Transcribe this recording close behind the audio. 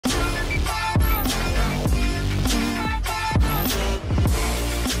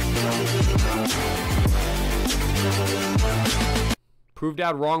Prove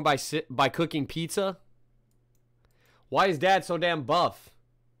dad wrong by cooking pizza. Why is dad so damn buff?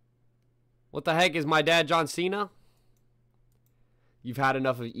 What the heck is my dad, John Cena? You've had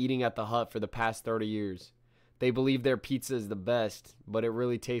enough of eating at the Hut for the past 30 years. They believe their pizza is the best, but it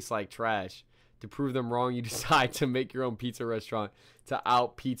really tastes like trash. To prove them wrong, you decide to make your own pizza restaurant to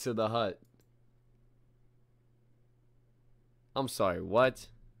out pizza the Hut. I'm sorry, what?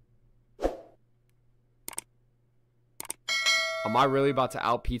 Am I really about to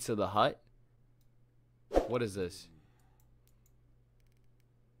out pizza the Hut? What is this?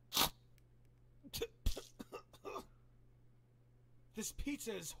 This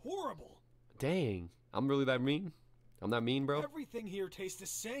pizza is horrible. Dang, I'm really that mean? I'm that mean, bro? Everything here tastes the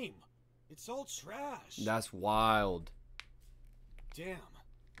same. It's all trash. That's wild. Damn.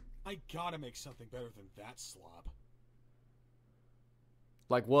 I gotta make something better than that slob.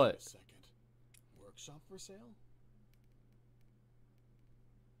 Like what? Wait a second. Workshop for sale?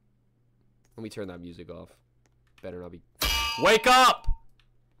 Let me turn that music off. Better not be. Wake up!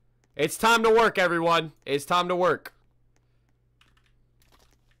 It's time to work, everyone. It's time to work.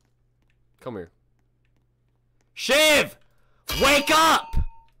 Come here. Shiv! Wake up!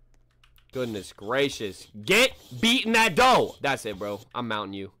 Goodness gracious. Get beating that dough. That's it, bro. I'm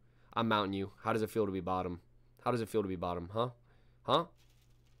mounting you. I'm mounting you. How does it feel to be bottom? How does it feel to be bottom? Huh? Huh?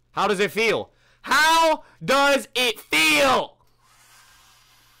 How does it feel? How does it feel?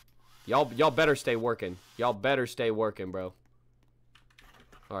 Y'all better stay working. Y'all better stay working, bro.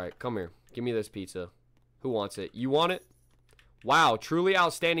 Alright, come here. Give me this pizza. Who wants it? You want it? Wow, truly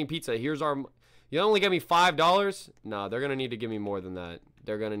outstanding pizza. Here's our... You only give me $5? No, they're going to need to give me more than that.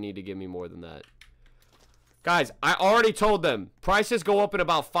 They're going to need to give me more than that. Guys, I already told them. Prices go up in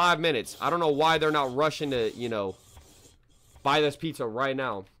about 5 minutes. I don't know why they're not rushing to, you know, buy this pizza right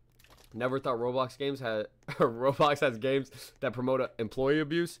now. Never thought Roblox games had... Roblox has games that promote employee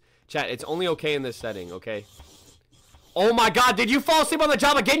abuse. Chat, it's only okay in this setting, okay? Oh my god, did you fall asleep on the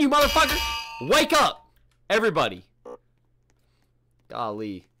job again, you motherfucker? Wake up! Everybody.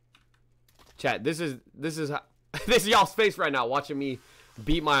 Golly. Chat, this is how, this is y'all's face right now, watching me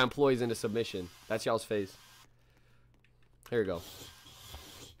beat my employees into submission. That's y'all's face. Here we go.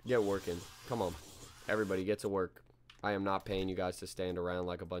 Get working. Come on. Everybody get to work. I am not paying you guys to stand around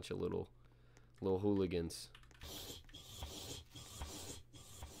like a bunch of little hooligans.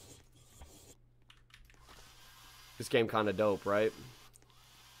 This game kind of dope, right?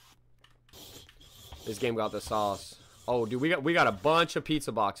 This game got the sauce. Oh, dude, we got a bunch of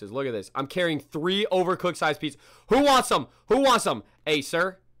pizza boxes. Look at this. I'm carrying 3 overcooked size pizza. Who wants some? Who wants some? Hey,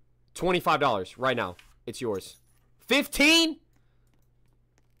 sir. $25 right now. It's yours. 15?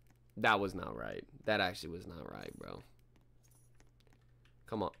 That was not right. That actually was not right, bro.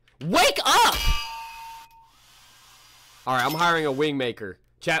 Come on. Wake up! All right, I'm hiring a wing maker.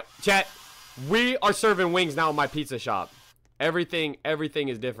 Chat. We are serving wings now in my pizza shop. Everything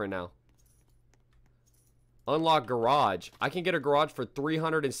is different now. Unlock garage. I can get a garage for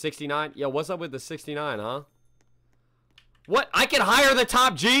 $369. Yo, what's up with the 69, huh? What? I can hire the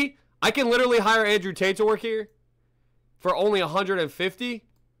top G? I can literally hire Andrew Tate to work here for only $150?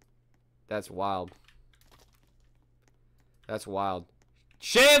 That's wild. That's wild.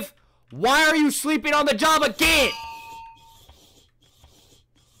 Shiv, why are you sleeping on the job again?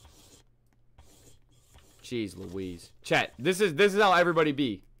 Jeez Louise. Chat, this is how everybody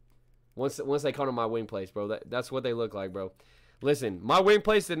be. Once they come to my wing place, bro. That's what they look like, bro. Listen, my wing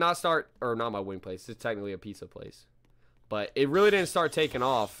place did not start, or not my wing place. It's technically a pizza place. But it really didn't start taking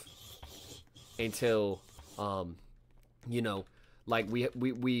off until, you know, like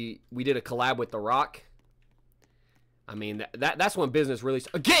we did a collab with The Rock. I mean, that's when business really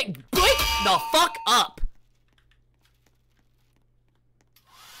started. Get the fuck up!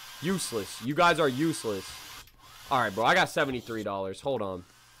 Useless. You guys are useless. Alright, bro. I got $73. Hold on.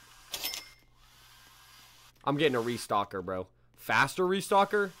 I'm getting a restocker, bro. Faster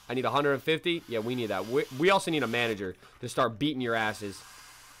restocker? I need 150. Yeah, we need that. We also need a manager to start beating your asses.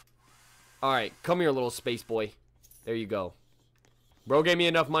 Alright, come here, little space boy. There you go. Bro gave me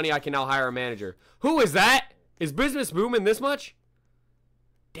enough money, I can now hire a manager. Who is that? Is business booming this much?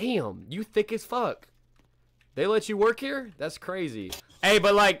 Damn, you thick as fuck. They let you work here? That's crazy. Hey,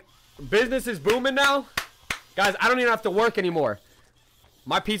 but like, business is booming now? Guys, I don't even have to work anymore.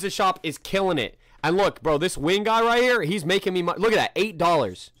 My pizza shop is killing it. And look, bro, this wing guy right here, he's making me money. Look at that,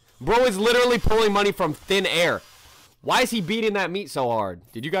 $8. Bro is literally pulling money from thin air. Why is he beating that meat so hard?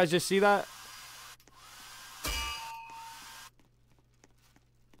 Did you guys just see that?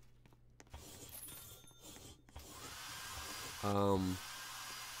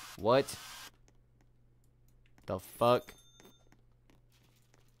 What? The fuck?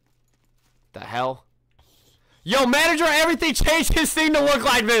 The hell? Yo, manager, everything changed his thing to look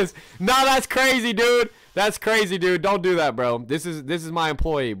like this. No, that's crazy, dude. That's crazy, dude. Don't do that, bro. This is my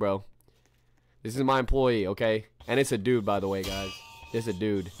employee, bro. This is my employee, okay? And it's a dude, by the way, guys. It's a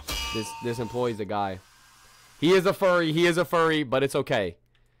dude. This employee's a guy. He is a furry. He is a furry, but it's okay.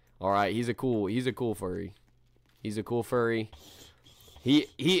 All right, he's a cool furry. He's a cool furry. He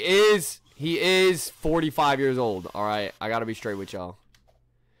is 45 years old. All right, I gotta be straight with y'all.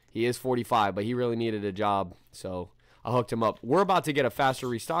 He is 45, but he really needed a job, so I hooked him up. We're about to get a faster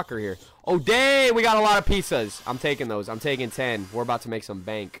restocker here. Oh, dang, we got a lot of pizzas. I'm taking those. I'm taking 10. We're about to make some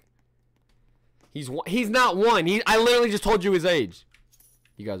bank. He's not one. I literally just told you his age.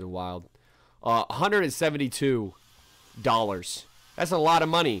 You guys are wild. $172. That's a lot of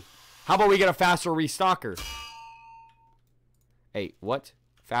money. How about we get a faster restocker? Hey, what?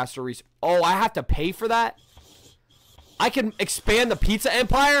 Faster Oh, I have to pay for that? I can expand the pizza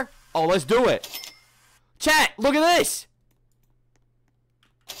empire? Oh, let's do it. Chat, look at this.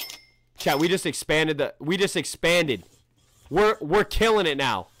 Chat, we just expanded. We're killing it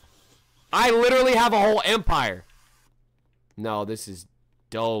now. I literally have a whole empire. No, this is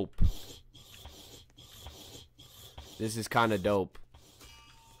dope. This is kind of dope.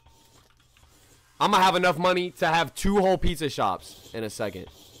 I'm gonna have enough money to have 2 whole pizza shops in a second.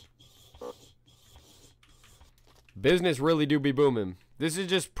 Business really do be booming. This is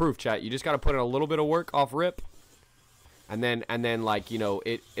just proof, chat. You just gotta put in a little bit of work off rip. And then like, you know,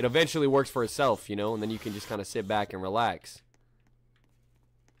 it eventually works for itself, you know, and then you can just kind of sit back and relax.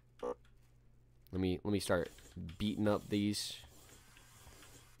 Let me start beating up these.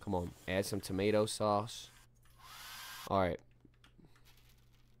 Come on, add some tomato sauce. All right.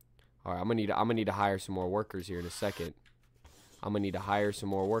 All right, I'm gonna need to hire some more workers here in a second. I'm gonna need to hire some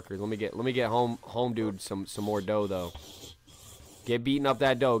more workers. Let me get home dude some more dough though. Get beating up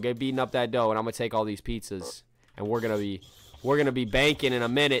that dough. Get beating up that dough, and I'm gonna take all these pizzas, and we're gonna be banking in a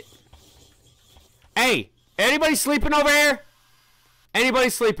minute. Hey, anybody sleeping over here? Anybody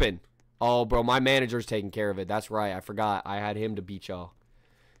sleeping? Oh, bro, my manager's taking care of it. That's right. I forgot. I had him to beat y'all.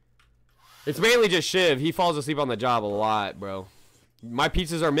 It's mainly just Shiv. He falls asleep on the job a lot, bro. My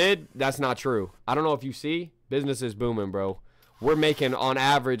pizzas are mid. That's not true. I don't know if you see. Business is booming, bro. We're making, on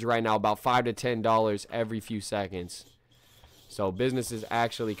average right now, about $5 to $10 every few seconds. So business is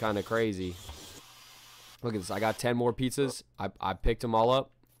actually kind of crazy. Look at this. I got 10 more pizzas. I picked them all up.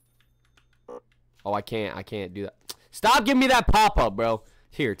 Oh, I can't do that. Stop giving me that pop-up, bro.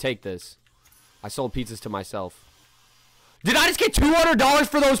 Here, take this. I sold pizzas to myself. Did I just get $200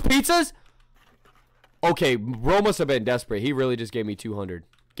 for those pizzas? Okay, bro must have been desperate. He really just gave me 200.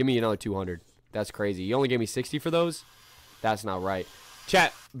 Give me another 200. That's crazy. You only gave me 60 for those? That's not right.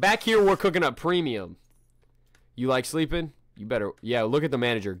 Chat, back here we're cooking up premium. You like sleeping? You better. Yeah, look at the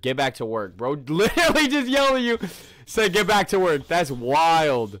manager. Get back to work, bro. Literally just yelling at you. Say get back to work. That's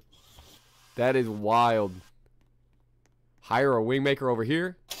wild. That is wild. Hire a wing maker over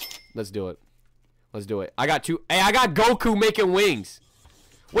here. Let's do it. Let's do it. I got 2. Hey, I got Goku making wings.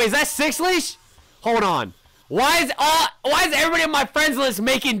 Wait, is that 6 leash? Hold on. Why is everybody on my friends list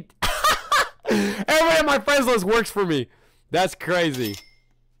making everybody on my friends list works for me? That's crazy.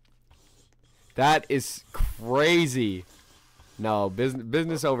 That is crazy. No,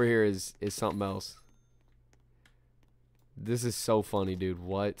 business over here is something else. This is so funny, dude.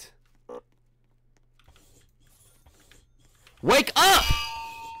 What? Wake up!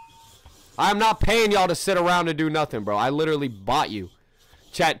 I'm not paying y'all to sit around and do nothing, bro. I literally bought you.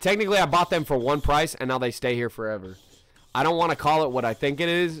 Chat, technically I bought them for 1 price, and now they stay here forever. I don't want to call it what I think it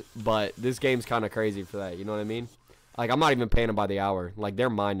is, but this game's kind of crazy for that. You know what I mean? Like, I'm not even paying them by the hour. Like, they're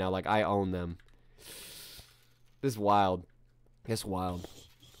mine now. Like, I own them. This is wild. It's wild.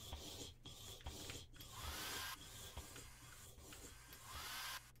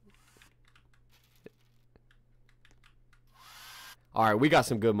 All right, we got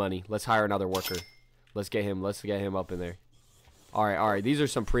some good money. Let's hire another worker. Let's get him up in there. All right. These are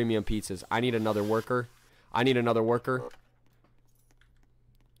some premium pizzas. I need another worker.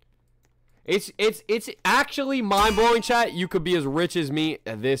 It's actually mind-blowing, chat. You could be as rich as me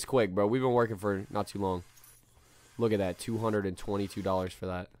this quick, bro. We've been working for not too long. Look at that, $222 for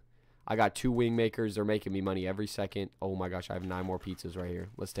that. I got 2 wing makers. They're making me money every second. Oh my gosh, I have 9 more pizzas right here.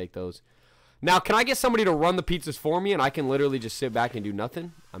 Let's take those. Now, can I get somebody to run the pizzas for me and I can literally just sit back and do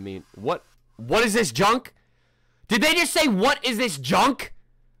nothing? I mean, what is this junk? Did they just say, what is this junk?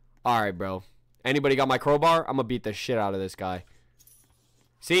 All right, bro. Anybody got my crowbar? I'm going to beat the shit out of this guy.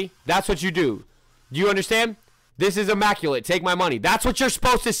 See? That's what you do. Do you understand? This is immaculate. Take my money. That's what you're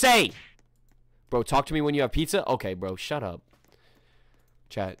supposed to say. Bro, talk to me when you have pizza? Okay, bro, shut up.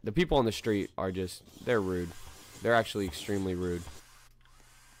 Chat. The people on the street are just, they're rude. They're actually extremely rude.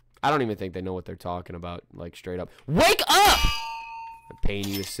 I don't even think they know what they're talking about, like, straight up. Wake up! I'm paying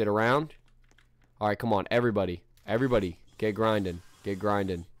you to sit around. All right, come on, everybody. Everybody, get grinding. Get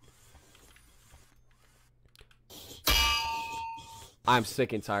grinding. I'm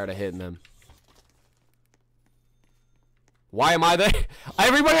sick and tired of hitting them. Why am I there?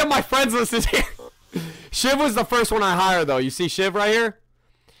 Everybody on my friends list is here. Shiv was the first one I hired, though. You see Shiv right here?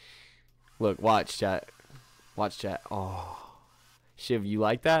 Look, watch, chat. Watch, chat. Oh. Shiv, you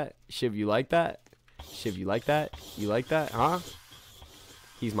like that? Shiv, you like that? Shiv, you like that? You like that? Huh?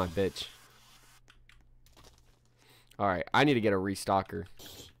 He's my bitch. Alright, I need to get a restocker.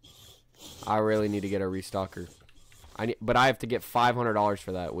 I really need to get a restocker. But I have to get $500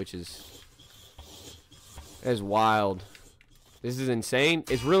 for that, which is wild. This is insane.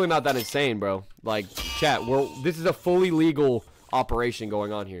 It's really not that insane, bro. Like, chat, this is a fully legal operation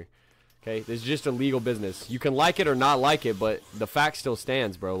going on here. Okay, this is just a legal business. You can like it or not like it, but the fact still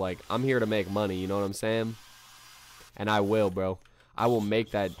stands, bro. Like, I'm here to make money, you know what I'm saying? And I will, bro. I will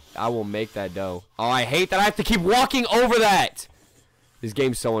make that dough. Oh, I hate that I have to keep walking over that. This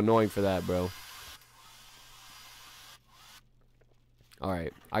game's so annoying for that, bro. All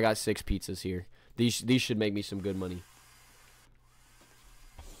right, I got 6 pizzas here. These should make me some good money.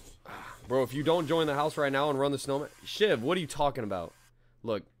 Bro, if you don't join the house right now and run the snowman... Shiv, what are you talking about?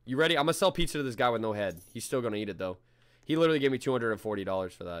 Look, you ready? I'm going to sell pizza to this guy with no head. He's still going to eat it, though. He literally gave me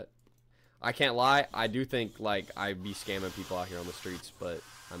 $240 for that. I can't lie. I do think, like, I'd be scamming people out here on the streets. But,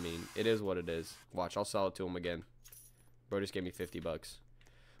 I mean, it is what it is. Watch, I'll sell it to him again. Bro just gave me 50 bucks.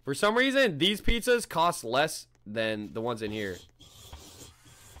 For some reason, these pizzas cost less than the ones in here.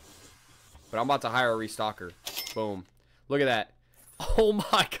 But I'm about to hire a restocker. Boom. Look at that. Oh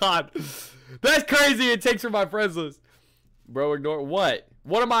my god. That's crazy. It takes from my friends list. Bro, ignore what?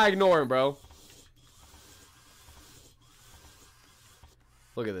 What am I ignoring, bro?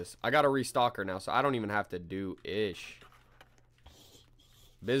 Look at this. I got a restocker now, so I don't even have to do ish.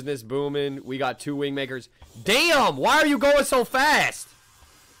 Business booming. We got 2 wing makers. Damn! Why are you going so fast?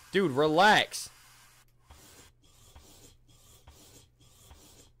 Dude, relax.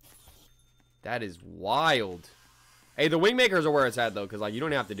 That is wild. Hey, the wing makers are where it's at, though, because, like, you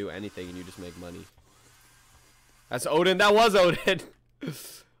don't have to do anything and you just make money. That's Odin. That was Odin.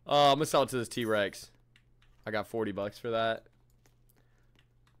 I'm going to sell it to this T-Rex. I got 40 bucks for that.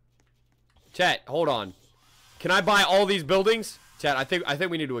 Chat, hold on. Can I buy all these buildings? Chat, I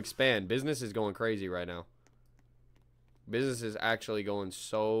think we need to expand. Business is going crazy right now. Business is actually going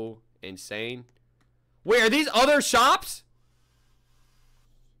so insane. Wait, are these other shops?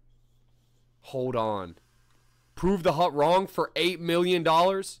 Hold on. Prove the hut wrong for $8 million?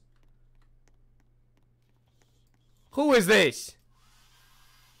 Who is this?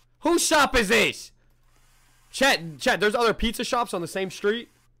 Whose shop is this? Chat, there's other pizza shops on the same street?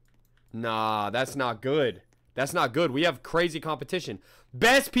 Nah, that's not good. That's not good. We have crazy competition.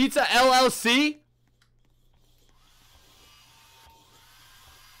 Best Pizza LLC?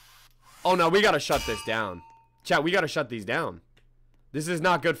 Oh no, we gotta shut this down. Chat, we gotta shut these down. This is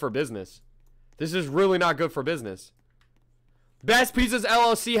not good for business. This is really not good for business. Best Pizzas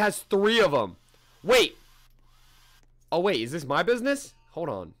LLC has 3 of them. Wait. Oh, wait. Is this my business? Hold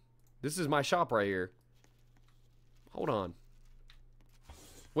on. This is my shop right here. Hold on.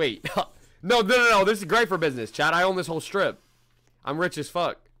 Wait. No. This is great for business, chat. I own this whole strip. I'm rich as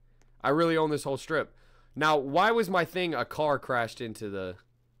fuck. I really own this whole strip. Now, why was my thing a car crashed into the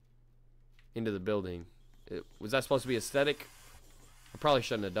building? Was that supposed to be aesthetic? I probably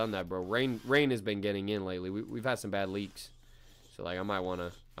shouldn't have done that, bro. Rain has been getting in lately. We've had some bad leaks. So like I might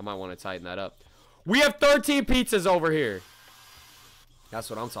wanna tighten that up. We have 13 pizzas over here. That's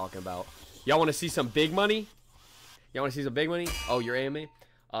what I'm talking about. Y'all wanna see some big money? Y'all wanna see some big money? Oh, you're AMA?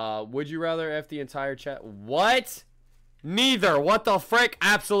 Would you rather F the entire chat? What? Neither. What the frick?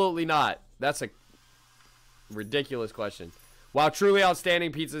 Absolutely not. That's a ridiculous question. Wow, truly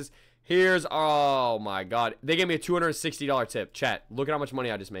outstanding pizzas. Here's, oh my god. They gave me a $260 tip. Chat, look at how much money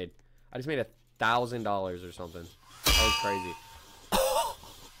I just made. I just made $1,000 or something. That was crazy.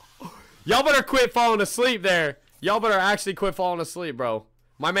 Y'all better quit falling asleep there. Y'all better actually quit falling asleep, bro.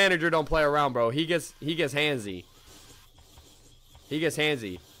 My manager don't play around, bro. He gets handsy. He gets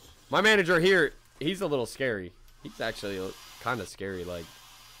handsy. My manager here, he's a little scary. He's actually kind of scary. Like,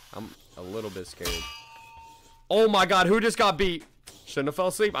 I'm a little bit scared. Oh my god, who just got beat? Shouldn't have fell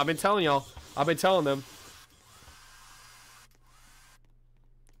asleep. I've been telling y'all. I've been telling them.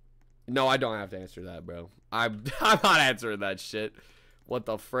 No, I don't have to answer that, bro. I'm not answering that shit. What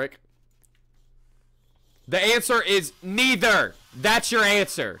the frick? The answer is neither. That's your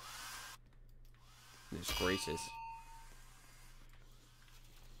answer. Goodness gracious.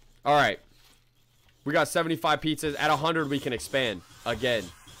 Alright. We got 75 pizzas. At 100, we can expand. Again.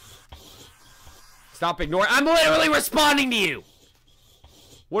 Stop ignoring. I'm literally responding to you.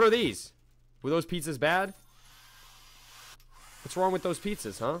 What are these? Were those pizzas bad? What's wrong with those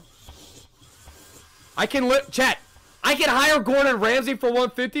pizzas, huh? I can chat. I can hire Gordon Ramsay for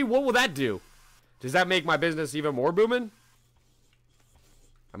 150. What will that do? Does that make my business even more booming?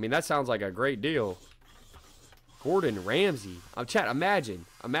 I mean, that sounds like a great deal. Gordon Ramsay. Chat, imagine.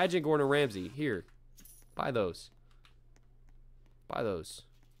 Imagine Gordon Ramsay. Here. Buy those. Buy those.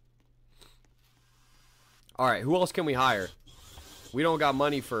 Alright, who else can we hire? We don't got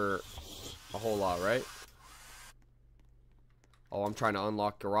money for a whole lot, right? Oh, I'm trying to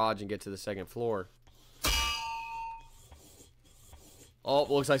unlock garage and get to the second floor. Oh,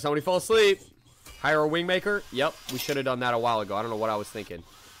 looks like somebody fell asleep. Hire a wingmaker? Yep, we should have done that a while ago. I don't know what I was thinking.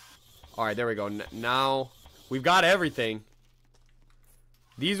 Alright, there we go. Now, we've got everything.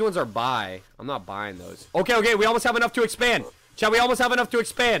 These ones are buy. I'm not buying those. Okay, okay, we almost have enough to expand. Chat, we almost have enough to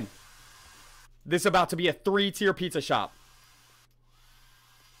expand. This is about to be a 3-tier pizza shop.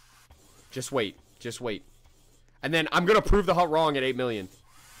 Just wait. Just wait. And then I'm going to prove the hut wrong at 8 million.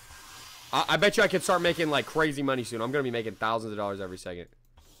 I bet you I could start making like crazy money soon. I'm going to be making thousands of dollars every second.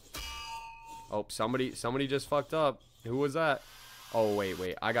 Oh, somebody just fucked up. Who was that? Oh,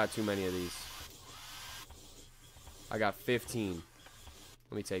 wait. I got too many of these. I got 15.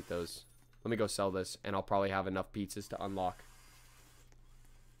 Let me take those. Let me go sell this, and I'll probably have enough pizzas to unlock.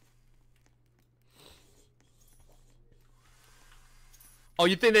 Oh,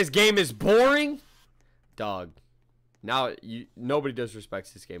 you think this game is boring? Dog. Now, nobody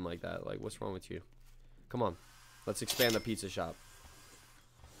disrespects this game like that. Like, what's wrong with you? Come on. Let's expand the pizza shop.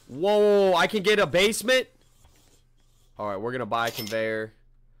 Whoa, I can get a basement? Alright, we're going to buy a conveyor.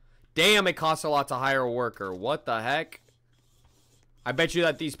 Damn, it costs a lot to hire a worker. What the heck? I bet you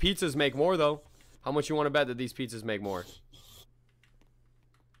that these pizzas make more, though. How much you want to bet that these pizzas make more?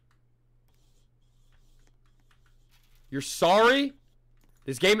 You're sorry?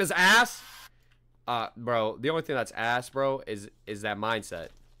 This game is ass? Bro, the only thing that's ass, bro, is that mindset.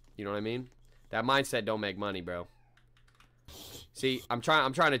 You know what I mean? That mindset don't make money, bro. See, I'm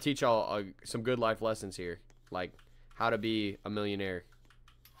trying to teach y'all some good life lessons here. Like, how to be a millionaire.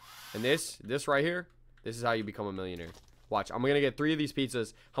 And this right here, this is how you become a millionaire. Watch, I'm going to get 3 of these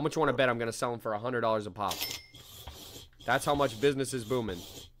pizzas. How much you want to bet I'm going to sell them for $100 a pop? That's how much business is booming.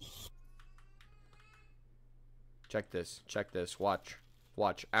 Check this. Check this. Watch.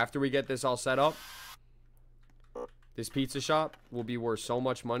 Watch. After we get this all set up, this pizza shop will be worth so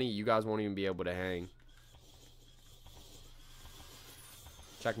much money, you guys won't even be able to hang.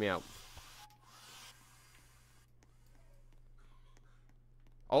 Check me out.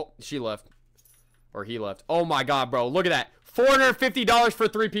 Oh, she left. Or he left. Oh my god, bro. Look at that. $450 for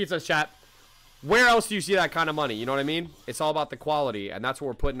 3 pizzas, chat. Where else do you see that kind of money? You know what I mean? It's all about the quality, and that's what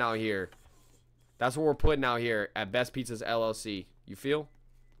we're putting out here. That's what we're putting out here at Best Pizzas LLC. You feel?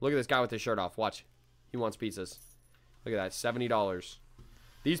 Look at this guy with his shirt off. Watch. He wants pizzas. Look at that. $70.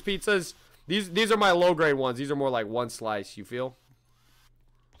 These pizzas, these are my low-grade ones. These are more like 1 slice. You feel?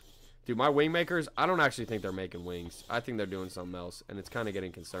 Dude, my wing makers, I don't actually think they're making wings. I think they're doing something else, and it's kind of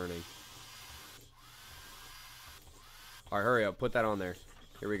getting concerning. Alright, hurry up. Put that on there.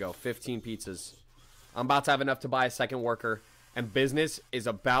 Here we go. 15 pizzas. I'm about to have enough to buy a second worker, and business is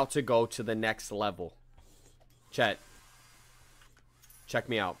about to go to the next level. Chat. Check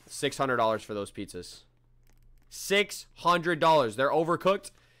me out. $600 for those pizzas. $600. They're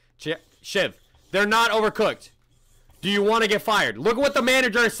overcooked. Shiv, they're not overcooked. Do you want to get fired? Look at what the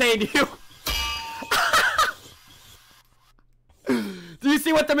manager is saying to you. Do you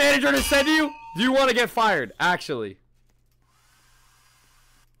see what the manager has said to you? Do you want to get fired? Actually,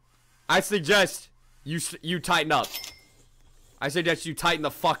 I suggest you tighten up. I suggest you tighten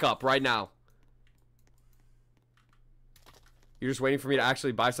the fuck up right now. You're just waiting for me to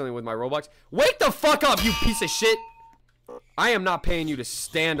actually buy something with my Roblox? Wake the fuck up, you piece of shit! I am not paying you to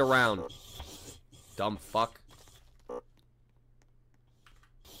stand around. Dumb fuck.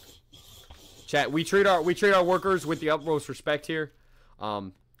 Chat, we treat our workers with the utmost respect here.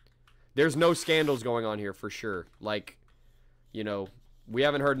 There's no scandals going on here for sure. Like, you know, we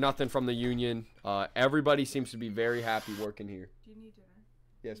haven't heard nothing from the union. Everybody seems to be very happy working here. Do you need dinner?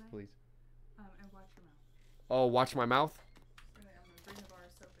 Yes, tonight? please. And watch your mouth. Oh, watch my mouth? I'm gonna bring the bar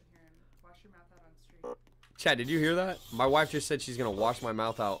of soap in here and wash your mouth out on stream. Chad, did you hear that? My wife just said she's gonna wash my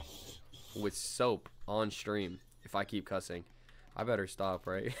mouth out with soap on stream if I keep cussing. I better stop,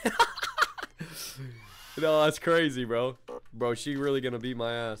 right? No, that's crazy, bro. Bro, she really gonna beat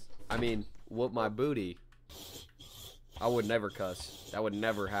my ass. I mean, whoop my booty. I would never cuss. That would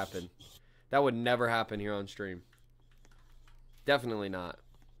never happen. That would never happen here on stream. Definitely not.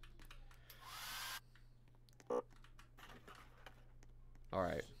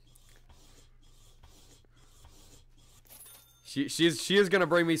 Alright. She is gonna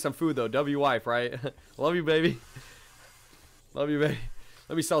bring me some food though. W wife, right? Love you, baby. Love you, baby.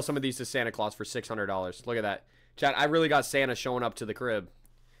 Let me sell some of these to Santa Claus for $600. Look at that. Chat, I really got Santa showing up to the crib.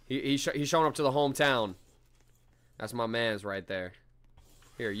 He's showing up to the hometown. That's my man's right there.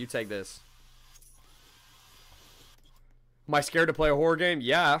 Here, you take this. Am I scared to play a horror game?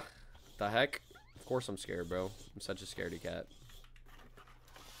 Yeah. The heck? Of course I'm scared, bro. I'm such a scaredy cat.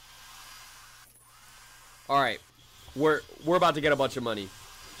 Alright. We're about to get a bunch of money.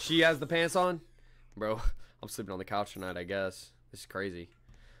 She has the pants on? Bro, I'm sleeping on the couch tonight, I guess. This is crazy.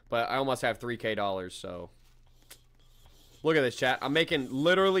 But I almost have $3K, so. Look at this, chat. I'm making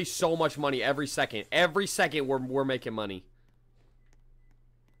literally so much money every second. Every second we're making money.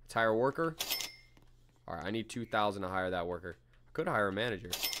 Let's hire a worker. Alright, I need 2,000 to hire that worker. I could hire a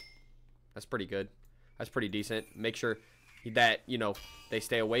manager. That's pretty good. That's pretty decent. Make sure that, you know, they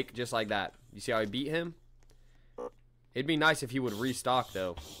stay awake just like that. You see how I beat him? It'd be nice if he would restock,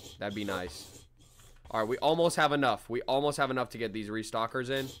 though. That'd be nice. Alright, we almost have enough. We almost have enough to get these restockers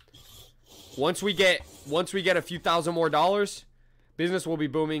in. Once we get a few thousand more dollars, business will be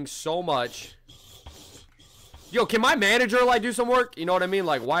booming so much. Yo, can my manager, like, do some work? You know what I mean?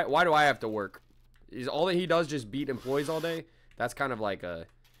 Like, why do I have to work? Is all that he does just beat employees all day? That's kind of like a,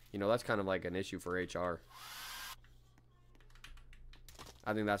 you know, that's kind of like an issue for HR.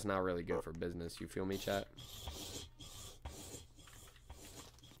 I think that's not really good for business. You feel me, chat?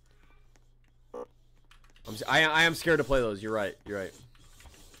 I am scared to play those. You're right. You're right.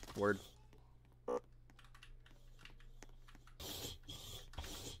 Word.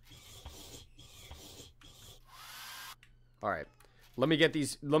 All right. Let me get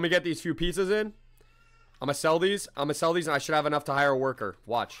these few pizzas in. I'm gonna sell these. And I should have enough to hire a worker.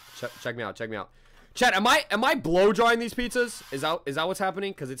 Watch. Check me out. Check me out. Chat, am I blow drying these pizzas? Is that what's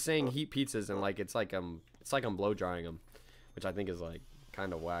happening? Because it's saying heat pizzas and like it's like I'm blow drying them, which I think is like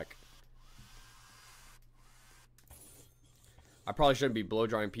kind of whack. I probably shouldn't be blow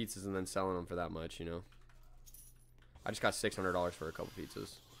drying pizzas and then selling them for that much, you know. I just got $600 for a couple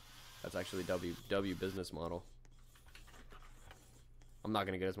pizzas. That's actually W business model. I'm not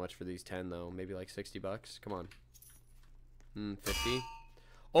gonna get as much for these 10 though. Maybe like 60 bucks. Come on. 50.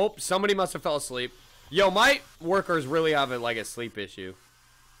 Oh, somebody must have fell asleep. Yo, my workers really have like a sleep issue.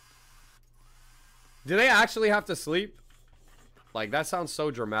 Do they actually have to sleep? Like, that sounds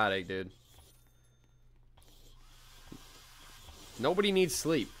so dramatic, dude. Nobody needs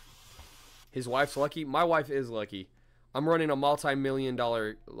sleep. His wife's lucky. My wife is lucky. I'm running a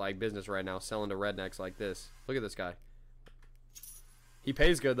multi-million-dollar like business right now, selling to rednecks like this. Look at this guy. He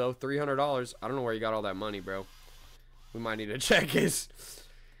pays good though, $300. I don't know where he got all that money, bro. We might need to check his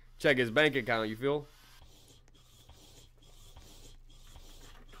bank account. You feel?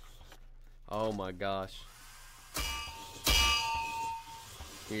 Oh my gosh.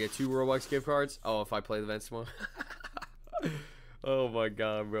 You get 2 Roblox gift cards. Oh, if I play the event tomorrow. Oh my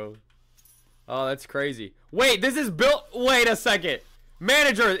god, bro. Oh, that's crazy. Wait, this is built. Wait a second.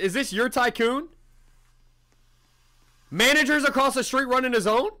 Manager, is this your tycoon? Manager's across the street running his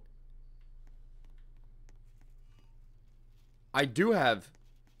own? I do have.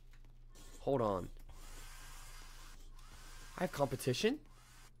 Hold on. I have competition?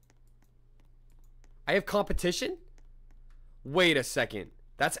 I have competition? Wait a second.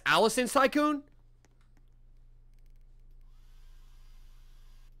 That's Allison's tycoon?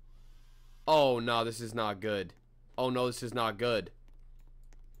 Oh, no, this is not good. Oh, no, this is not good.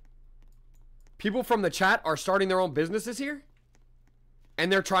 People from the chat are starting their own businesses here?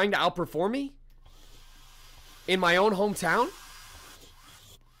 And they're trying to outperform me? In my own hometown?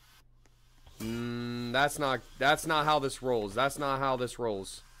 That's not how this rolls. That's not how this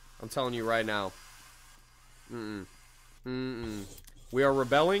rolls. I'm telling you right now. We are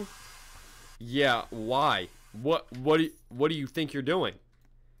rebelling? Yeah, why? What do you think you're doing?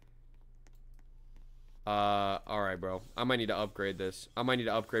 Alright, bro. I might need to upgrade this. I might need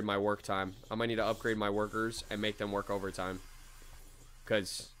to upgrade my work time. I might need to upgrade my workers and make them work overtime.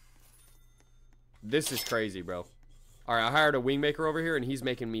 Because this is crazy, bro. Alright, I hired a wing maker over here, and he's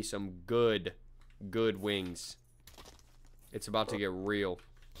making me some good wings. It's about to get real.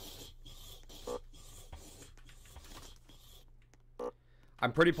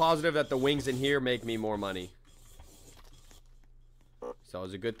 I'm pretty positive that the wings in here make me more money. So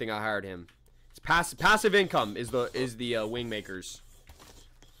it's a good thing I hired him. It's passive income is the wing makers.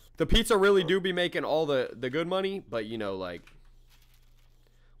 The pizza really do be making all the good money, but you know, like,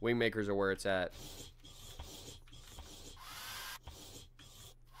 wing makers are where it's at.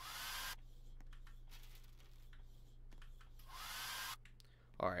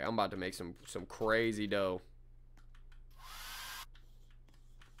 All right, I'm about to make some crazy dough.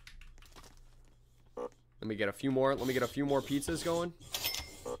 Let me get a few more. Let me get a few more pizzas going.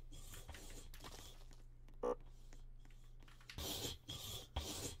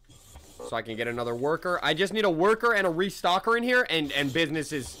 So I can get another worker. I just need a worker and a restocker in here, and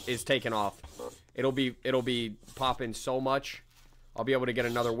business is taking off. It'll be popping so much. I'll be able to get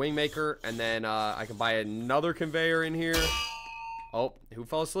another wing maker, and then I can buy another conveyor in here. Oh, who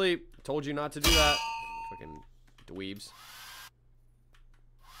fell asleep? Told you not to do that. Fucking dweebs.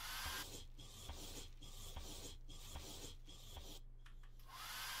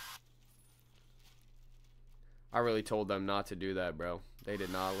 I really told them not to do that, bro. They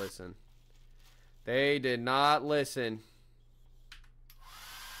did not listen. They did not listen.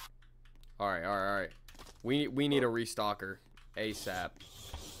 Alright, alright, alright. We need a restocker. ASAP.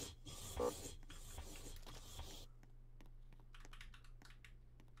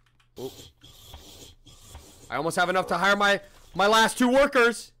 Oop. I almost have enough to hire my last 2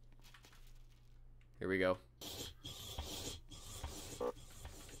 workers. Here we go.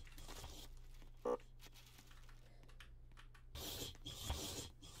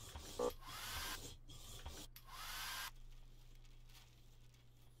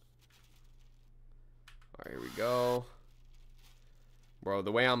 Alright, here we go. Bro,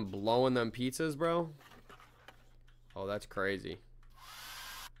 the way I'm blowing them pizzas, bro. Oh, that's crazy.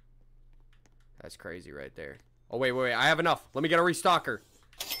 That's crazy right there. Oh, wait, wait, wait. I have enough. Let me get a restocker.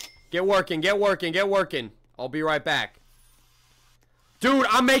 Get working, get working, get working. I'll be right back. Dude,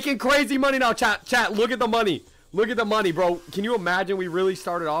 I'm making crazy money now, chat. Look at the money. Look at the money, bro. Can you imagine we really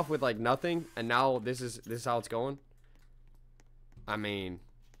started off with, like, nothing, and now this is how it's going? I mean,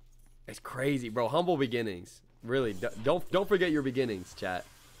 it's crazy, bro. Humble beginnings. Really, don't forget your beginnings, chat.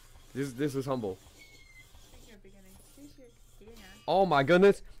 This is humble. Speaking of beginnings, here's your dinner. Oh my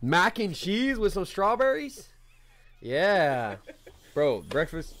goodness, mac and cheese with some strawberries. Yeah, bro.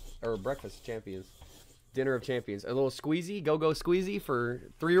 Breakfast champions, dinner of champions. A little squeezy, go squeezy for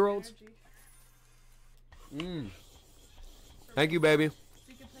 3-year-olds. Thank you, baby. So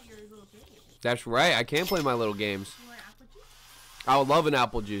you can play your little game. That's right. I can play my little games. You want apple juice? I would love an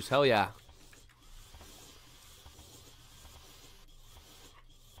apple juice. Hell yeah.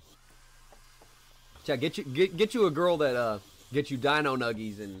 Chat, get you a girl that get you dino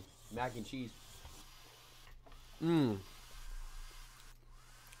nuggies and mac and cheese.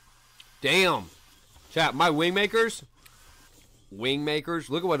 Damn. Chat, my wing makers.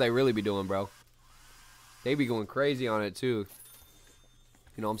 Look at what they really be doing, bro. They be going crazy on it too.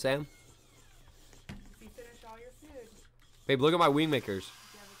 You know what I'm saying? If you finish all your food, Babe, look at my wing makers.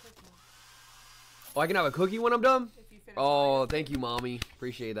 you have a cookie. Oh, I can have a cookie when I'm done? If you finish all Oh, your thank you, mommy.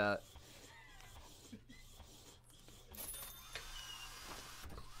 Appreciate that.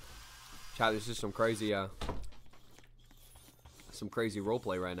 Chat, this is some crazy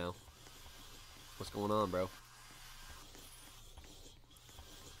roleplay right now. What's going on, bro?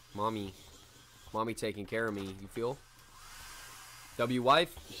 Mommy taking care of me, you feel? W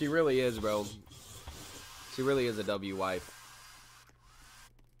wife? She really is, bro. She really is a W wife.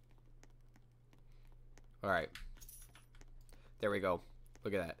 Alright. There we go.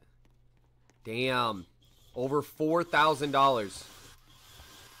 Look at that. Damn. Over $4,000.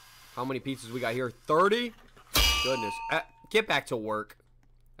 How many pizzas we got here? 30? Goodness. Get back to work.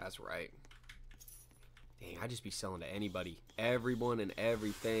 That's right. Dang, I just be selling to anybody. Everyone and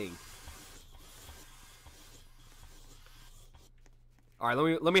everything.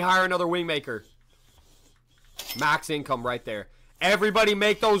 Alright, let me hire another wing maker. Max income right there. Everybody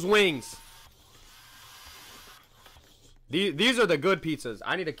make those wings. These are the good pizzas.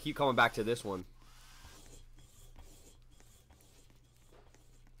 I need to keep coming back to this one.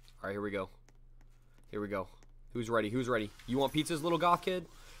 Alright, here we go. Here we go. Who's ready? Who's ready? You want pizzas, little goth kid?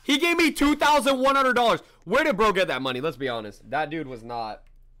 He gave me $2,100. Where did bro get that money? Let's be honest. That dude was not...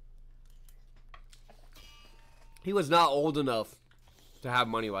 He was not old enough to have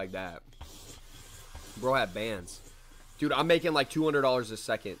money like that. Bro had bands. Dude, I'm making like $200 a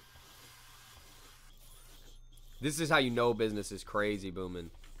second. This is how you know business is crazy booming.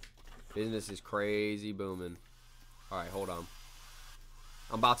 Business is crazy booming. Alright, hold on.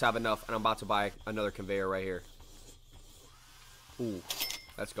 I'm about to have enough, and I'm about to buy another conveyor right here. Ooh,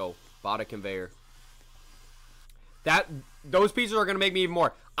 let's go. Bought a conveyor. Those pizzas are gonna make me even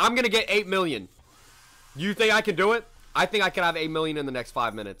more. I'm gonna get 8 million. You think I can do it? I think I can have 8 million in the next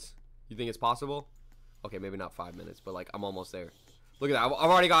 5 minutes. You think it's possible? Okay, maybe not 5 minutes, but like I'm almost there. Look at that. I've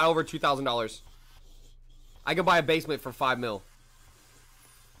already got over $2,000. I could buy a basement for 5 mil.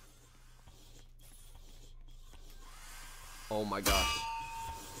 Oh my gosh.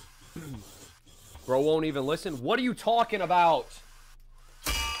 Bro won't even listen. What are you talking about?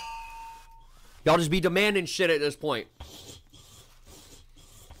 Y'all just be demanding shit at this point.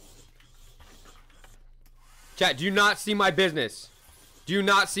 Chat, do you not see my business? Do you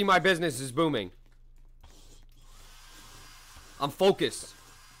not see my business is booming? I'm focused.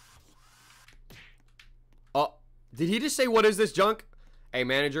 Oh, did he just say, what is this junk? Hey,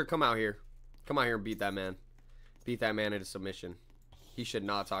 manager, come out here. Come out here and beat that man. Beat that man into submission. He should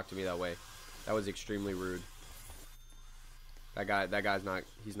not talk to me that way. That was extremely rude. That guy's not,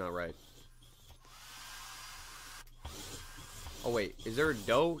 he's not right. Oh, wait. Is there a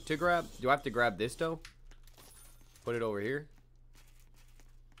dough to grab? Do I have to grab this dough? Put it over here.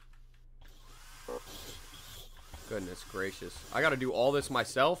 Goodness gracious. I gotta do all this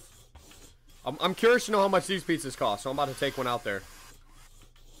myself. I'm curious to know how much these pizzas cost, so I'm about to take one out there.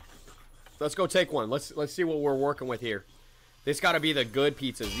 Let's go take one. Let's see what we're working with here. This gotta be the good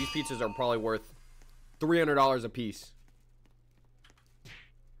pizzas. These pizzas are probably worth $300 a piece.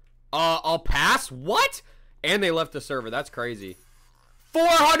 I'll pass? What? And they left the server. That's crazy.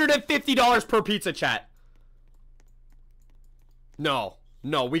 $450 per pizza, chat. No.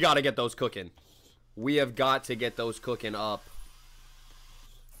 No, we gotta get those cooking. We have got to get those cooking up.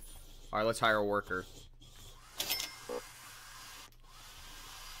 Alright, let's hire a worker.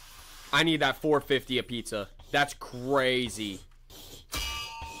 I need that $450 a pizza. That's crazy.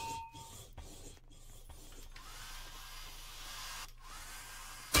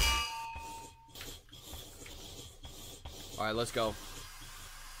 Alright, let's go.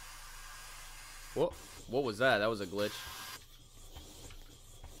 What was that? That was a glitch.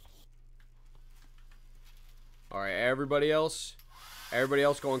 Alright, everybody else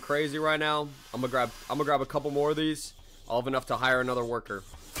going crazy right now. I'm gonna grab a couple more of these. I'll have enough to hire another worker.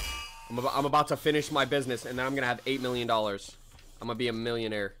 I'm about to finish my business, and then I'm gonna have $8 million. I'm gonna be a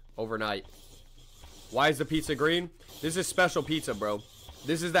millionaire overnight. Why is the pizza green? This is special pizza, bro.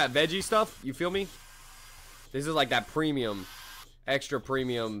 This is that veggie stuff. You feel me? This is like that premium, extra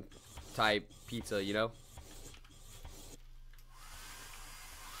premium type pizza, you know?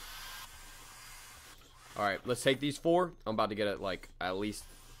 Alright, let's take these 4. I'm about to get it like at least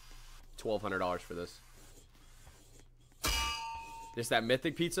 $1,200 for this. This that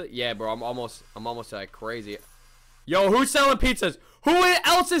mythic pizza? Yeah, bro, I'm almost like crazy. Yo, who's selling pizzas? Who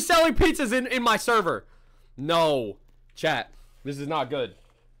else is selling pizzas in my server? No. Chat, this is not good.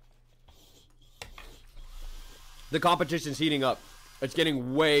 The competition's heating up. It's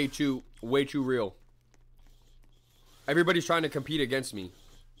getting way too real. Everybody's trying to compete against me.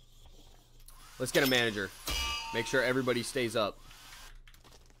 Let's get a manager. Make sure everybody stays up.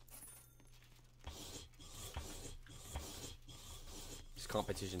 This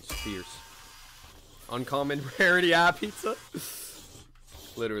competition's fierce. Uncommon rarity pizza.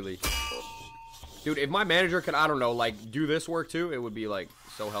 Literally. Dude, if my manager could, I don't know, like, do this work too, it would be, like,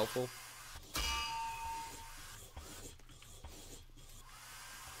 so helpful.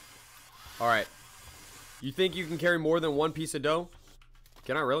 Alright. You think you can carry more than one piece of dough?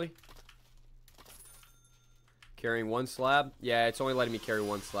 Can I really? Carrying one slab? Yeah, it's only letting me carry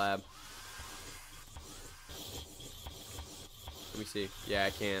one slab. Let me see. Yeah,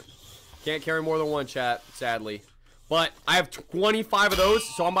 I can't. Can't carry more than one, chat, sadly. But I have 25 of those,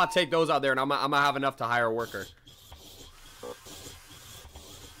 so I'm about to take those out there, and I'm gonna have enough to hire a worker.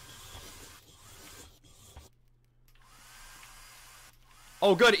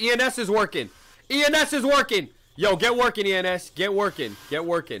 Oh, good. ENS is working. ENS is working. Yo, get working, ENS. Get working. Get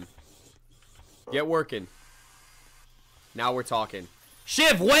working. Get working. Now we're talking.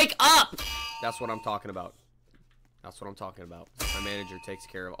 Shiv, wake up! That's what I'm talking about. That's what I'm talking about. My manager takes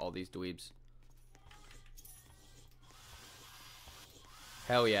care of all these dweebs.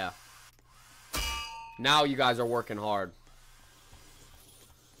 Hell yeah. Now you guys are working hard.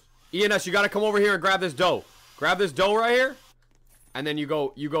 ENS, you gotta come over here and grab this dough. Grab this dough right here. And then you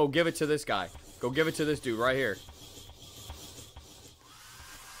go give it to this guy. Go give it to this dude right here.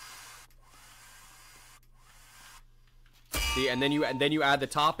 See, and then you add the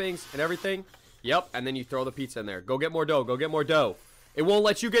toppings and everything. Yep, and then you throw the pizza in there. Go get more dough. Go get more dough. It won't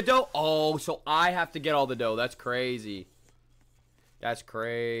let you get dough? Oh, so I have to get all the dough. That's crazy. That's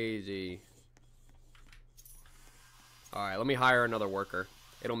crazy. Alright, let me hire another worker.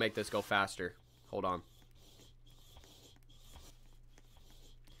 It'll make this go faster. Hold on.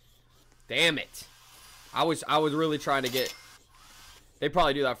 Damn it. I was really trying to get... They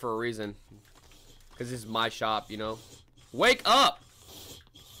probably do that for a reason. Because this is my shop, you know? Wake up!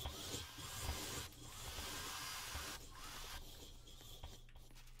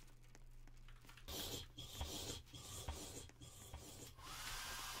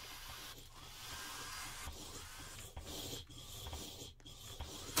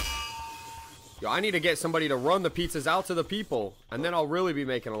 Yo, I need to get somebody to run the pizzas out to the people. And then I'll really be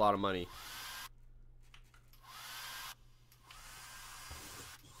making a lot of money.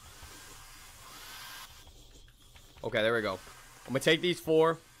 Okay, there we go. I'm gonna take these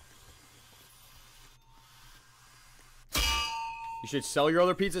 4. You should sell your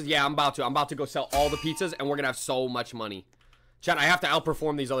other pizzas? Yeah, I'm about to. I'm about to go sell all the pizzas, and we're gonna have so much money. Chat, I have to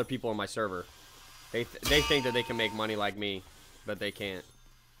outperform these other people on my server. They think that they can make money like me, but they can't.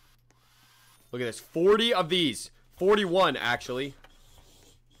 Look at this. 40 of these. 41, actually.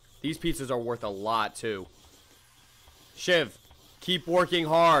 These pizzas are worth a lot, too. Shiv, keep working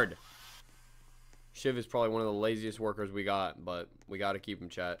hard. Shiv is probably one of the laziest workers we got, but we got to keep him,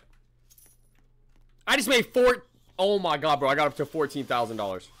 chat. I just made Oh, my God, bro. I got up to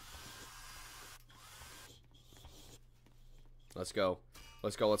 $14,000. Let's go.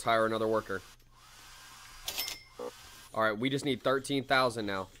 Let's go. Let's hire another worker. All right, we just need 13,000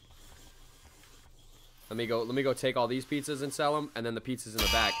 now. Let me go take all these pizzas and sell them, and then the pizzas in the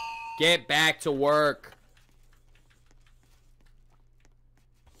back. Get back to work.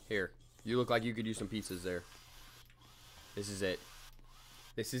 Here. You look like you could use some pizzas there. This is it.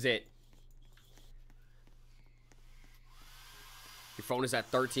 This is it. Your phone is at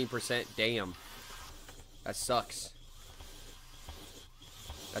 13%. Damn. That sucks.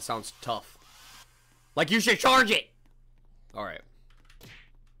 That sounds tough. Like you should charge it. All right.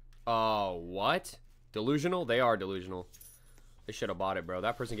 Oh, what? Delusional? They are delusional. They should have bought it, bro.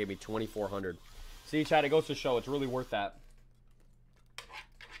 That person gave me $2,400. See, chat, it goes to show it's really worth that.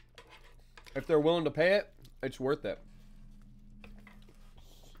 If they're willing to pay it, it's worth it.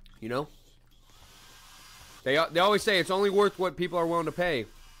 You know? They always say it's only worth what people are willing to pay.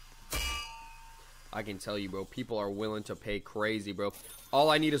 I can tell you, bro. People are willing to pay crazy, bro. All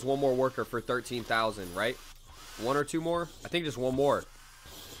I need is one more worker for 13,000, right? 1 or 2 more? I think just 1 more.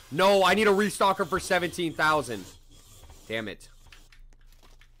 No, I need a restocker for 17,000. Damn it.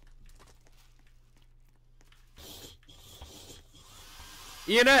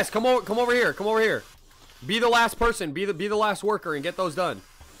 ENS, come over here. Come over here. Be the last person. Be the last worker and get those done.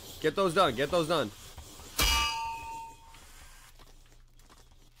 Get those done. Get those done.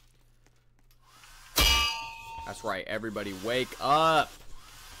 That's right. Everybody wake up.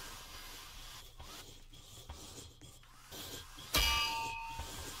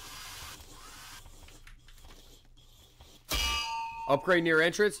 Upgrade near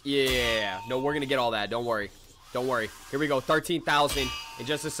entrance? Yeah. No, we're going to get all that. Don't worry. Don't worry. Here we go. 13,000 in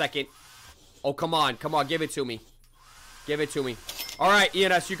just a second. Oh, come on. Come on. Give it to me. Give it to me. All right,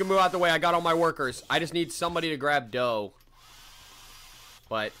 ENS, you can move out the way. I got all my workers. I just need somebody to grab dough.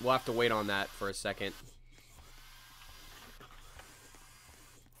 But we'll have to wait on that for a second.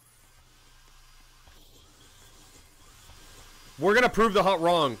 We're going to prove the hunt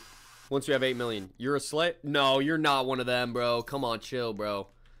wrong. Once we have 8 million. You're a slit? No, you're not one of them, bro. Come on, chill, bro.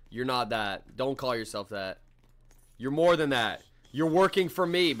 You're not that. Don't call yourself that. You're more than that. You're working for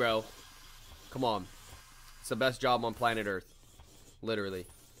me, bro. Come on. It's the best job on planet Earth. Literally.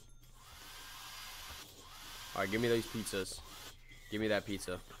 Alright, give me these pizzas. Give me that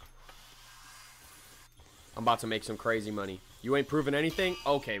pizza. I'm about to make some crazy money. You ain't proving anything?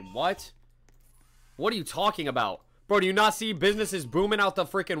 Okay, what? What are you talking about? Bro, do you not see businesses booming out the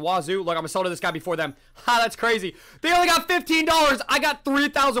freaking wazoo? Look, I'm gonna sell to this guy before them. Ha, that's crazy. They only got $15. I got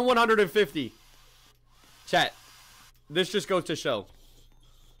 3,150. Chat, this just goes to show.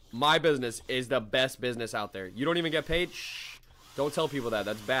 My business is the best business out there. You don't even get paid? Shh. Don't tell people that.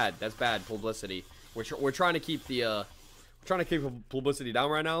 That's bad. That's bad publicity. We're trying to keep the publicity down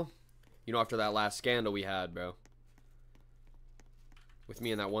right now. You know, after that last scandal we had, bro. With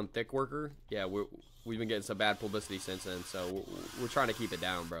me and that one thick worker. Yeah, we've been getting some bad publicity since then, so we're trying to keep it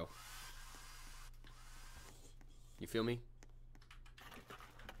down, bro. You feel me?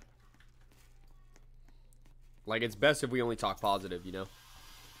 Like, it's best if we only talk positive, you know?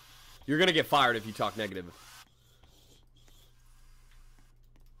 You're gonna get fired if you talk negative.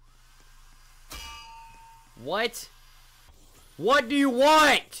 What? What do you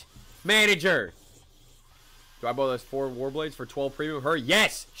want, manager? Do I buy those 4 Warblades for 12 premium? Her?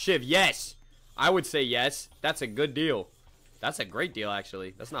 Yes! Shiv, yes! I would say yes. That's a good deal. That's a great deal,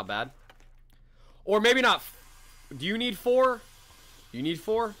 actually. That's not bad. Or maybe not. Do you need 4? You need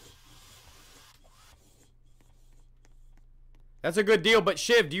 4? That's a good deal, but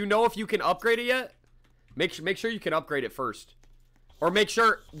Shiv, do you know if you can upgrade it yet? Make sure you can upgrade it first. Or make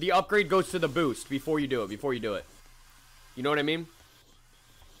sure the upgrade goes to the boost before you do it. You know what I mean?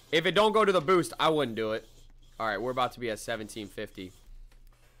 If it don't go to the boost, I wouldn't do it. Alright, we're about to be at 1750.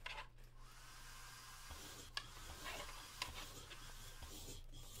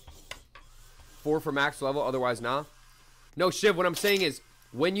 Four for max level, otherwise nah. No, Shiv, what I'm saying is,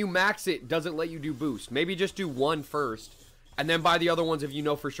 when you max it, doesn't let you do boost. Maybe just do one first, and then buy the other ones if you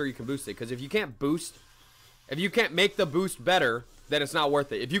know for sure you can boost it. Because if you can't boost, if you can't make the boost better, then it's not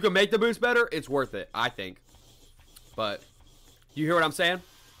worth it. If you can make the boost better, it's worth it, I think. But, you hear what I'm saying?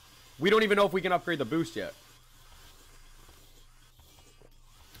 We don't even know if we can upgrade the boost yet.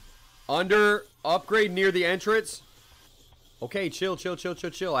 Under upgrade near the entrance. Okay, chill.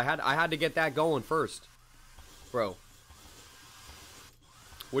 I had to get that going first. Bro.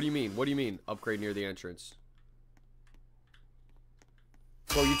 What do you mean? What do you mean? Upgrade near the entrance.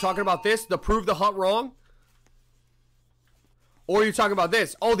 Bro, you talking about this? The prove the hut wrong? Or are you talking about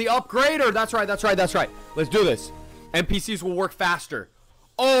this? Oh, the upgrader. That's right. Let's do this. NPCs will work faster.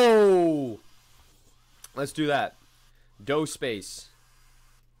 Oh! Let's do that. Dough space.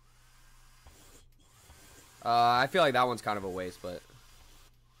 I feel like that one's kind of a waste, but...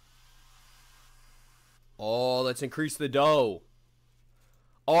 Oh, let's increase the dough.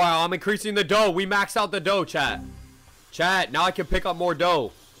 Oh, I'm increasing the dough. We maxed out the dough, chat. Chat, now I can pick up more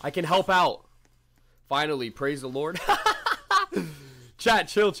dough. I can help out. Finally, praise the Lord. Chat,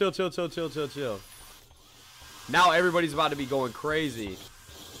 chill. Now everybody's about to be going crazy.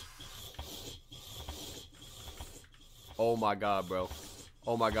 Oh my god, bro.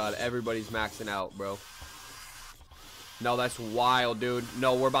 Oh my god, everybody's maxing out, bro. No, that's wild, dude.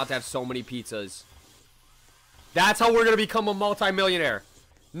 No, we're about to have so many pizzas. That's how we're gonna become a multi-millionaire.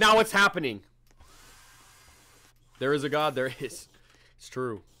 Now it's happening. There is a God, there is. It's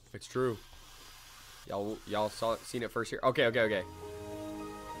true. It's true. Y'all seen it first here? Okay.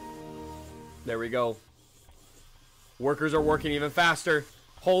 There we go. Workers are working even faster.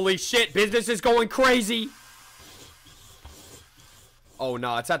 Holy shit, business is going crazy. Oh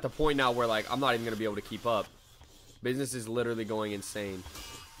no, it's at the point now where like I'm not even gonna be able to keep up. Business is literally going insane.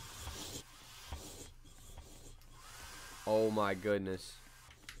 Oh my goodness.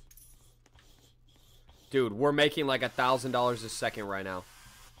 Dude, we're making like $1,000 a second right now.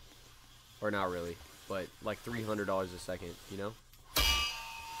 Or not really, but like $300 a second, you know?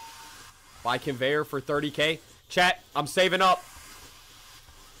 Buy conveyor for 30K. Chat, I'm saving up.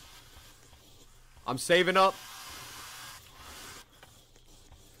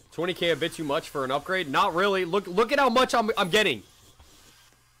 20K a bit too much for an upgrade? Not really. Look at how much I'm getting.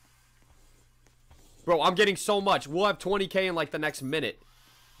 Bro, I'm getting so much. We'll have 20K in like the next minute.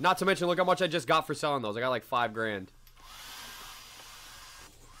 Not to mention, look how much I just got for selling those. I got like 5 grand.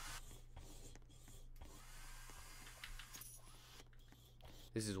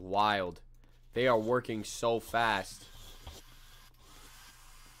 This is wild. They are working so fast.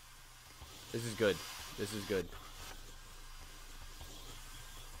 This is good.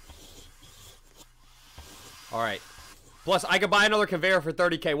 Alright. Plus, I could buy another conveyor for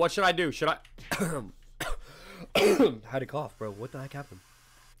 30K. What should I do? Should I... Had to cough, bro. What the heck happened?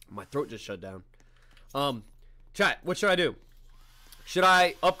 My throat just shut down. Chat, what should I do? Should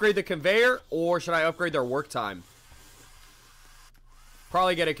I upgrade the conveyor or should I upgrade their work time?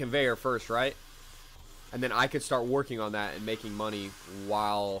 Probably get a conveyor first, right? And then I could start working on that and making money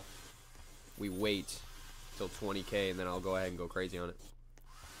while we wait till 20K, and then I'll go ahead and go crazy on it.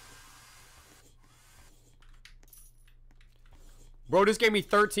 Bro just gave me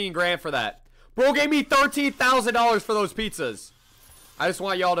 13 grand for that. Bro gave me $13,000 for those pizzas. I just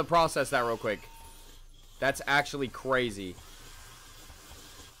want y'all to process that real quick. That's actually crazy.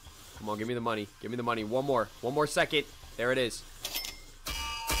 Come on, give me the money. Give me the money. One more second. There it is.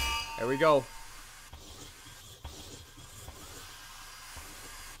 There we go.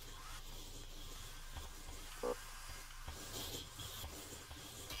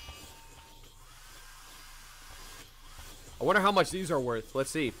 I wonder how much these are worth. Let's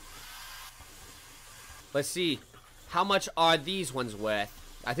see. Let's see. How much are these ones worth?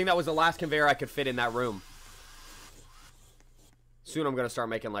 I think that was the last conveyor I could fit in that room. Soon I'm going to start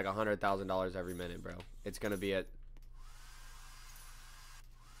making like $100,000 every minute, bro. It's going to be it.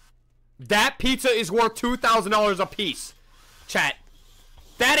 That pizza is worth $2,000 a piece. Chat.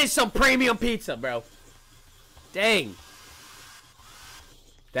 That is some premium pizza, bro. Dang.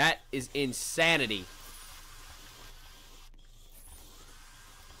 That is insanity.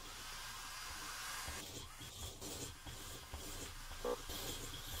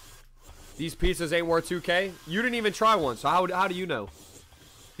 These pizzas ain't worth 2K. You didn't even try one, so how do you know?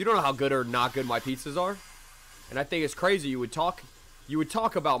 You don't know how good or not good my pizzas are. And I think it's crazy you would talk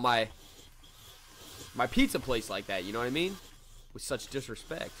about my pizza place like that, you know what I mean? With such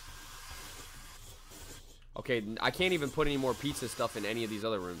disrespect. Okay, I can't even put any more pizza stuff in any of these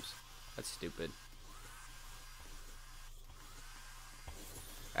other rooms. That's stupid.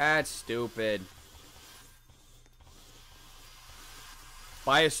 That's stupid.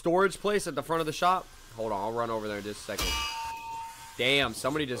 Buy a storage place at the front of the shop. Hold on, I'll run over there in just a second. Damn,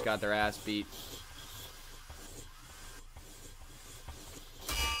 somebody just got their ass beat.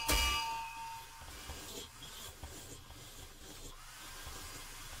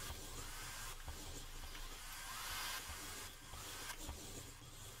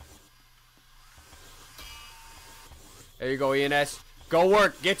 There you go, ENS. Go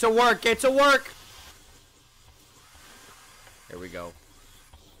work. Get to work. Get to work. There we go.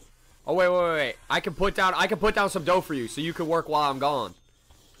 Oh wait. I can put down some dough for you so you can work while I'm gone.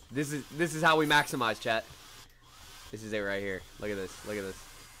 This is how we maximize, chat. This is it right here. Look at this. Look at this.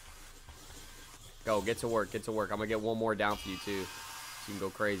 Go, get to work. Get to work. I'm gonna get one more down for you too. So you can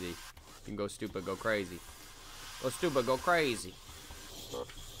go crazy. You can go stupid, go crazy. Go stupid, go crazy.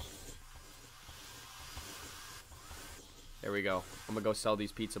 There we go. I'm gonna go sell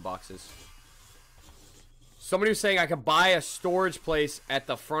these pizza boxes. Somebody was saying I could buy a storage place at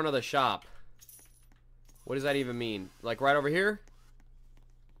the front of the shop. What does that even mean? Like right over here?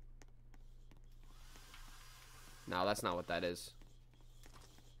 No, that's not what that is.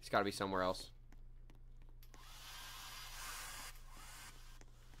 It's gotta be somewhere else.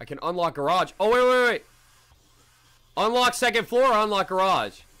 I can unlock garage. Oh, wait. Unlock second floor or unlock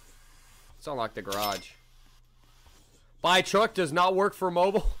garage? Let's unlock the garage. Buy truck does not work for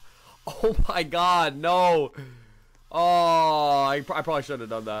mobile. Oh my god, no. Oh, I probably shouldn't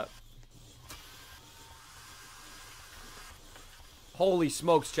have done that. Holy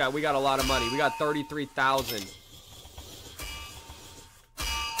smokes, chat. We got a lot of money. We got 33,000.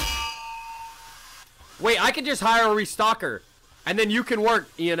 Wait, I can just hire a restocker. And then you can work,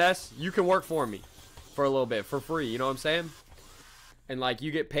 ENS. You can work for me. For a little bit. For free. You know what I'm saying? And like,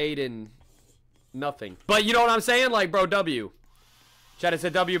 you get paid in nothing. But you know what I'm saying? Like, bro, W. Chat, it's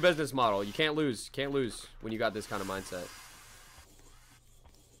a W business model. You can't lose. Can't lose when you got this kind of mindset.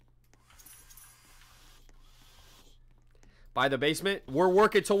 Buy the basement. We're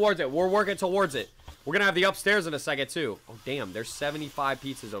working towards it. We're working towards it. We're going to have the upstairs in a second, too. Oh, damn. There's 75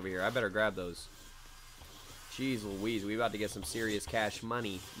 pizzas over here. I better grab those. Jeez Louise. We about to get some serious cash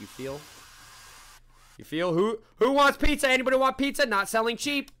money. You feel? You feel? Who wants pizza? Anybody want pizza? Not selling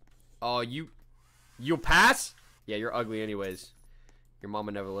cheap. Oh, you'll pass? Yeah, you're ugly anyways. Your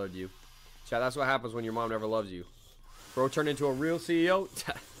mama never loved you. Chat, that's what happens when your mom never loves you. Bro turned into a real CEO.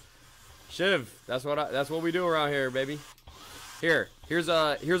 Shiv, that's what we do around here, baby. Here's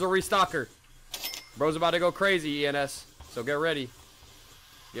a restocker. Bro's about to go crazy, ENS. So get ready.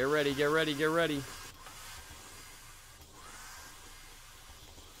 Get ready, get ready, get ready.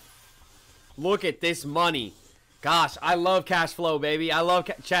 Look at this money. Gosh, I love cash flow, baby. I love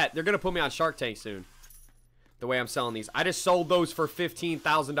chat. They're gonna put me on Shark Tank soon. The way I'm selling these. I just sold those for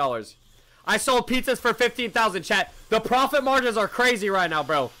 $15,000. I sold pizzas for $15,000, chat. The profit margins are crazy right now,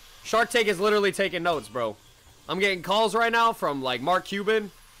 bro. Shark Tank is literally taking notes, bro. I'm getting calls right now from, like, Mark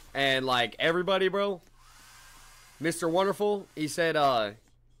Cuban and, like, everybody, bro. Mr. Wonderful, he said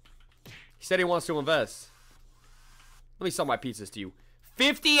he wants to invest. Let me sell my pizzas to you.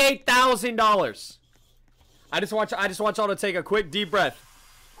 $58,000. I just want y'all to take a quick deep breath.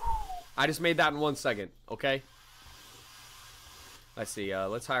 I just made that in 1 second, okay? Let's see,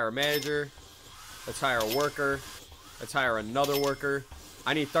 let's hire a manager. Let's hire a worker. Let's hire another worker.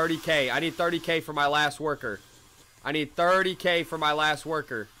 I need 30K. I need 30K for my last worker. I need 30K for my last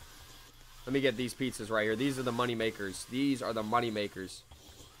worker. Let me get these pizzas right here. These are the money makers. These are the money makers.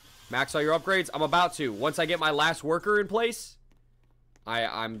 Max all your upgrades. I'm about to. Once I get my last worker in place,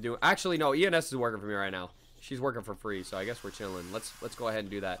 I'm doing. Actually, no. ENS is working for me right now. She's working for free, so I guess we're chilling. Let's go ahead and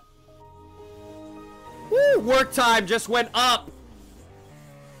do that. Woo! Work time just went up.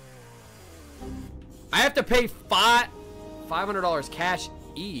 I have to pay $500 cash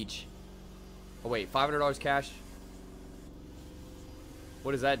each. Oh wait, $500 cash.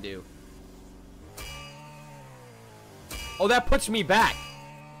 What does that do? Oh, that puts me back.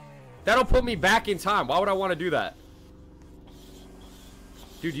 That'll put me back in time. Why would I want to do that?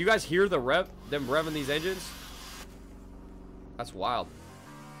 Dude, you guys hear the them revving these engines? That's wild.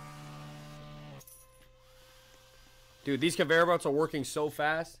 Dude, these conveyor belts are working so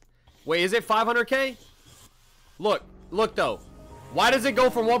fast. Wait, is it 500K? Look though. Why does it go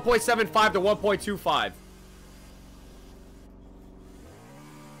from 1.75 to 1.25?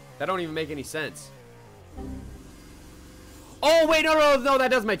 That don't even make any sense. Oh, wait, no,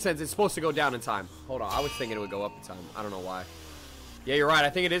 that does make sense. It's supposed to go down in time. Hold on, I was thinking it would go up in time. I don't know why. Yeah, you're right. I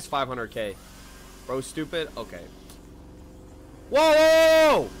think it is 500K. Bro, stupid? Okay.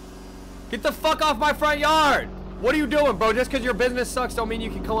 Whoa! Get the fuck off my front yard! What are you doing, bro? Just because your business sucks don't mean you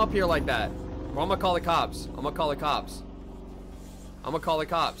can come up here like that. Bro, I'm gonna call the cops. I'm gonna call the cops. I'm gonna call the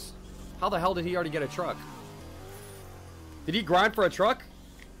cops. How the hell did he already get a truck? Did he grind for a truck?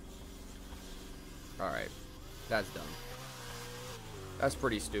 Alright. That's dumb. That's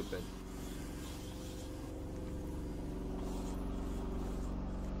pretty stupid.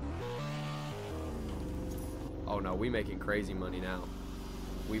 Oh no, we making crazy money now.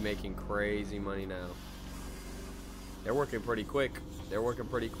 We making crazy money now. They're working pretty quick. They're working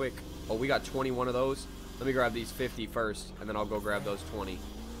pretty quick. Oh, we got 21 of those. Let me grab these 50 first, and then I'll go grab those 20.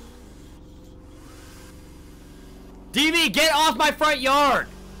 DV, get off my front yard!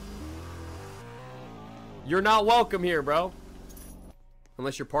 You're not welcome here, bro.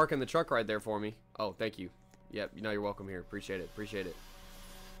 Unless you're parking the truck right there for me. Oh, thank you. Yep, you know you're welcome here. Appreciate it. Appreciate it.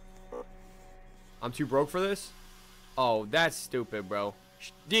 I'm too broke for this? Oh, that's stupid, bro.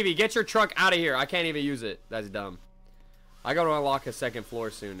 DV, get your truck out of here. I can't even use it. That's dumb. I gotta unlock a second floor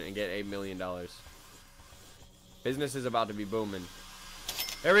soon and get $8 million. Business is about to be booming.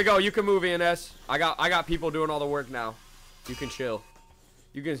 There we go. You can move, ENS. I got people doing all the work now. You can chill.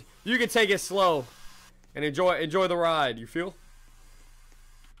 You can take it slow and enjoy the ride. You feel?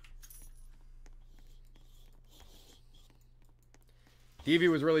 DV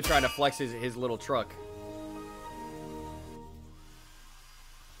was really trying to flex his little truck.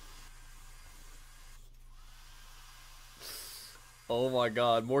 Oh my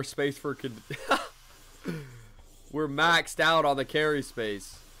god, more space for we're maxed out on the carry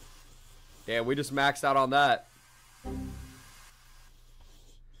space. Yeah, we just maxed out on that.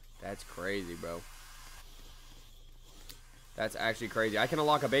 That's crazy, bro. That's actually crazy. I can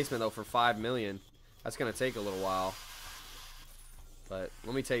unlock a basement though for 5 million. That's gonna take a little while. But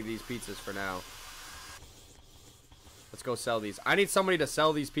let me take these pizzas for now. Let's go sell these. I need somebody to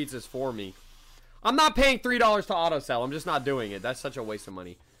sell these pizzas for me. I'm not paying $3 to auto sell. I'm just not doing it. That's such a waste of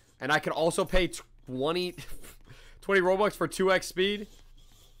money. And I can also pay 20 Robux for 2x speed.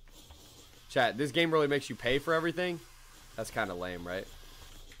 Chat, this game really makes you pay for everything. That's kind of lame, right?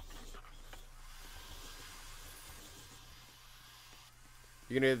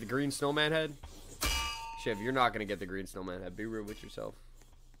 You gonna get the green snowman head? Shiv, you're not gonna get the green snowman head. Be real with yourself.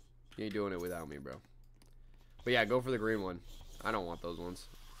 You ain't doing it without me, bro. But yeah, go for the green one. I don't want those ones.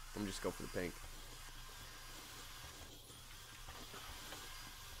 I'm just go for the pink.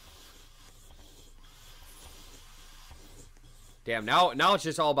 Damn, now it's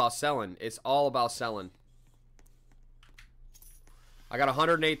just all about selling. It's all about selling. I got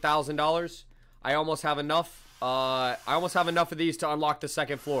 $108,000. I almost have enough. I almost have enough of these to unlock the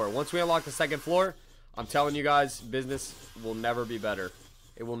second floor. Once we unlock the second floor, I'm telling you guys, business will never be better.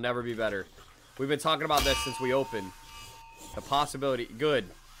 It will never be better. We've been talking about this since we opened. The possibility. Good.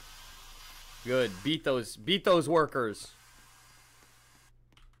 Good. Beat those workers.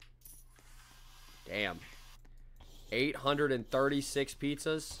 Damn. 836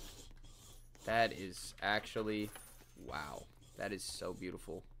 pizzas. That is actually, wow. That is so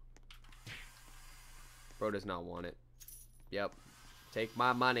beautiful. Bro does not want it. Yep. Take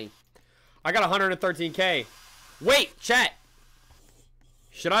my money. I got 113K. Wait, chat.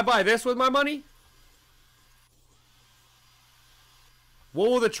 Should I buy this with my money? What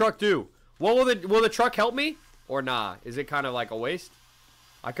will the truck do? Will the truck help me? Or nah? Is it kind of like a waste?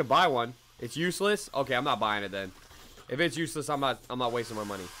 I could buy one. It's useless? Okay, I'm not buying it then. If it's useless, I'm not wasting my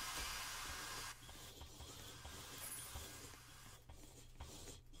money.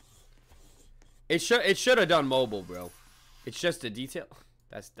 It should have done mobile, bro. It's just a detail.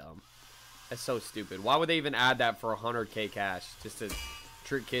 That's dumb. That's so stupid. Why would they even add that for 100K cash? Just to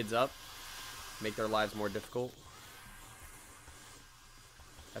trick kids up? Make their lives more difficult?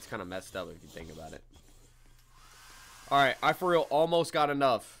 That's kind of messed up if you think about it. Alright, I for real almost got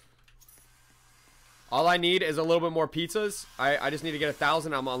enough. All I need is a little bit more pizzas. I just need to get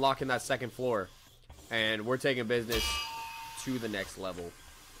 1,000. I'm unlocking that second floor. And we're taking business to the next level.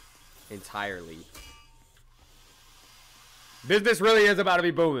 Entirely. Business really is about to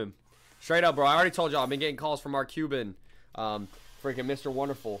be booming. Straight up, bro. I already told y'all. I've been getting calls from our Cuban. Freaking Mr.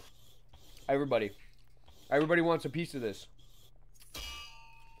 Wonderful. Everybody. Everybody wants a piece of this.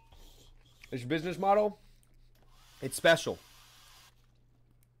 This business model, it's special.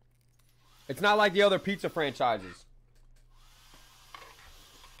 It's not like the other pizza franchises.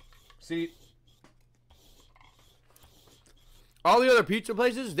 See, all the other pizza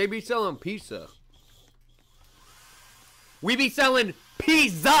places, they be selling pizza. We be selling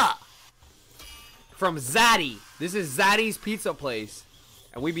pizza from Zaddy. This is Zaddy's pizza place.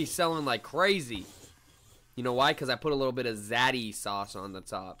 And we be selling like crazy. You know why? Because I put a little bit of Zaddy sauce on the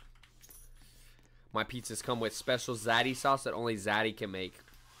top. My pizzas come with special Zaddy sauce that only Zaddy can make.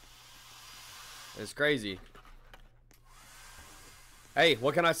 It's crazy. Hey,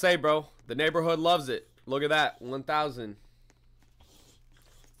 what can I say, bro? The neighborhood loves it. Look at that. 1,000.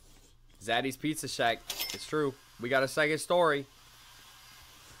 Zaddy's Pizza Shack. It's true. We got a second story.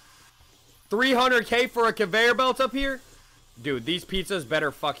 300K for a conveyor belt up here? Dude, these pizzas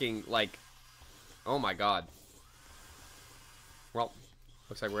better fucking, like... Oh my god. Well,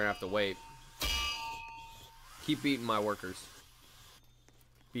 looks like we're gonna have to wait. Keep beating my workers.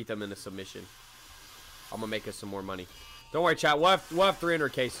 Beat them into submission. I'm gonna make us some more money. Don't worry, chat. We'll have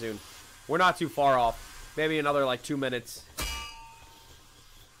 300K soon. We're not too far off. Maybe another, like, 2 minutes.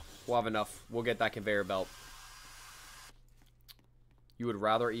 We'll have enough. We'll get that conveyor belt. You would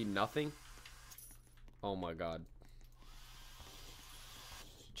rather eat nothing? Oh my god.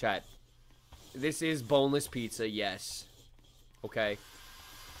 Chat. This is boneless pizza, yes. Okay.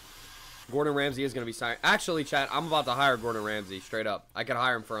 Gordon Ramsay is going to be signed. Actually, chat, I'm about to hire Gordon Ramsay, straight up. I could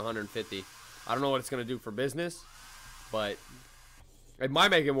hire him for 150. I don't know what it's going to do for business, but it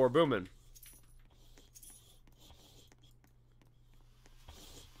might make it more booming.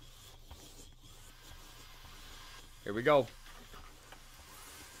 Here we go.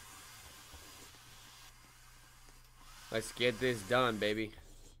 Let's get this done, baby.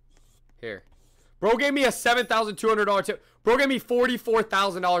 Here. Bro gave me a $7,200 tip. Bro gave me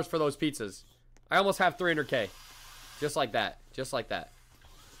 $44,000 for those pizzas. I almost have 300K. Just like that. Just like that.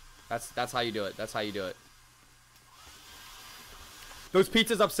 That's how you do it. That's how you do it. Those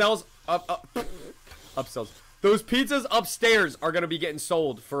pizzas upsells. Those pizzas upstairs are going to be getting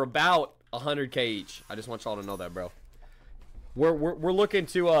sold for about 100K each. I just want y'all to know that, bro. We're looking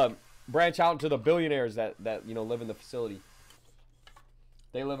to branch out into the billionaires that you know live in the facility.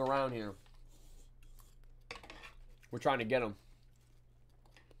 They live around here. We're trying to get them.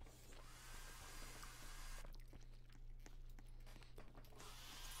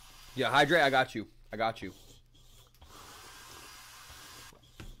 Yeah, hydrate. I got you. I got you.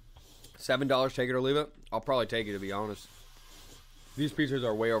 $7, take it or leave it. I'll probably take it, to be honest. These pizzas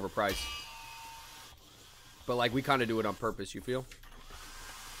are way overpriced. But like we kind of do it on purpose, you feel?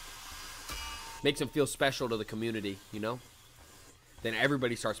 Makes them feel special to the community, you know? Then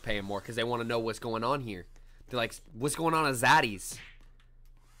everybody starts paying more because they want to know what's going on here. They're like, what's going on at Zaddy's?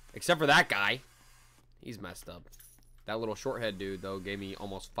 Except for that guy. He's messed up. That little short-head dude, though, gave me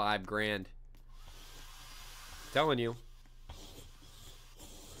almost $5 grand. Telling you.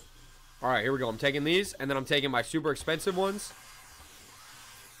 Alright, here we go. I'm taking these, and then I'm taking my super expensive ones.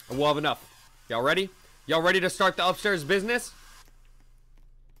 And we'll have enough. Y'all ready? Y'all ready to start the upstairs business?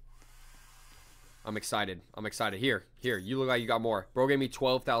 I'm excited. I'm excited. Here. You look like you got more. Bro gave me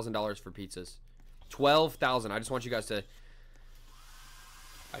 $12,000 for pizzas. 12,000. I just want you guys to...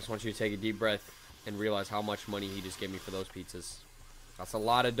 I just want you to take a deep breath and realize how much money he just gave me for those pizzas. That's a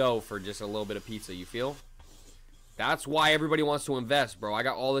lot of dough for just a little bit of pizza, you feel? That's why everybody wants to invest, bro. I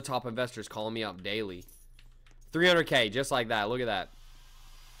got all the top investors calling me up daily. 300K, just like that. Look at that.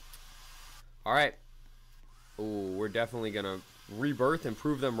 Alright. Ooh, we're definitely gonna rebirth and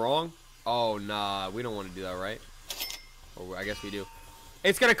prove them wrong. Oh, nah. We don't want to do that, right? Oh, I guess we do.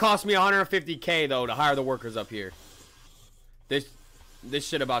 It's gonna cost me 150K, though, to hire the workers up here. This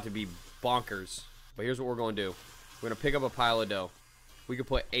shit about to be bonkers. But here's what we're gonna do. We're gonna pick up a pile of dough. We could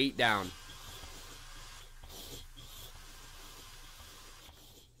put 8 down.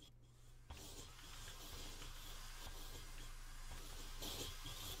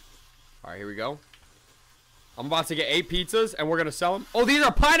 Alright, here we go. I'm about to get 8 pizzas, and we're going to sell them. Oh, these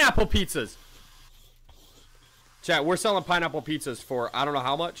are pineapple pizzas. Chat, we're selling pineapple pizzas for, I don't know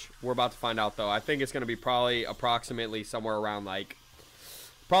how much. We're about to find out, though. I think it's going to be probably approximately somewhere around, like,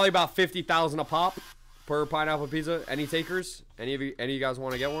 probably about 50,000 a pop per pineapple pizza. Any takers? Any of you guys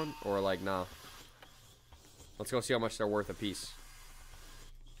want to get one? Or, like, nah. Let's go see how much they're worth a piece.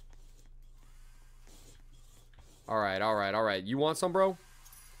 Alright. You want some, bro?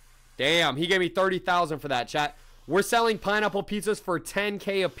 Damn, he gave me 30,000 for that, chat. We're selling pineapple pizzas for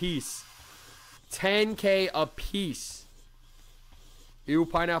 10K a piece. 10K a piece. Ew,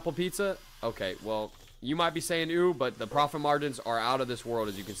 pineapple pizza? Okay, well, you might be saying ew, but the profit margins are out of this world,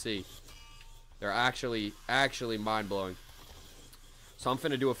 as you can see. They're actually mind-blowing. So I'm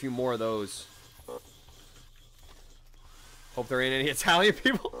finna do a few more of those. Hope there ain't any Italian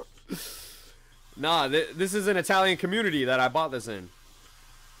people. Nah, this is an Italian community that I bought this in.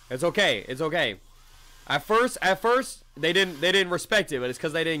 It's okay. It's okay. At first, they didn't respect it, but it's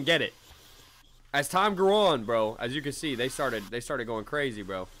because they didn't get it. As time grew on, bro, as you can see, they started going crazy,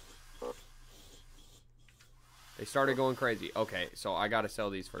 bro. They started going crazy. Okay, so I gotta sell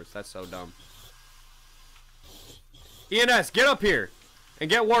these first. That's so dumb. ENS, get up here and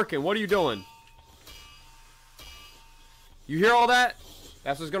get working. What are you doing? You hear all that?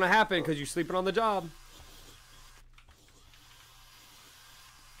 That's what's gonna happen because you're sleeping on the job.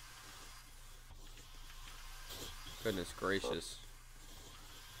 Goodness gracious.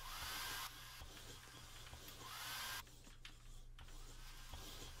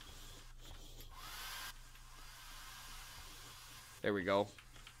 There we go.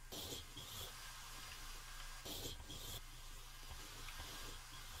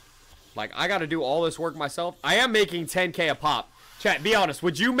 Like, I gotta do all this work myself. I am making 10K a pop. Chat, be honest.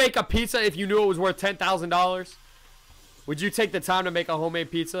 Would you make a pizza if you knew it was worth $10,000? Would you take the time to make a homemade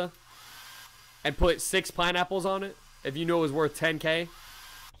pizza and put 6 pineapples on it if you knew it was worth 10K?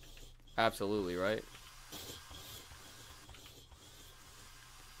 Absolutely, right?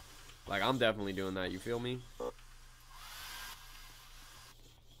 Like, I'm definitely doing that. You feel me?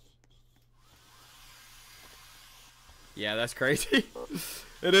 Yeah, that's crazy.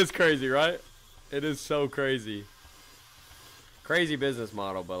 It is crazy, right? It is so crazy. Crazy business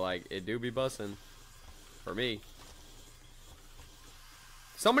model, but like, it do be bussin'. For me.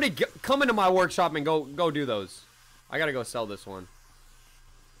 Somebody come into my workshop and go do those. I gotta go sell this one.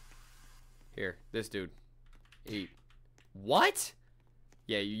 Here, this dude. Eat. What?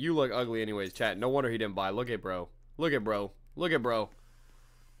 Yeah, you look ugly anyways, chat. No wonder he didn't buy. Look at bro. Look at bro. Look at bro.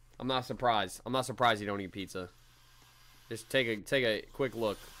 I'm not surprised. I'm not surprised he don't eat pizza. Just take a quick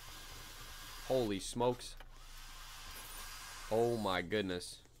look. Holy smokes. Oh my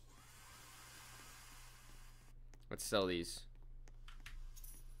goodness. Let's sell these.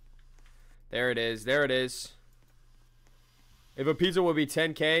 There it is. There it is. If a pizza would be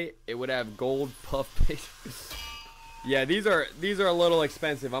 10K, it would have gold puff paste. Yeah, these are a little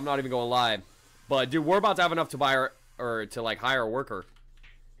expensive. I'm not even gonna lie. But dude, we're about to have enough to buy or to like hire a worker.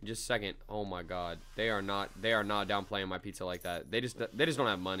 In just a second. Oh my god. They are not downplaying my pizza like that. They just don't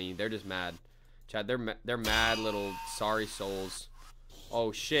have money. They're just mad. Chad, they're mad little sorry souls.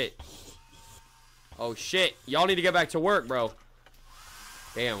 Oh shit. Oh shit. Y'all need to get back to work, bro.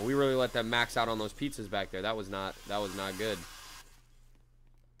 Damn, we really let them max out on those pizzas back there. That was not good.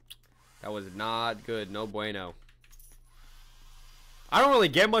 That was not good. No bueno. I don't really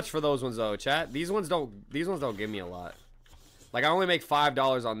get much for those ones though, chat. These ones don't give me a lot. Like, I only make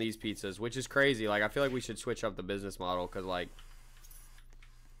 $5 on these pizzas, which is crazy. Like, I feel like we should switch up the business model because, like,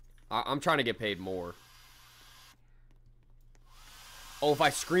 I'm trying to get paid more. Oh, if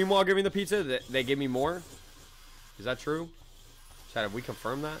I scream while giving the pizza, they give me more? Is that true? Chat, have we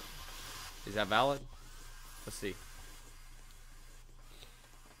confirmed that? Is that valid? Let's see.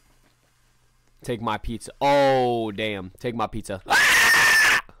 Take my pizza. Oh, damn. Take my pizza.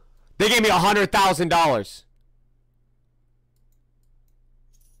 Ah! They gave me $100,000.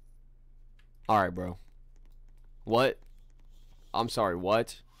 Alright, bro. What? I'm sorry,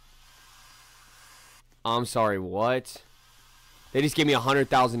 what? I'm sorry, what? They just gave me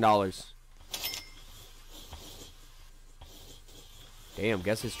 $100,000. Damn,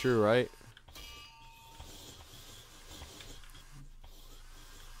 guess it's true, right?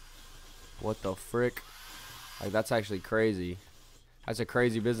 What the frick? Like, that's actually crazy. That's a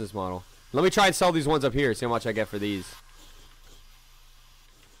crazy business model. Let me try and sell these ones up here. See how much I get for these.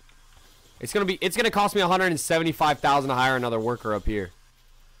 It's gonna cost me $175,000 to hire another worker up here.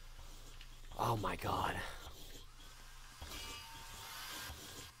 Oh my god.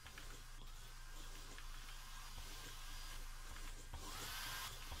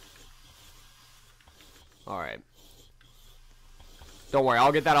 Alright. Don't worry,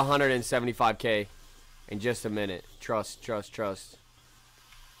 I'll get that 175K in just a minute. Trust.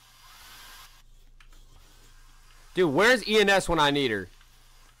 Dude, where's ENS when I need her?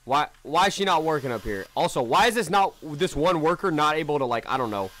 Why is she not working up here? Also, why is this one worker not able to, like, I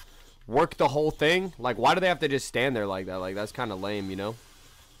don't know, work the whole thing? Like, why do they have to just stand there like that? Like, that's kind of lame, you know?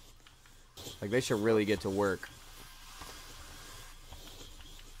 Like, they should really get to work.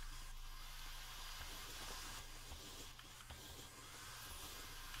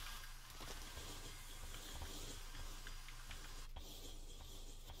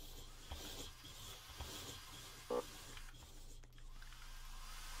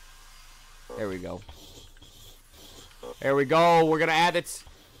 There we go. There we go. We're gonna add the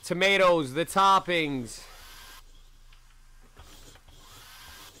tomatoes, the toppings.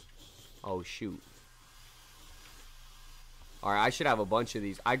 Oh, shoot. Alright, I should have a bunch of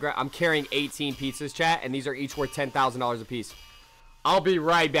these. I'm carrying 18 pizzas, chat, and these are each worth $10,000 a piece. I'll be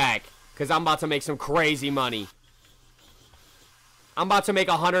right back, because I'm about to make some crazy money. I'm about to make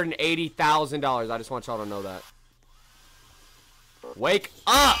 $180,000. I just want y'all to know that. Wake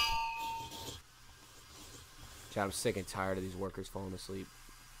up! Chat, I'm sick and tired of these workers falling asleep.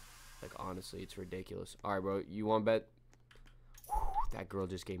 Like, honestly, it's ridiculous. Alright, bro, you want to bet? Whew, that girl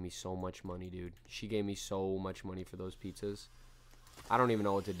just gave me so much money, dude. She gave me so much money for those pizzas. I don't even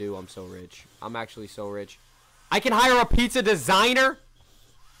know what to do. I'm so rich. I'm actually so rich. I can hire a pizza designer?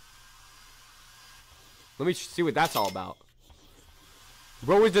 Let me see what that's all about.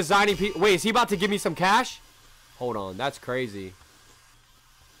 Bro is designing pizza. Wait, is he about to give me some cash? Hold on. That's crazy.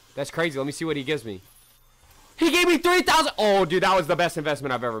 That's crazy. Let me see what he gives me. He gave me 3,000. Oh, dude, that was the best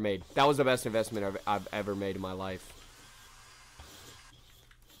investment I've ever made. That was the best investment I've ever made in my life.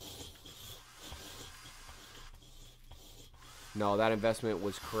 No, that investment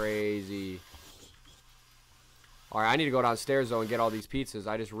was crazy. Alright, I need to go downstairs, though, and get all these pizzas.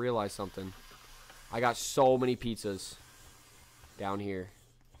 I just realized something. I got so many pizzas down here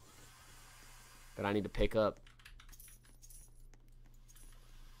that I need to pick up.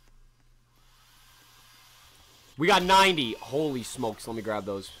 We got 90. Holy smokes. Let me grab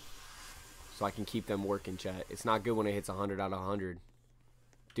those so I can keep them working, chat. It's not good when it hits 100 out of 100.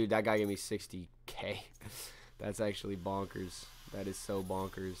 Dude, that guy gave me 60K. That's actually bonkers. That is so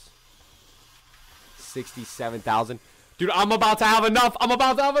bonkers. 67,000. Dude, I'm about to have enough. I'm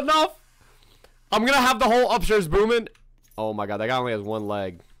about to have enough. I'm going to have the whole upstairs booming. Oh, my God. That guy only has one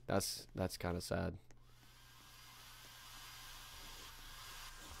leg. That's kind of sad.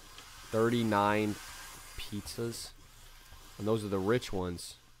 39 pizzas. And those are the rich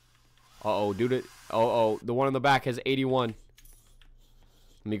ones. Uh-oh, dude. Uh-oh. The one in the back has 81.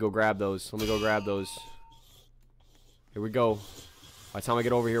 Let me go grab those. Let me go grab those. Here we go. By the time I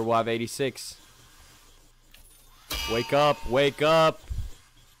get over here, we'll have 86. Wake up. Wake up.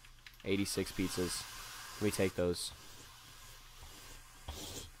 86 pizzas. Let me take those.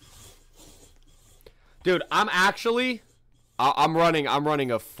 Dude, I'm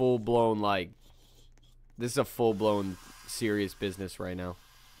running a full-blown, like, this is a full-blown serious business right now.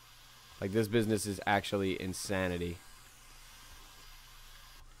 Like, this business is actually insanity.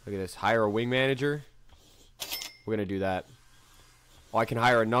 Look at this. Hire a wing manager. We're going to do that. Oh, I can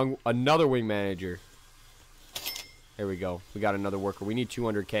hire another wing manager. There we go. We got another worker. We need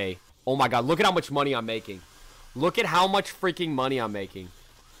 200K. Oh, my God. Look at how much money I'm making. Look at how much freaking money I'm making.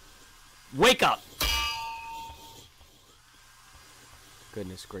 Wake up.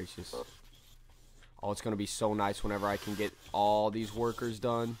 Goodness gracious. Oh, it's going to be so nice whenever I can get all these workers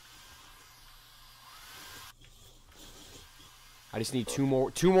done. I just need two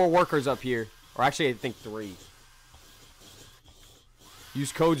more workers up here. Or actually, I think 3.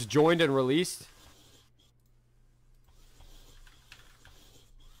 Use codes joined and released.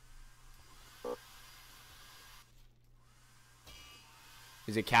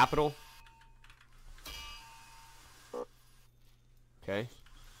 Is it capital? Okay.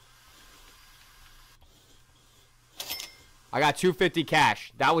 I got 250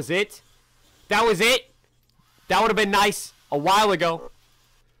 cash. That was it? That was it? That would have been nice a while ago.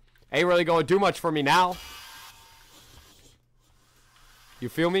 Ain't really going to do much for me now. You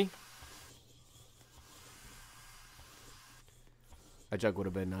feel me? A jug would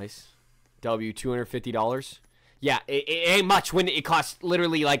have been nice. W, $250. Yeah, it ain't much when it costs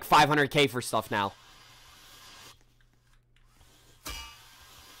literally like 500K for stuff now.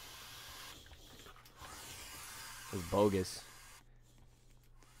 It's bogus.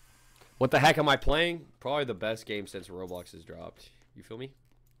 What the heck am I playing? Probably the best game since Roblox has dropped. You feel me?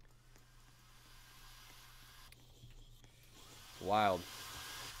 Wild.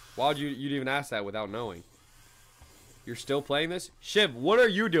 Why would you'd even ask that without knowing? You're still playing this? Shiv, what are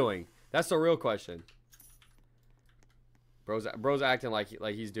you doing? That's the real question. Bro's acting like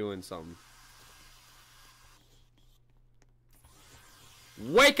he's doing something.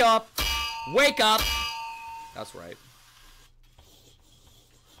 Wake up! Wake up! That's right.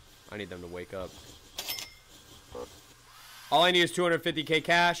 I need them to wake up. All I need is 250K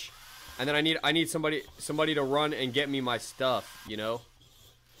cash, and then I need somebody to run and get me my stuff, you know?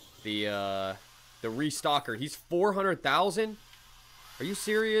 The restocker. He's 400,000? Are you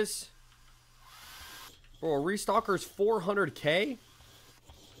serious? Bro, a restocker's 400K?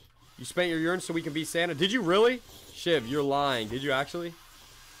 You spent your urine so we can be Santa? Did you really? Shiv, you're lying. Did you actually?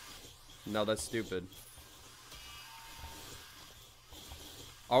 No, that's stupid.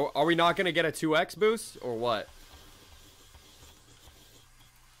 Are we not going to get a 2x boost? Or what?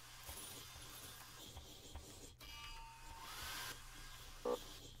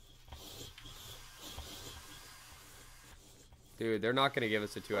 Dude, they're not going to give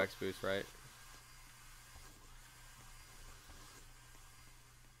us a 2x boost, right?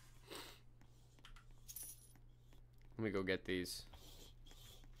 Let me go get these.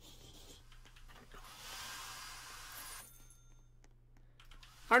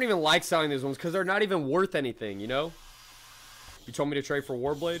 I don't even like selling these ones because they're not even worth anything, you know? You told me to trade for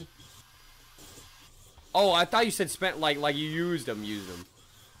Warblade? Oh, I thought you said spent, like you used them.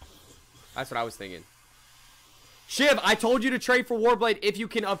 That's what I was thinking. Shiv, I told you to trade for Warblade if you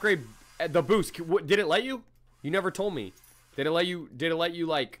can upgrade the boost. Did it let you? You never told me. Did it let you,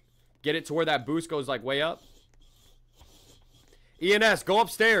 like, get it to where that boost goes, like, way up? ENS, go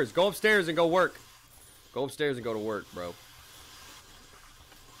upstairs. Go upstairs and go work. Go upstairs and go to work, bro.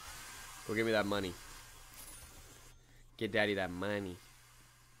 Go give me that money. Get daddy that money.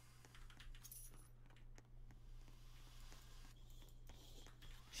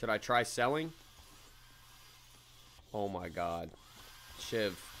 Should I try selling? Oh my god.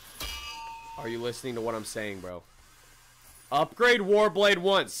 Shiv. Are you listening to what I'm saying, bro? Upgrade Warblade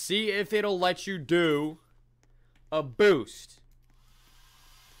once. See if it'll let you do a boost.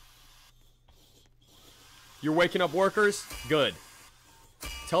 You're waking up workers? Good.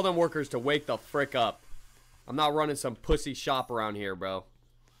 Tell them workers to wake the frick up. I'm not running some pussy shop around here, bro.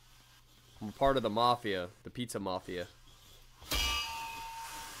 I'm a part of the mafia. The pizza mafia.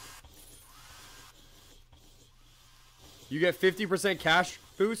 You get 50% cash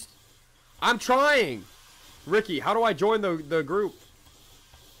boost? I'm trying! Ricky, how do I join the group?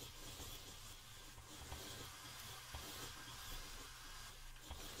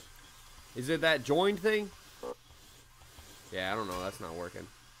 Is it that join thing? Yeah, I don't know. That's not working.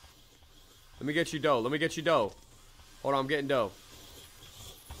 Let me get you dough. Let me get you dough. Hold on, I'm getting dough.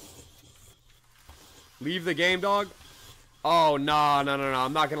 Leave the game, dog? Oh, no, no, no, no.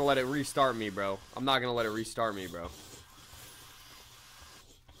 I'm not going to let it restart me, bro. I'm not going to let it restart me, bro.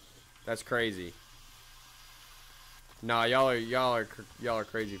 That's crazy. Nah, y'all are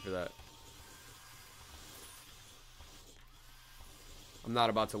crazy for that. I'm not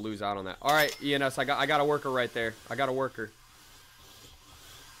about to lose out on that. All right, ENS, I got a worker right there. I got a worker.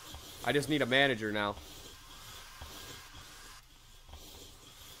 I just need a manager now.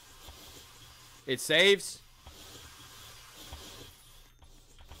 It saves.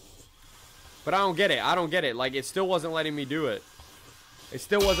 But I don't get it. I don't get it. Like, it still wasn't letting me do it. It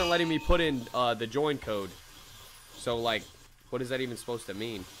still wasn't letting me put in the join code. So, like, what is that even supposed to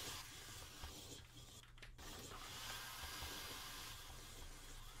mean?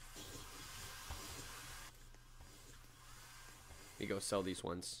 Let me go sell these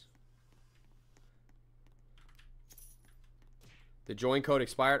ones. The join code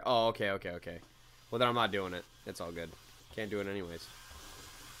expired? Oh, okay, okay, okay. Well, then I'm not doing it. It's all good. Can't do it anyways.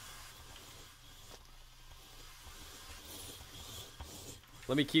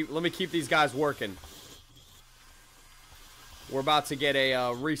 Let me keep these guys working. We're about to get a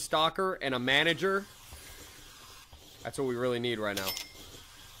restocker and a manager. That's what we really need right now.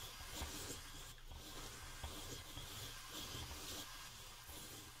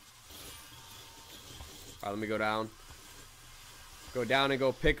 Alright, let me go down. Go down and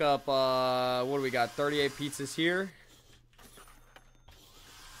go pick up, what do we got? 38 pizzas here.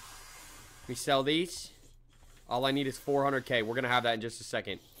 We sell these. All I need is 400K. We're going to have that in just a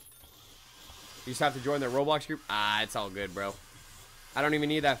second. You just have to join the ROBLOX group. Ah, it's all good, bro. I don't even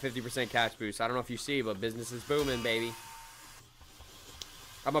need that 50% cash boost. I don't know if you see, but business is booming, baby.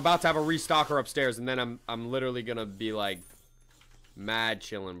 I'm about to have a restocker upstairs, and then I'm literally going to be, like, mad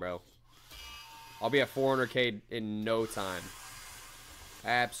chilling, bro. I'll be at 400K in no time.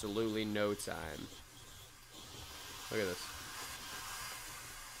 Absolutely no time. Look at this.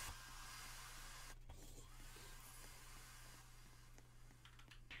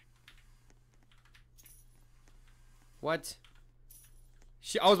 What?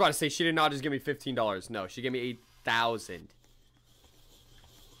 I was about to say she did not just give me $15. No, she gave me 8,000.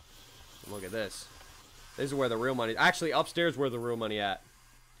 Look at this. This is where the real money. Actually, upstairs where the real money at.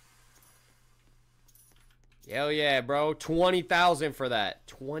 Hell yeah, bro. 20,000 for that.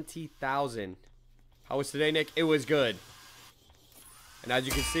 20,000. How was today, Nick? It was good. And as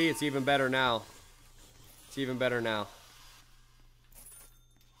you can see, it's even better now. It's even better now.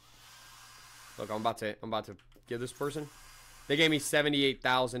 Look, I'm about to give this person. They gave me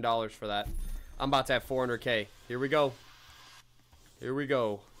 $78,000 for that. I'm about to have 400K. Here we go. Here we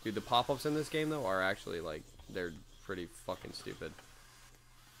go. Dude, the pop-ups in this game, though, are actually, like, they're pretty fucking stupid.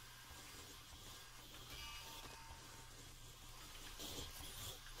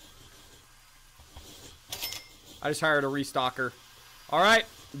 I just hired a restocker. Alright,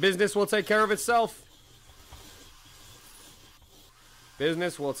 business will take care of itself.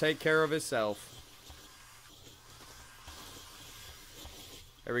 Business will take care of itself.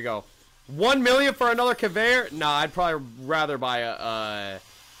 There we go. 1 million for another conveyor? Nah, I'd probably rather buy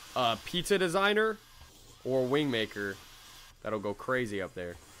a pizza designer or a wing maker. That'll go crazy up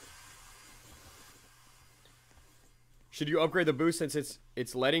there. Should you upgrade the boost since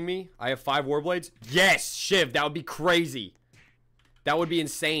it's letting me? I have 5 war blades. Yes, Shiv, that would be crazy. That would be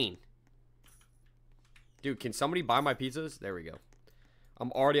insane. Dude, can somebody buy my pizzas? There we go.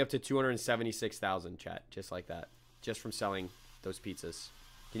 I'm already up to 276,000, chat. Just like that. Just from selling those pizzas.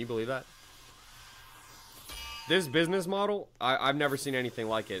 Can you believe that? This business model, I've never seen anything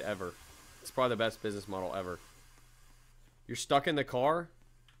like it ever. It's probably the best business model ever. You're stuck in the car?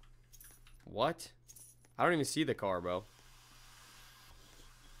 What? I don't even see the car, bro.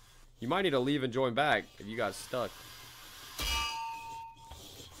 You might need to leave and join back if you got stuck.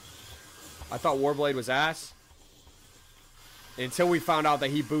 I thought Warblade was ass. Until we found out that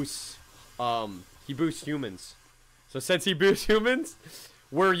he boosts humans. So since he boosts humans,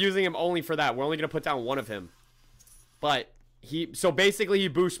 we're using him only for that. We're only going to put down one of him. But so basically he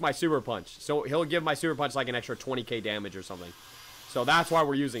boosts my super punch. So he'll give my super punch like an extra 20k damage or something. So that's why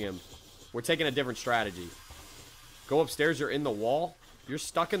we're using him. We're taking a different strategy. Go upstairs, you're in the wall. You're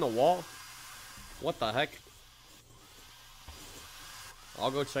stuck in the wall? What the heck?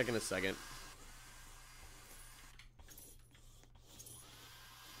 I'll go check in a second.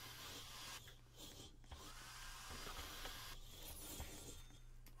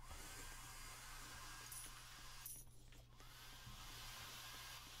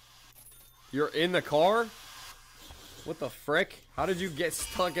 You're in the car? What the frick? How did you get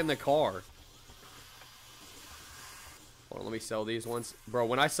stuck in the car? Hold on, let me sell these ones. Bro,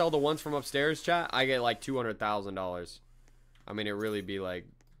 when I sell the ones from upstairs, chat, I get like $200,000. I mean, it really be like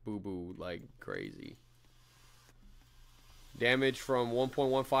boo-boo, like crazy. Damage from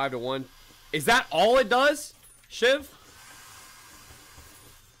 1.15 to 1. Is that all it does, Shiv?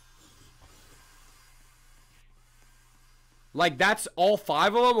 Like, that's all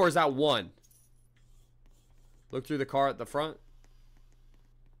 5 of them, or is that one? Look through the car at the front.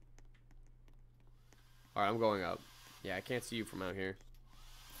 Alright, I'm going up. Yeah, I can't see you from out here.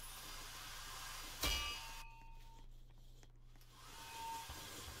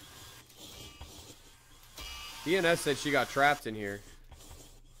 DNS said she got trapped in here.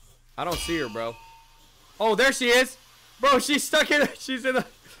 I don't see her, bro. Oh, there she is. Bro, she's stuck in she's in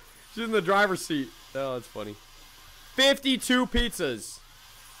the driver's seat. Oh, that's funny. 52 pizzas.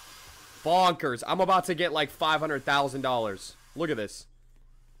 Bonkers. I'm about to get like $500,000. Look at this.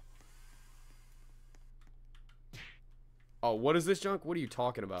 Oh, what is this junk? What are you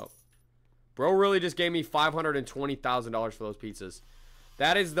talking about? Bro really just gave me $520,000 for those pizzas.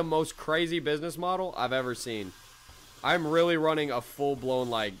 That is the most crazy business model I've ever seen. I'm really running a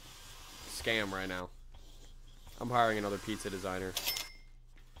full-blown, like, scam right now. I'm hiring another pizza designer.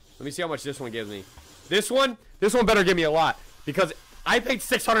 Let me see how much this one gives me. This one better give me a lot. Because I paid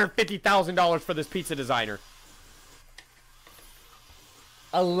 $650,000 for this pizza designer.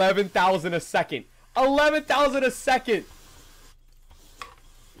 11,000 a second. 11,000 a second.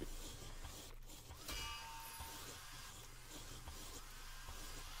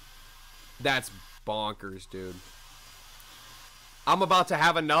 That's bonkers, dude. I'm about to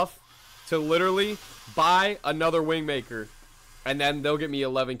have enough to literally buy another wing maker, and then they'll get me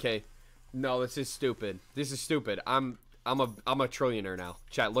 11k. No, this is stupid. This is stupid. I'm a trillionaire now.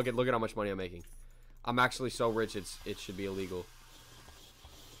 Chat, look at how much money I'm making. I'm actually so rich it should be illegal.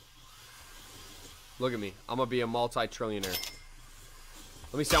 Look at me. I'm gonna be a multi-trillionaire.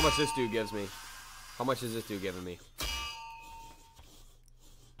 Let me see how much this dude gives me. How much is this dude giving me?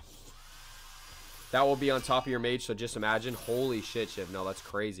 That will be on top of your mage, so just imagine. Holy shit, Shiv. No, that's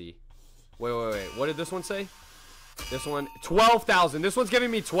crazy. Wait. What did this one say? This one, 12,000. This one's giving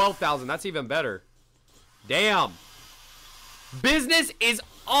me 12,000. That's even better. Damn. Business is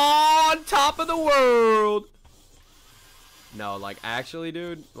on top of the world. No, like, actually,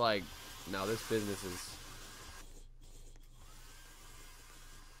 dude, like, no, this business is...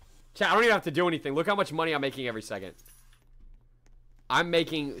 Chat, I don't even have to do anything. Look how much money I'm making every second. I'm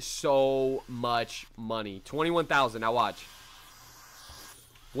making so much money. 21,000. Now watch.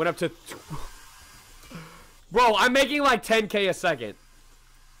 Went up to... Bro, I'm making like 10k a second.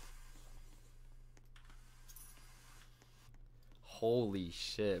 Holy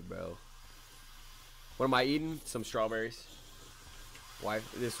shit, bro. What am I eating? Some strawberries. Wife,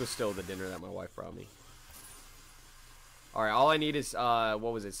 this was still the dinner that my wife brought me. Alright, all I need is, what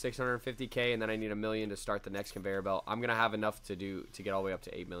was it, 650k, and then I need $1 million to start the next conveyor belt. I'm gonna have enough to get all the way up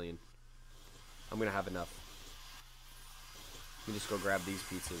to 8 million. I'm gonna have enough. me just go grab these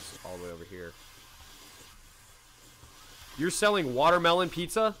pizzas all the way over here. You're selling watermelon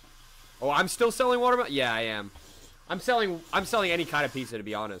pizza? Oh, I'm still selling watermelon? Yeah, I am. I'm selling any kind of pizza, to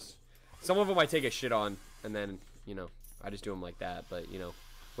be honest. Some of them I take a shit on, and then, you know, I just do them like that. But, you know,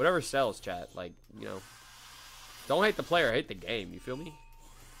 whatever sells, chat. Like, you know, don't hate the player, hate the game. You feel me?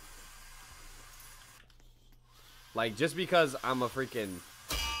 Like, just because I'm a freaking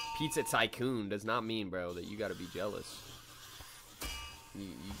pizza tycoon does not mean, bro, that you gotta be jealous.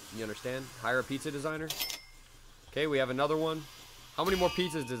 You understand? Hire a pizza designer. Okay, we have another one. How many more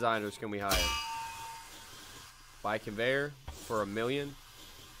pizza designers can we hire? Buy conveyor for $1 million.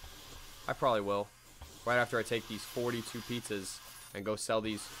 I probably will. Right after I take these 42 pizzas and go sell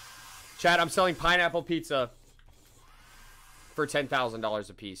these. Chat, I'm selling pineapple pizza for $10,000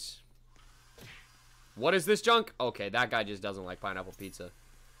 a piece. What is this junk? Okay, that guy just doesn't like pineapple pizza.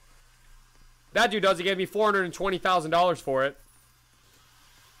 That dude does. He gave me $420,000 for it.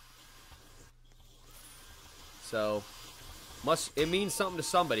 So, it means something to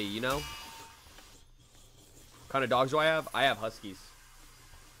somebody, you know? What kind of dogs do I have? I have huskies.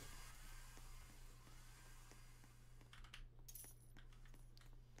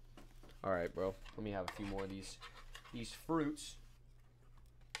 Alright, bro. Let me have a few more of these fruits.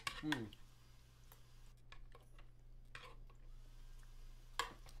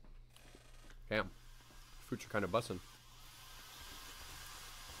 Damn. Fruits are kind of bussin'.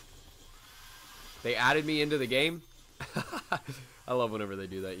 They added me into the game. I love whenever they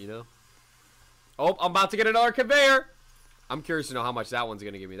do that, you know? Oh, I'm about to get another conveyor. I'm curious to know how much that one's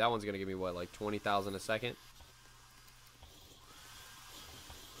going to give me. That one's going to give me, what, like 20,000 a second?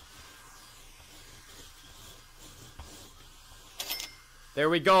 There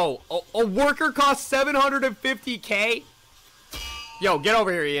we go. Oh, a worker costs $750K? Yo, get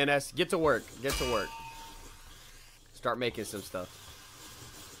over here, ENS. Get to work. Get to work. Start making some stuff.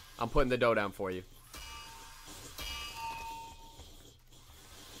 I'm putting the dough down for you.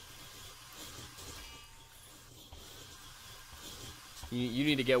 You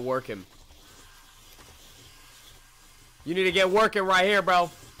need to get working. You need to get working right here, bro.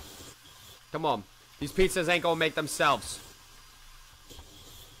 Come on. These pizzas ain't gonna make themselves.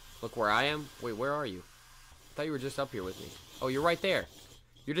 Look where I am. Wait, where are you? I thought you were just up here with me. Oh, you're right there.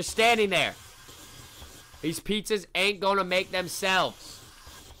 You're just standing there. These pizzas ain't gonna make themselves.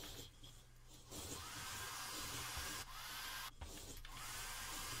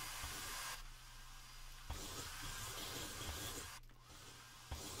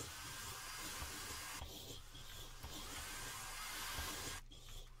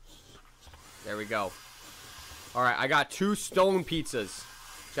 There we go. Alright, I got 2 stone pizzas.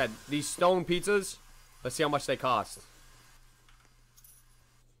 Chad, these stone pizzas, let's see how much they cost.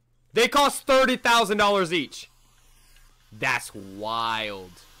 They cost $30,000 each. That's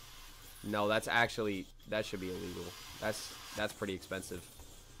wild. No, that's actually, that should be illegal. That's pretty expensive.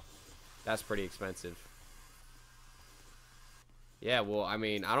 That's pretty expensive. Yeah, well, I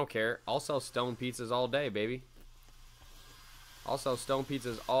mean, I don't care. I'll sell stone pizzas all day, baby. I'll sell stone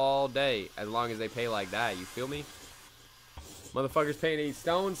pizzas all day as long as they pay like that. You feel me? Motherfuckers paying to eat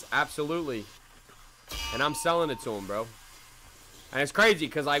stones? Absolutely. And I'm selling it to them, bro. And it's crazy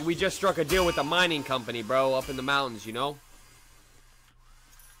because, like, we just struck a deal with a mining company, bro, up in the mountains, you know?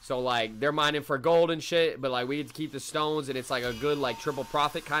 So, like, they're mining for gold and shit, but, like, we get to keep the stones, and it's, like, a good, like, triple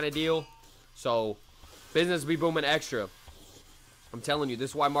profit kind of deal. So, business be booming extra. I'm telling you,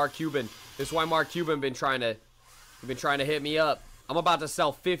 this is why Mark Cuban been trying to hit me up. I'm about to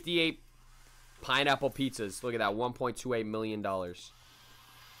sell 58 pineapple pizzas. Look at that, $1.28 million.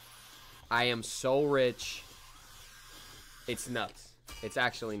 I am so rich. It's nuts. It's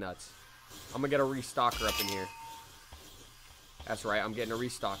actually nuts. I'm gonna get a restocker up in here. That's right, I'm getting a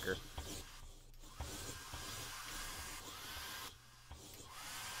restocker.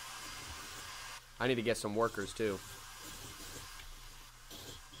 I need to get some workers too.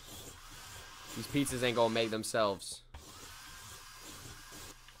 These pizzas ain't gonna make themselves.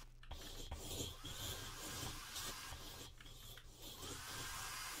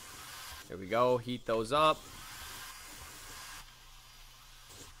 There we go. Heat those up.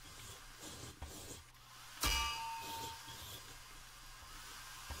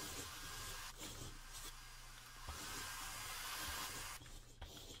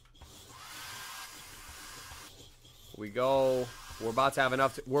 We go. We're about to have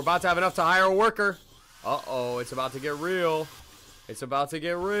enough to hire a worker. Uh-oh, it's about to get real. It's about to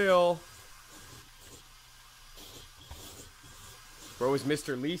get real. Bro, is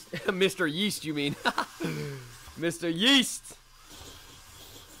Mr. Yeast? Mr. Yeast, you mean? Mr. Yeast.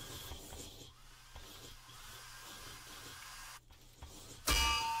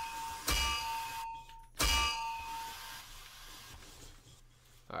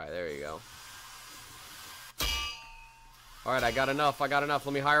 Alright, there you go. Alright, I got enough. I got enough.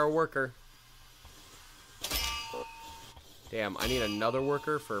 Let me hire a worker. Damn, I need another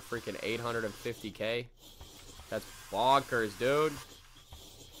worker for freaking 850K. That's bonkers, dude.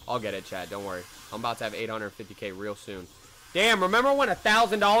 I'll get it, chat. Don't worry. I'm about to have 850K real soon. Damn, remember when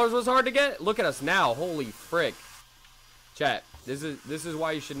 $1,000 was hard to get? Look at us now. Holy frick. Chat, this is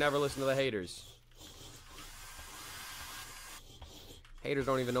why you should never listen to the haters. Haters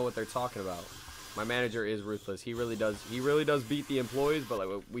don't even know what they're talking about. My manager is ruthless. He really does beat the employees, but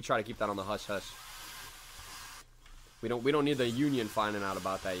like we try to keep that on the hush hush. We don't need the union finding out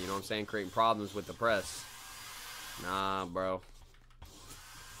about that, you know what I'm saying? Creating problems with the press. Nah, bro.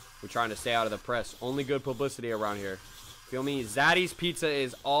 We're trying to stay out of the press. Only good publicity around here. Feel me? Zaddy's Pizza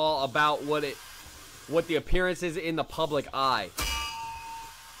is all about what the appearance is in the public eye.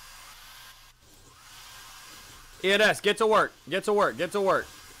 ENS, get to work. Get to work. Get to work.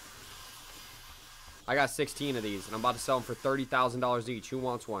 I got 16 of these, and I'm about to sell them for $30,000 each. Who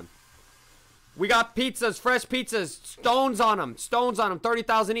wants one? We got pizzas, fresh pizzas, stones on them,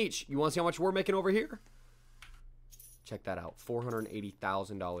 30,000 each. You want to see how much we're making over here? Check that out,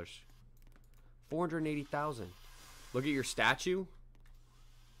 $480,000. 480,000. Look at your statue.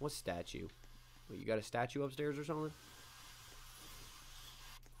 What statue? Wait, you got a statue upstairs or something?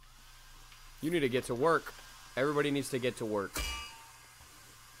 You need to get to work. Everybody needs to get to work.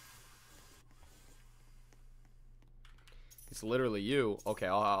 It's literally you. Okay,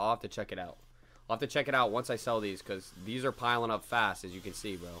 I'll have to check it out. I'll have to check it out once I sell these, because these are piling up fast, as you can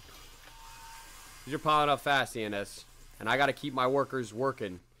see, bro. These are piling up fast, ENS. And I got to keep my workers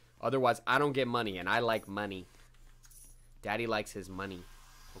working. Otherwise, I don't get money, and I like money. Daddy likes his money.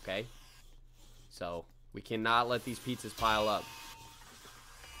 Okay? So, we cannot let these pizzas pile up.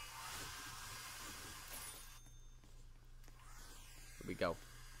 Here we go.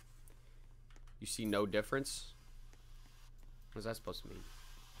 You see no difference? What is that supposed to mean?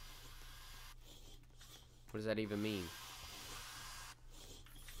 What does that even mean?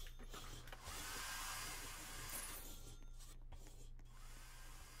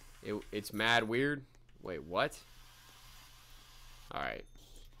 It's mad weird. Wait, what? Alright.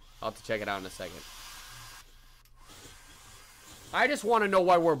 I'll have to check it out in a second. I just want to know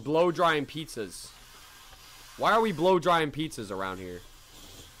why we're blow drying pizzas. Why are we blow drying pizzas around here?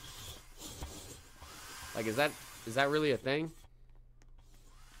 Like, is that really a thing?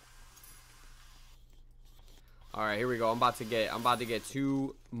 All right, here we go. I'm about to get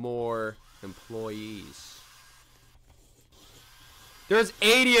 2 more employees. There's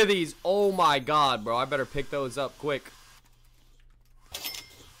 80 of these. Oh my god, bro. I better pick those up quick.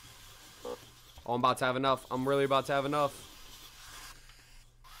 Oh, I'm about to have enough. I'm really about to have enough.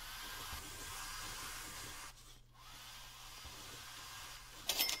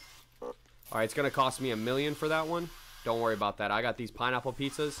 All right, it's gonna cost me $1 million for that one. Don't worry about that. I got these pineapple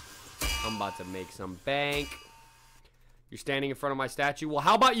pizzas. I'm about to make some bank. You're standing in front of my statue. Well,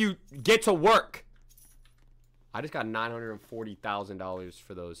 how about you get to work? I just got $940,000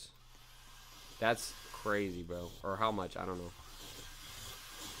 for those. That's crazy, bro. Or how much? I don't know.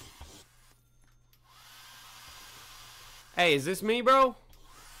 Hey, is this me, bro?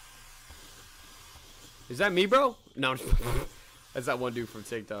 Is that me, bro? No. That's that one dude from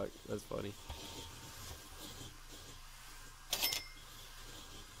TikTok. That's funny.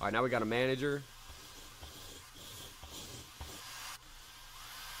 All right, now we got a manager.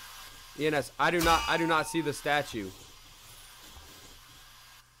 ENS, I do not see the statue.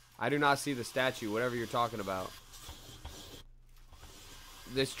 I do not see the statue, whatever you're talking about.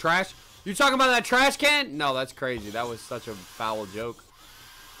 This trash? You talking about that trash can? No, that's crazy. That was such a foul joke.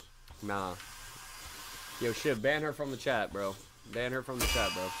 Nah. Yo, shit, ban her from the chat, bro. Ban her from the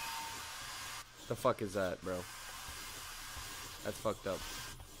chat, bro. The fuck is that, bro? That's fucked up.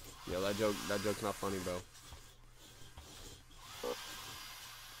 Yo, that joke's not funny, bro.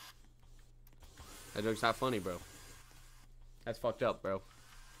 That joke's not funny, bro. That's fucked up, bro.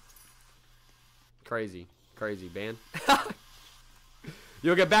 Crazy. Crazy, ban.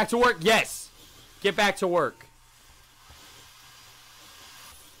 You'll get back to work? Yes! Get back to work.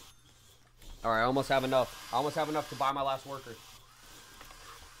 Alright, I almost have enough. I almost have enough to buy my last worker.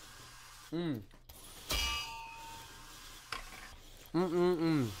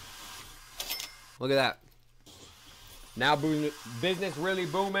 Look at that. Now business really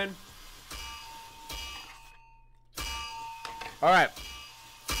booming. Alright.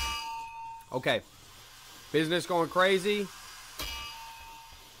 Okay. Business going crazy.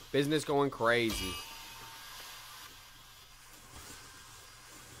 Business going crazy.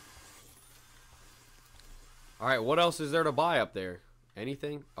 Alright, what else is there to buy up there?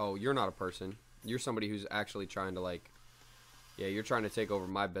 Anything? Oh, you're not a person. You're somebody who's actually trying to, like... Yeah, you're trying to take over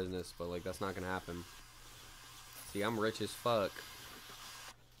my business, but, like, that's not gonna happen. See, I'm rich as fuck.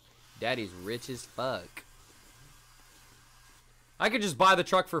 Daddy's rich as fuck. I could just buy the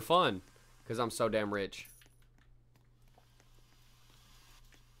truck for fun, because I'm so damn rich.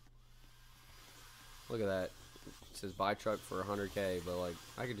 Look at that. It says buy truck for 100K, but, like,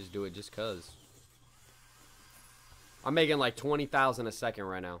 I could just do it just cause. I'm making, like, 20,000 a second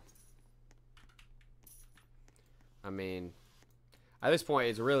right now. I mean, at this point,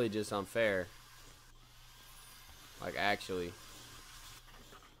 it's really just unfair. Like, actually.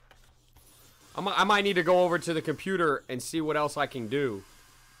 I might need to go over to the computer and see what else I can do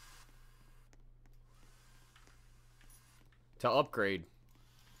to upgrade.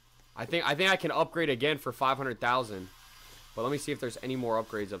 I think I can upgrade again for 500,000. But let me see if there's any more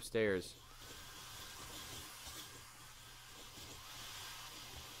upgrades upstairs.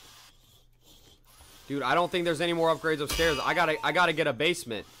 Dude, I don't think there's any more upgrades upstairs. I gotta get a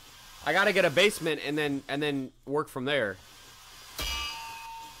basement. I gotta get a basement and then work from there.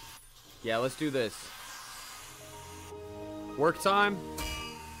 Yeah, let's do this. Work time.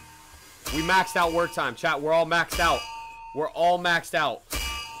 We maxed out work time. Chat, we're all maxed out. We're all maxed out.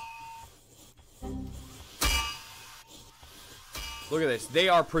 Look at this. They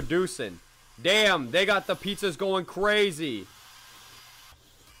are producing. Damn, they got the pizzas going crazy.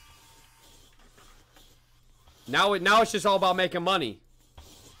 Now it's just all about making money.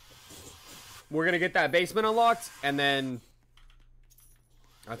 We're gonna get that basement unlocked, and then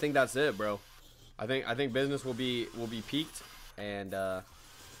I think that's it, bro. I think business will be peaked, and not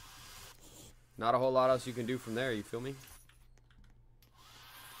a whole lot else you can do from there. You feel me?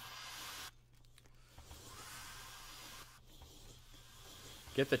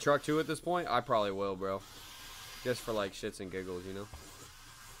 Get the truck too at this point? I probably will, bro. Just for like shits and giggles, you know?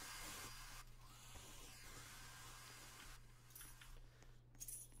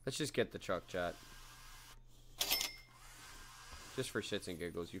 Let's just get the truck, chat. Just for shits and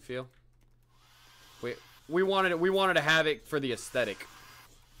giggles, you feel? We wanted to have it for the aesthetic.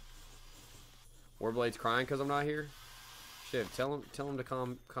 Warblade's crying because I'm not here. Shit, tell him to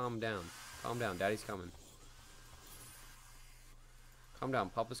calm down. Calm down, Daddy's coming. Calm down,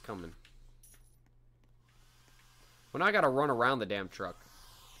 Papa's coming. When I gotta run around the damn truck.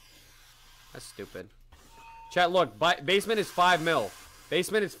 That's stupid. Chat, look, basement is 5 mil.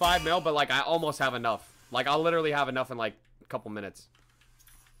 Basement is 5 mil, but like I almost have enough. Like I'll literally have enough in like a couple minutes.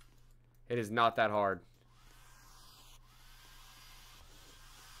 It is not that hard.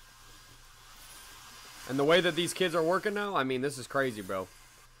 And the way that these kids are working now, I mean, this is crazy, bro.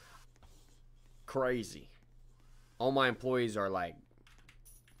 Crazy. All my employees are like,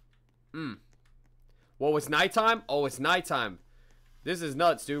 Well, it's nighttime? Oh, it's nighttime. This is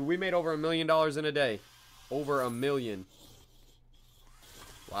nuts, dude. We made over $1 million in a day. Over $1 million.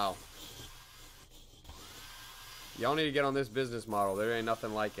 Wow. Y'all need to get on this business model. There ain't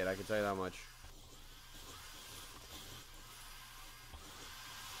nothing like it. I can tell you that much.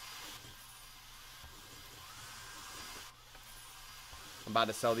 I'm about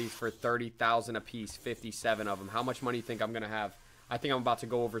to sell these for 30,000 a piece. 57 of them. How much money do you think I'm going to have? I think I'm about to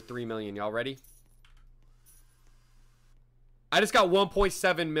go over 3 million. Y'all ready? I just got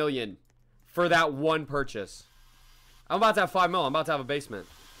 1.7 million for that one purchase. I'm about to have 5 mil. I'm about to have a basement.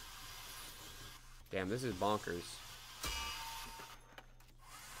 Damn, this is bonkers.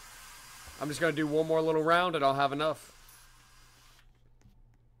 I'm just going to do one more little round and I'll have enough.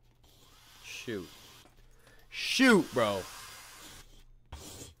 Shoot. Shoot, bro.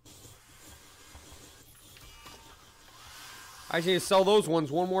 I just need to sell those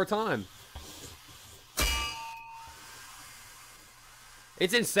ones one more time.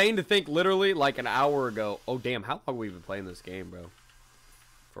 It's insane to think literally like an hour ago. Oh, damn. How long have we been playing this game, bro?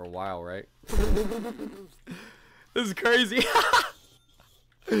 For a while, right? This is crazy.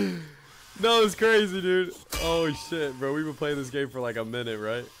 No, it's crazy, dude. Oh, shit, bro. We've been playing this game for like a minute,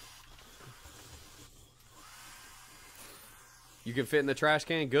 right? You can fit in the trash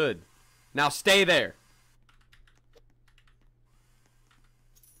can? Good. Now stay there.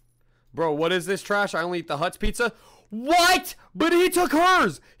 Bro, what is this trash? I only eat the Hut's pizza? What? But he took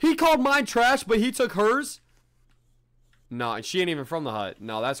hers. He called mine trash, but he took hers? No, and she ain't even from the Hut.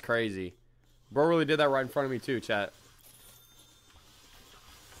 No, that's crazy. Bro really did that right in front of me too, chat.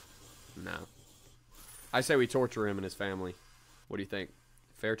 No. I say we torture him and his family. What do you think?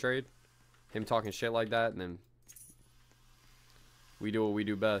 Fair trade? Him talking shit like that, and then we do what we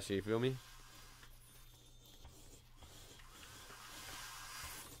do best, you feel me?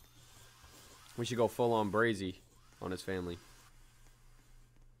 We should go full on brazy on his family.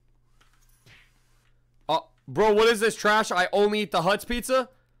 Bro, what is this trash? I only eat the Hut's pizza?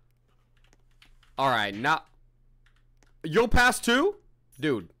 Alright, now... You'll pass too?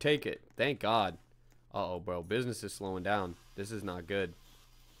 Dude, take it. Thank God. Uh-oh, bro. Business is slowing down. This is not good.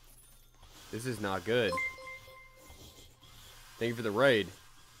 This is not good. Thank you for the raid.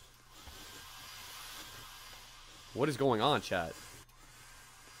 What is going on, chat?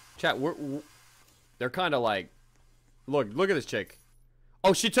 Chat, they're kind of like... Look at this chick.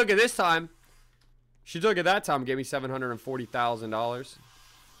 Oh, she took it this time. She took it that time. Gave me $740,000.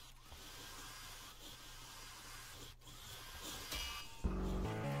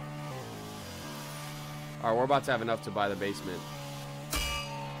 Alright, we're about to have enough to buy the basement.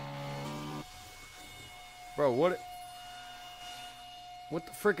 Bro, what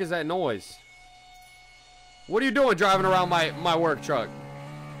the frick is that noise? What are you doing driving around my work truck?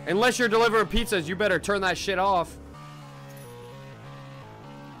 Unless you're delivering pizzas, you better turn that shit off.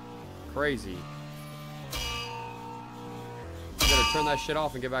 Crazy. You better turn that shit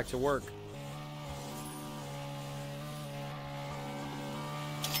off and get back to work.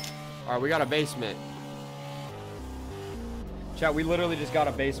 Alright, we got a basement. Chat, we literally just got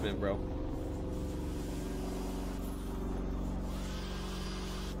a basement, bro.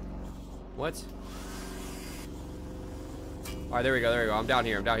 What? Alright, there we go, there we go. I'm down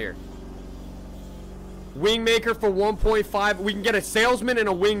here, I'm down here. Wing maker for 1.5. We can get a salesman and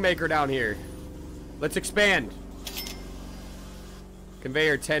a wing maker down here. Let's expand.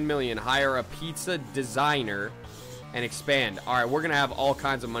 Conveyor 10 million. Hire a pizza designer and expand. Alright, we're gonna have all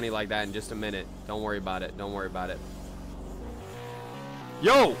kinds of money like that in just a minute. Don't worry about it. Don't worry about it.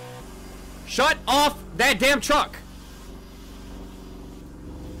 Yo! Shut off that damn truck!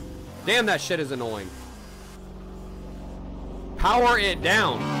 Damn, that shit is annoying. Power it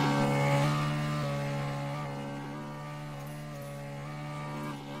down.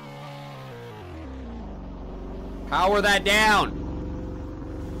 Power that down.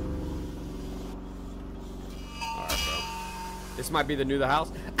 Alright, bro. This might be the new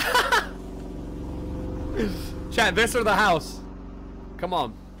house. Chat, this or the house? Come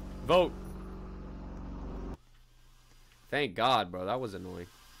on. Vote. Thank God, bro. That was annoying.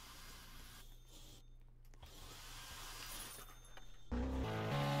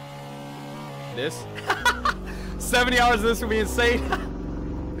 This? 70 hours of this would be insane.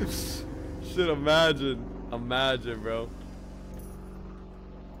 Shit, imagine. Imagine, bro.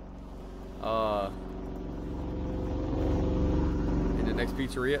 In the next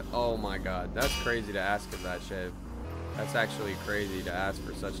pizzeria? Oh my God. That's crazy to ask of that, Chev. That's actually crazy to ask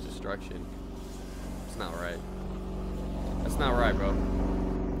for such destruction. It's not right. That's not right, bro.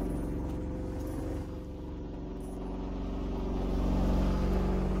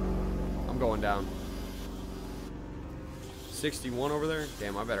 I'm going down. 61 over there?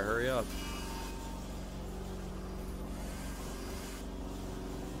 Damn, I better hurry up.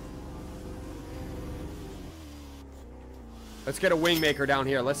 Let's get a wing maker down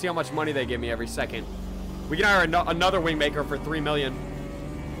here. Let's see how much money they give me every second. We can hire another wing maker for $3 million.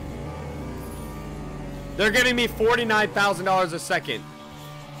 They're getting me $49,000 a second.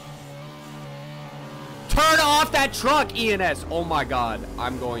 Turn off that truck, ENS. Oh my God,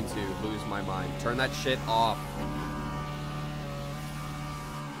 I'm going to lose my mind. Turn that shit off.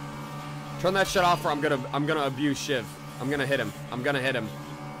 Turn that shit off, or I'm gonna abuse Shiv. I'm gonna hit him. I'm gonna hit him.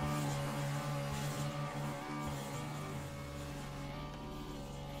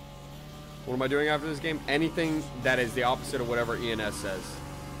 What am I doing after this game? Anything that is the opposite of whatever ENS says.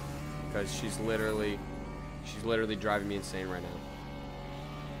 Because she's literally driving me insane right now.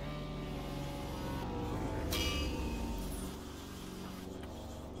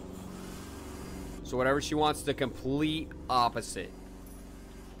 So whatever she wants, the complete opposite.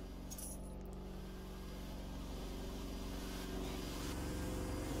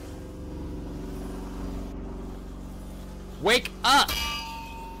 Wake up!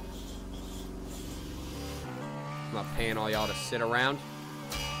 I'm not paying all y'all to sit around.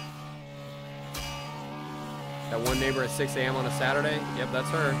 That one neighbor at 6 a.m. on a Saturday? Yep, that's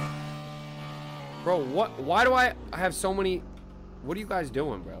her. Bro, why do I have so many... What are you guys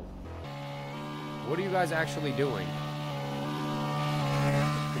doing, bro? What are you guys actually doing?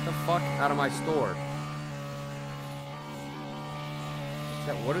 Get the fuck out of my store.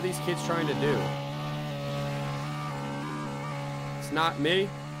 What are these kids trying to do? It's not me.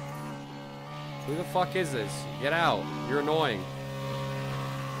 Who the fuck is this? Get out. You're annoying.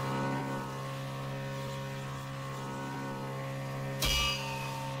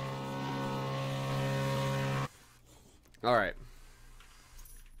 Alright.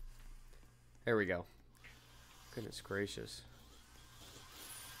 There we go. Goodness gracious.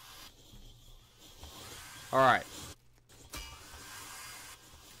 Alright.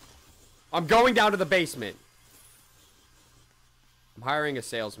 I'm going down to the basement. I'm hiring a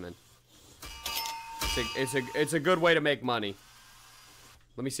salesman. It's a good way to make money.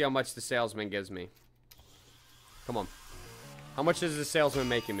 Let me see how much the salesman gives me. Come on. How much is the salesman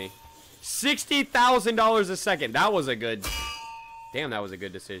making me? $60,000 a second. That was a good... Damn, that was a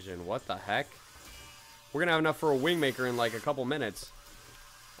good decision. What the heck? We're gonna have enough for a wing maker in like a couple minutes.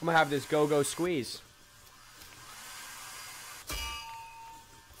 I'm gonna have this go-go squeeze.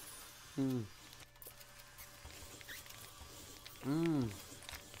 Mmm. Mmm.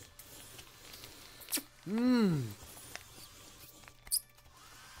 Mmm.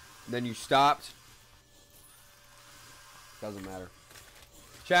 Then you stopped. Doesn't matter.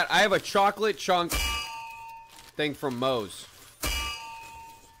 Chat, I have a chocolate chunk thing from Moe's.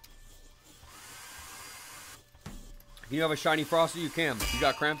 If you have a shiny Frosty, you can. You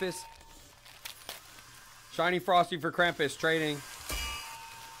got Krampus? Shiny Frosty for Krampus trading.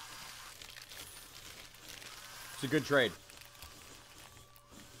 It's a good trade.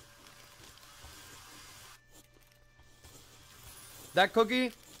 That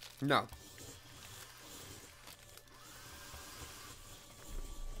cookie? No.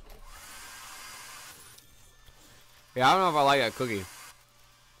 Yeah, I don't know if I like that cookie.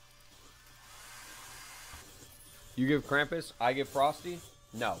 You give Krampus, I give Frosty?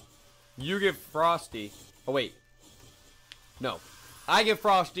 No. You give Frosty. Oh, wait. No. I give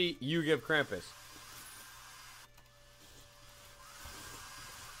Frosty, you give Krampus.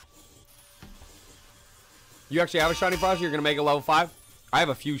 You actually have a shiny Frosty? You're going to make it level 5? I have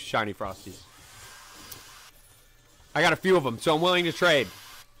a few shiny Frosties. I got a few of them, so I'm willing to trade.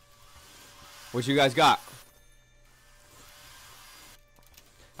 What you guys got?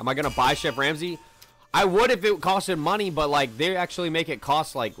 Am I going to buy Chef Ramsay? I would if it costed money, but like they actually make it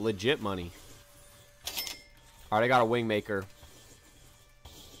cost like legit money. Alright, I got a wing maker.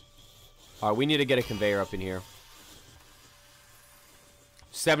 Alright, we need to get a conveyor up in here.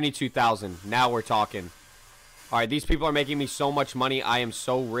 72,000. Now we're talking. Alright, these people are making me so much money. I am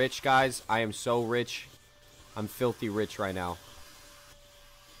so rich, guys. I am so rich. I'm filthy rich right now.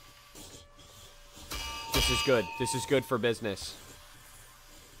 This is good. This is good for business.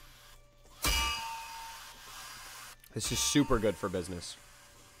 This is super good for business.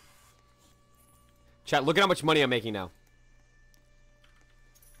 Chat, look at how much money I'm making now.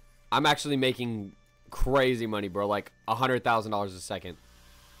 I'm actually making crazy money, bro. Like $100,000 a second.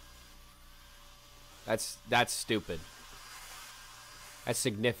 That's stupid. That's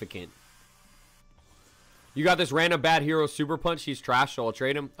significant. You got this random bad hero super punch. He's trash, so I'll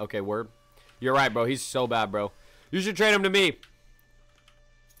trade him. Okay, word. You're right, bro. He's so bad, bro. You should trade him to me.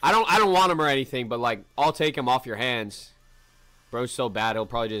 I don't want him or anything, but like I'll take him off your hands. Bro's so bad, he'll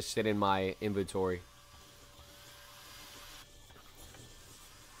probably just sit in my inventory.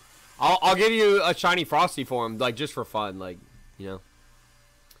 I'll give you a shiny Frosty for him, like just for fun, like, you know.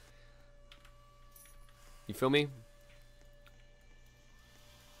 You feel me?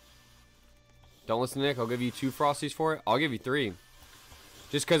 Don't listen to Nick. I'll give you 2 Frosties for it. I'll give you 3.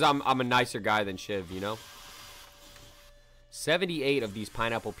 Just because I'm a nicer guy than Shiv, you know? 78 of these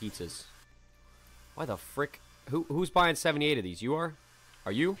pineapple pizzas. Why the frick? Who's buying 78 of these? You are?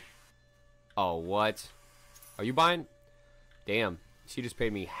 Are you? Oh, what? Are you buying? Damn. She just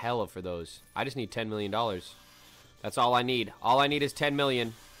paid me hella for those. I just need $10 million. That's all I need. All I need is 10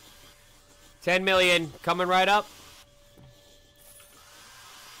 million. 10 million. Coming right up.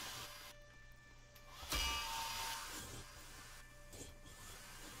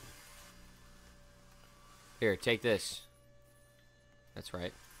 Here, take this. That's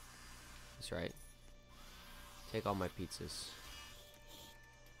right. That's right. Take all my pizzas.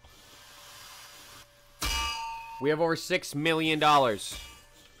 We have over $6 million. The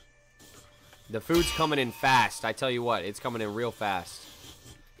food's coming in fast. I tell you what, it's coming in real fast.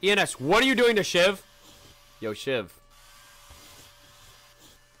 ENS, what are you doing to Shiv? Yo, Shiv.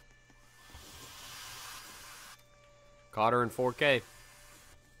 Caught her in 4K.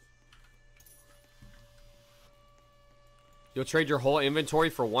 You'll trade your whole inventory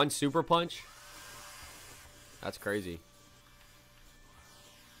for 1 super punch? That's crazy.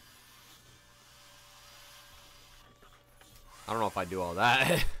 I don't know if I do all that.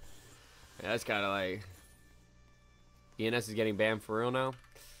 Yeah, that's kind of like... ENS is getting banned for real now?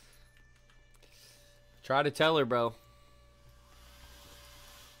 Try to tell her, bro.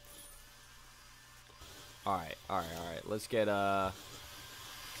 Alright. Let's get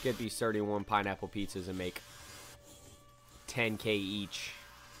these 31 pineapple pizzas and make 10K each.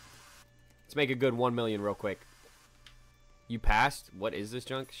 Let's make a good 1 million real quick. You passed? What is this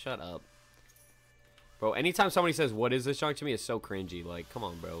junk? Shut up. Bro, anytime somebody says, what is this junk to me, it's so cringy. Like, come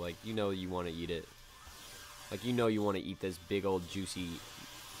on, bro. Like, you know you want to eat it. Like, you know you want to eat this big old juicy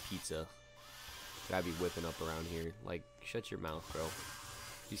pizza that I be whipping up around here. Like, shut your mouth, bro.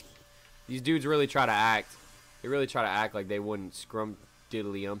 These dudes really try to act. They really try to act like they wouldn't scrum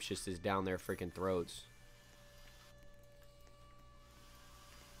diddly-umptious this down their freaking throats.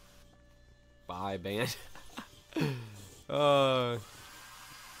 Bye, band. Alright.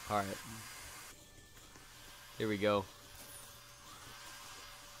 Here we go.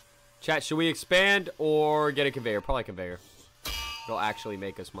 Chat, should we expand or get a conveyor? Probably conveyor. It'll actually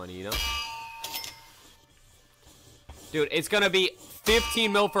make us money, you know? Dude, it's gonna be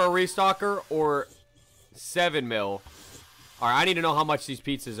 15 mil for a restocker or 7 mil. Alright, I need to know how much these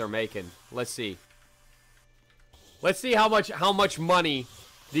pizzas are making. Let's see. Let's see how much money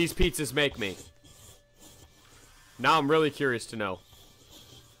these pizzas make me. Now I'm really curious to know.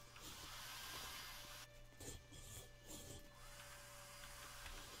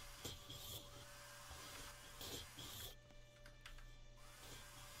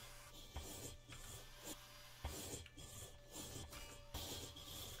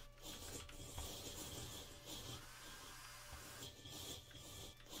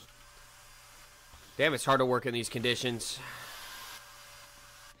 Damn, it's hard to work in these conditions.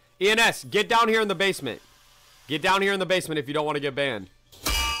 ENS, get down here in the basement. Get down here in the basement if you don't want to get banned.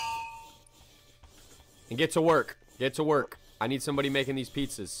 And get to work. Get to work. I need somebody making these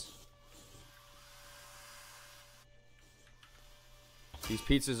pizzas. These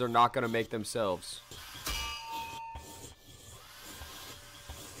pizzas are not going to make themselves.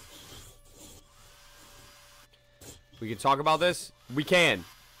 We can talk about this? We can.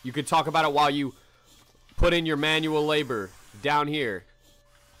 You can talk about it while you put in your manual labor down here.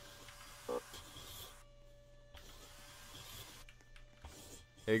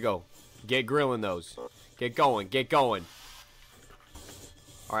 There you go. Get grilling those. Get going. Get going.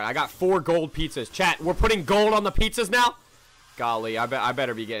 Alright, I got 4 gold pizzas. Chat, we're putting gold on the pizzas now? Golly, I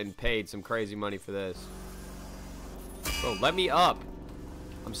better be getting paid some crazy money for this. Bro, let me up.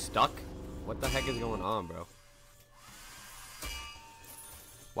 I'm stuck? What the heck is going on, bro?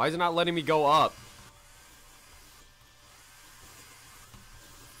 Why is it not letting me go up?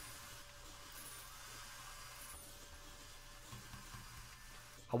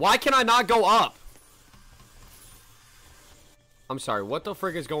 Why can I not go up? I'm sorry, what the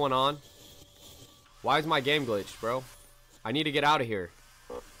frick is going on? Why is my game glitched, bro? I need to get out of here.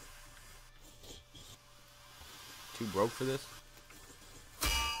 Too broke for this?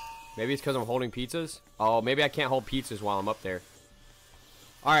 Maybe it's because I'm holding pizzas? Oh, maybe I can't hold pizzas while I'm up there.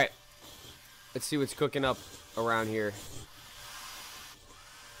 Alright. Let's see what's cooking up around here.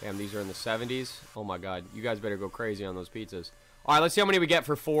 Damn, these are in the 70s. Oh my god, you guys better go crazy on those pizzas. Alright, let's see how many we get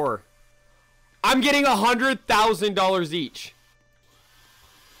for 4. I'm getting $100,000 each.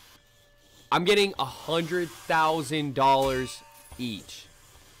 I'm getting $100,000 each.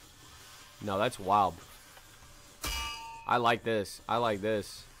 No, that's wild. I like this. I like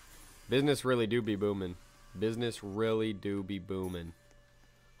this. Business really do be booming. Business really do be booming.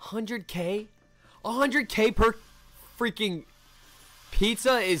 100K? 100K per freaking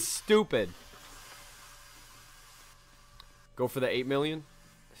pizza is stupid. Go for the 8 million?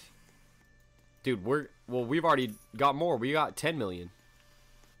 Dude, we've already got more. We got 10 million.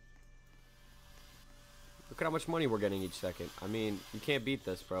 Look at how much money we're getting each second. I mean, you can't beat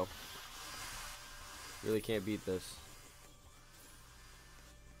this, bro. Really can't beat this.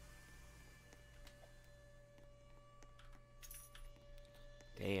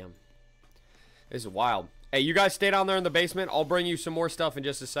 Damn. This is wild. Hey, you guys stay down there in the basement. I'll bring you some more stuff in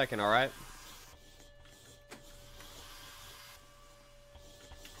just a second, alright?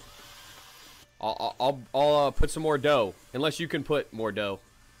 I'll put some more dough. Unless you can put more dough.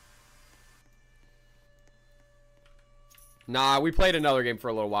 Nah, we played another game for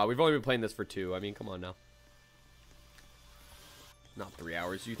a little while. We've only been playing this for 2. I mean, come on now. Not 3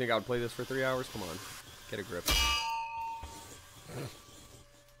 hours. You think I would play this for 3 hours? Come on. Get a grip.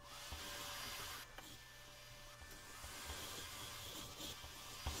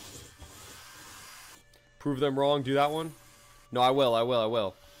 Prove them wrong. Do that one? No, I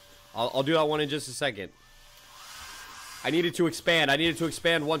will. I'll do that one in just a second. I needed to expand. I needed to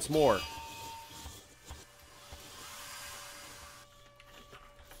expand once more.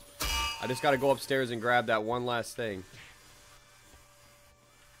 I just gotta go upstairs and grab that one last thing.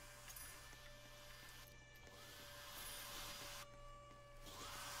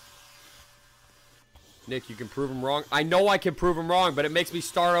 Nick, you can prove them wrong. I know I can prove them wrong, but it makes me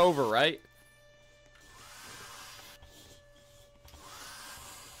start over, right?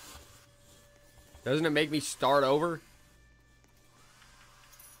 Doesn't it make me start over?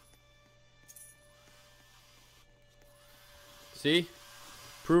 See?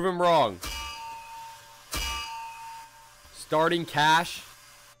 Prove him wrong. Starting cash.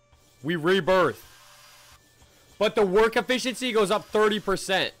 We rebirth. But the work efficiency goes up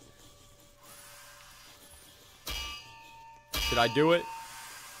 30%. Should I do it?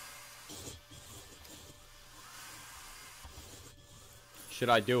 Should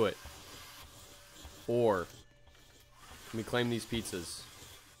I do it? Or let me claim these pizzas.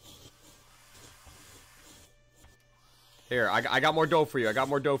 Here, I got more dough for you. I got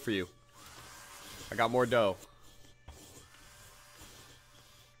more dough for you. I got more dough.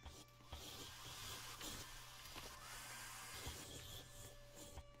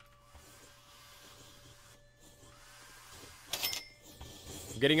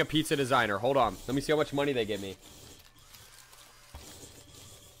 I'm getting a pizza designer. Hold on. Let me see how much money they give me.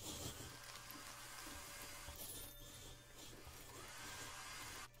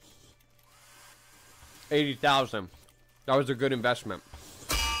 $80,000. That was a good investment.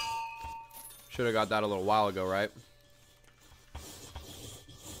 Should have got that a little while ago, right?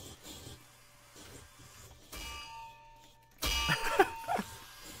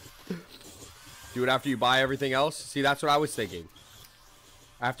 Do it after you buy everything else? See, that's what I was thinking.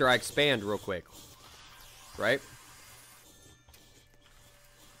 After I expand real quick. Right?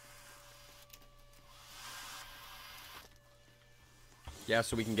 Yeah,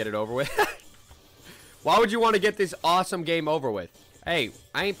 so we can get it over with. Why would you want to get this awesome game over with? Hey,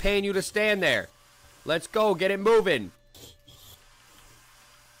 I ain't paying you to stand there. Let's go. Get it moving.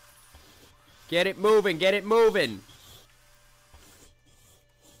 Get it moving. Get it moving.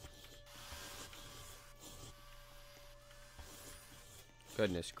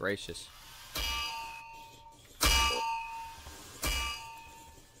 Goodness gracious.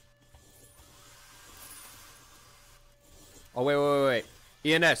 Oh, wait.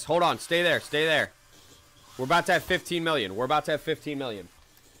 ENS, hold on. Stay there. Stay there. We're about to have 15 million. We're about to have 15 million.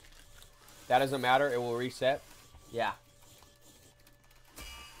 That doesn't matter. It will reset. Yeah.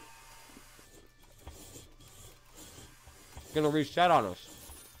 It's gonna reset on us.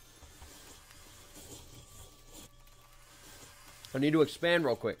 I need to expand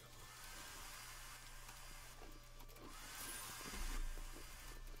real quick.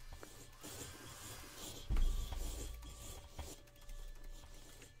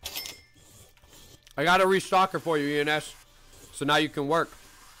 I got a restocker for you, ENS. So now you can work.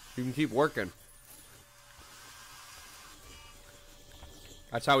 You can keep working.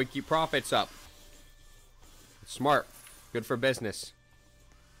 That's how we keep profits up. It's smart. Good for business.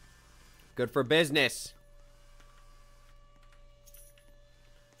 Good for business.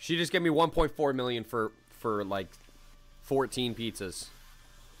 She just gave me 1.4 million for like 14 pizzas.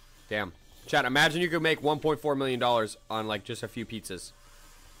 Damn. Chat, imagine you could make $1.4 million on like just a few pizzas.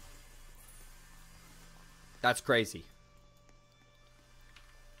 That's crazy.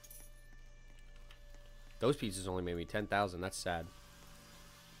 Those pizzas only made me 10,000. That's sad.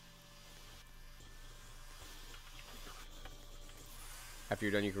 After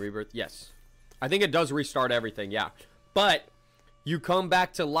you're done, you can rebirth. Yes. I think it does restart everything, yeah. But you come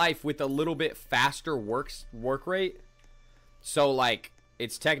back to life with a little bit faster work rate. So, like,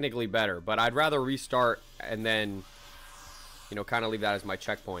 it's technically better. But I'd rather restart and then, you know, kind of leave that as my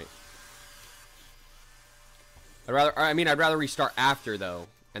checkpoint. I'd rather restart after, though.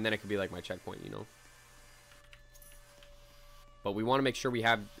 And then it could be like my checkpoint, you know. But we want to make sure we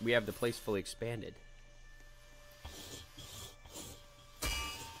have the place fully expanded.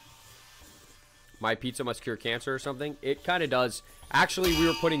 My pizza must cure cancer or something? It kind of does. Actually, we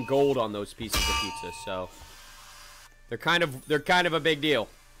were putting gold on those pieces of pizza, so they're kind of a big deal.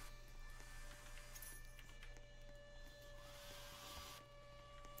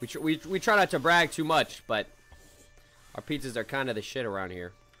 We try not to brag too much, but our pizzas are kind of the shit around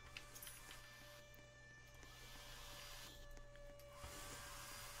here.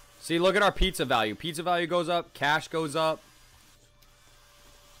 See, look at our pizza value. Pizza value goes up. Cash goes up.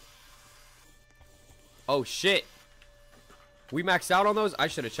 Oh, shit. We maxed out on those? I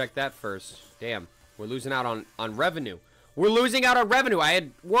should have checked that first. Damn. We're losing out on revenue. We're losing out on revenue. I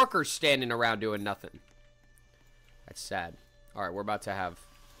had workers standing around doing nothing. That's sad. All right, we're about to have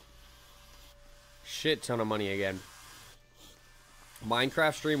shit ton of money again.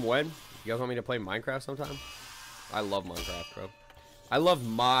 Minecraft stream when? You guys want me to play Minecraft sometime? I love Minecraft, bro. I love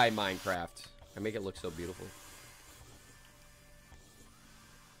my Minecraft. I make it look so beautiful.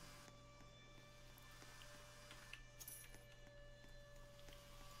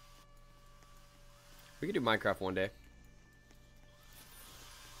 We could do Minecraft one day.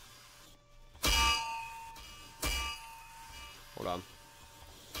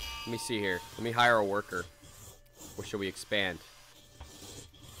 see here. Let me hire a worker. Or should we expand?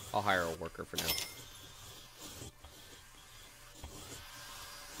 I'll hire a worker for now.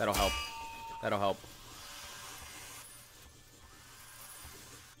 That'll help. That'll help.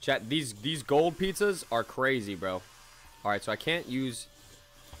 Chat, these gold pizzas are crazy, bro. Alright, so I can't use...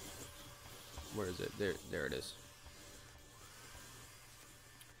 Where is it? There it is.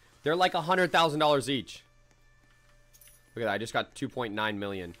 They're like $100,000 each. Look at that. I just got 2.9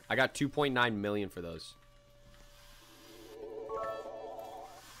 million. I got 2.9 million for those.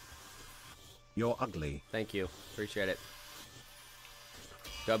 You're ugly. Thank you. Appreciate it.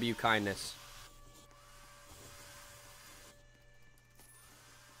 W kindness.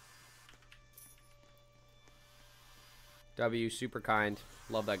 W super kind.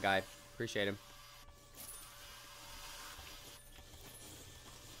 Love that guy. Appreciate him.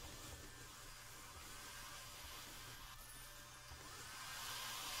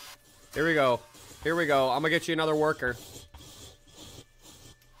 Here we go. Here we go. I'm gonna get you another worker.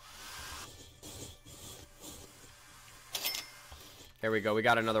 There we go. We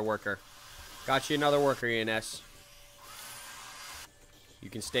got another worker. Got you another worker, ENS. You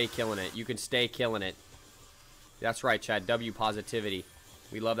can stay killing it. You can stay killing it. That's right, Chad. W positivity.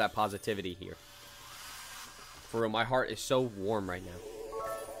 We love that positivity here. For real, my heart is so warm right now.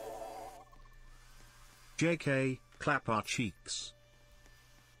 JK, clap our cheeks.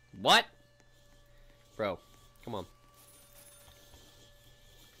 What? Bro, come on.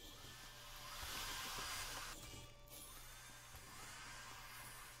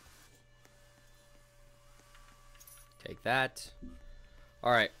 Take that.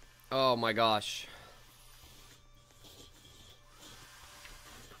 Alright. Oh my gosh.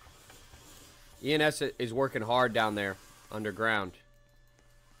 ENS is working hard down there, underground.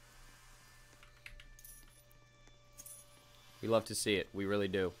 We love to see it. We really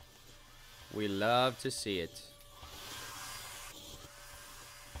do. We love to see it.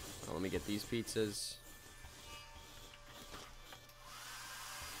 Oh, let me get these pizzas.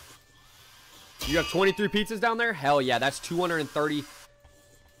 You have 23 pizzas down there? Hell yeah, that's 230.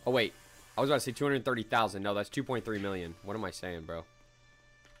 Oh, wait. I was about to say 230,000. No, that's 2.3 million. What am I saying, bro?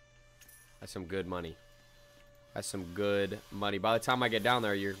 That's some good money. That's some good money. By the time I get down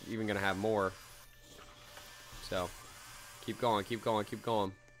there, you're even going to have more. So, keep going, keep going, keep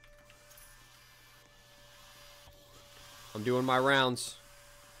going. I'm doing my rounds.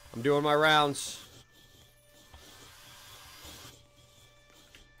 I'm doing my rounds.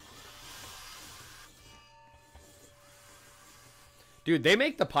 Dude, they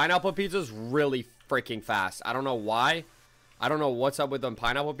make the pineapple pizzas really freaking fast. I don't know why. I don't know what's up with them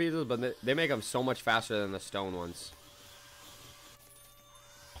pineapple pizzas, but they make them so much faster than the stone ones.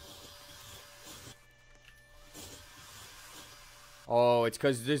 Oh, it's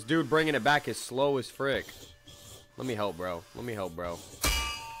because this dude bringing it back is slow as frick. Let me help, bro. Let me help, bro.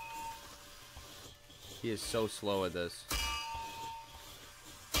 He is so slow at this.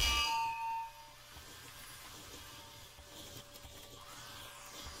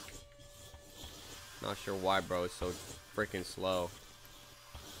 Not sure why, bro. It's so freaking slow.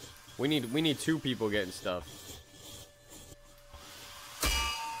 We need two people getting stuff.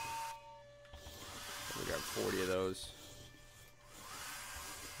 We got 40 of those.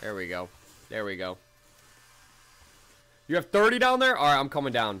 There we go. There we go. You have 30 down there? Alright, I'm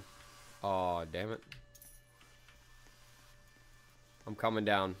coming down. Oh, damn it. I'm coming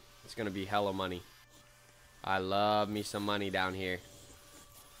down. It's gonna be hella money. I love me some money down here.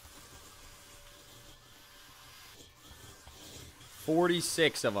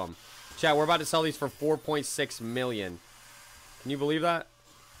 46 of them. Chat, we're about to sell these for 4.6 million. Can you believe that?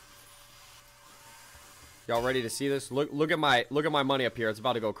 Y'all ready to see this? Look at my money up here. It's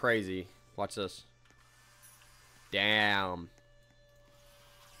about to go crazy. Watch this. Damn.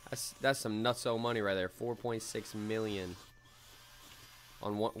 That's some nutso money right there. 4.6 million.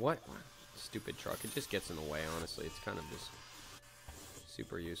 On what? Stupid truck. It just gets in the way, honestly. It's kind of just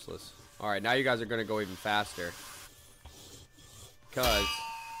super useless. Alright, now you guys are gonna go even faster. Because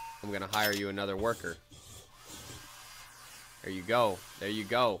I'm gonna hire you another worker. There you go. There you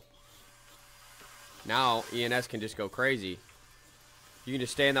go. Now ENS can just go crazy. You can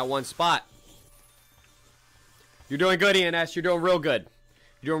just stay in that one spot. You're doing good, ENS. You're doing real good.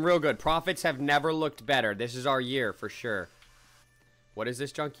 You're doing real good. Profits have never looked better. This is our year for sure. What is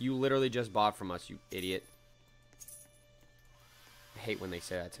this junk? You literally just bought from us, you idiot. I hate when they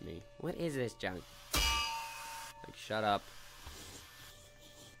say that to me. What is this junk? Like, shut up.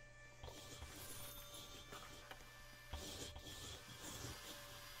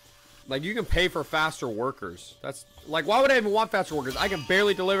 Like, you can pay for faster workers. That's, like, why would I even want faster workers? I can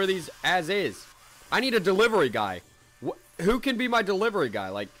barely deliver these as is. I need a delivery guy. Who can be my delivery guy?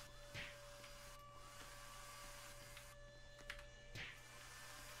 Like,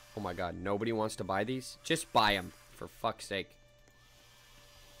 oh my god, nobody wants to buy these? Just buy them, for fuck's sake.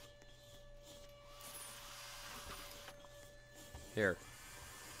 Here.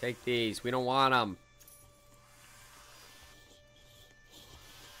 Take these. We don't want them.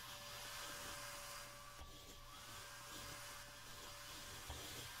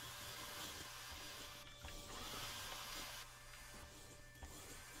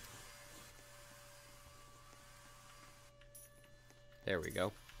 There we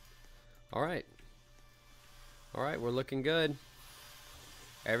go. Alright. Alright, we're looking good.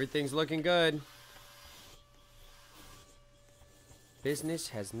 Everything's looking good. Business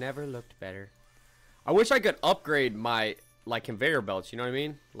has never looked better. I wish I could upgrade my, like, conveyor belts, you know what I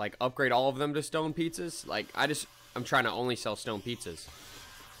mean? Like, upgrade all of them to stone pizzas. Like, I'm trying to only sell stone pizzas.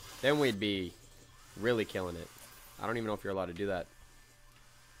 Then we'd be really killing it. I don't even know if you're allowed to do that.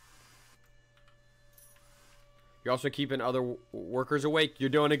 You're also keeping other workers awake. You're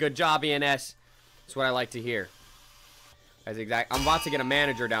doing a good job, ENS. That's what I like to hear. That's exact. I'm about to get a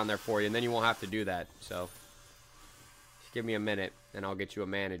manager down there for you, and then you won't have to do that. So, just give me a minute, and I'll get you a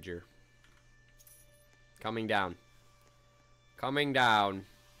manager. Coming down. Coming down.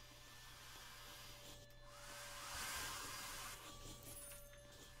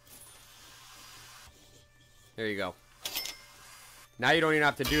 There you go. Now you don't even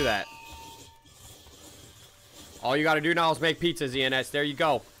have to do that. All you gotta do now is make pizzas, ENS. There you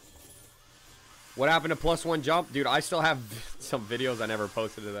go. What happened to +1 jump? Dude, I still have some videos I never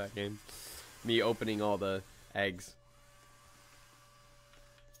posted to that game. Me opening all the eggs.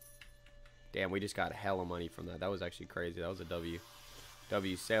 Damn, we just got hella money from that. That was actually crazy. That was a W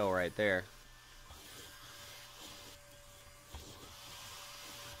sale right there.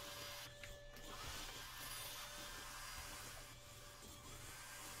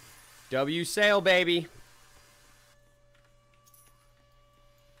 W sale, baby.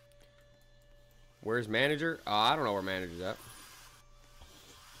 Where's manager? Oh, I don't know where manager's at.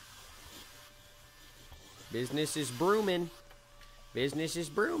 Business is brooming. Business is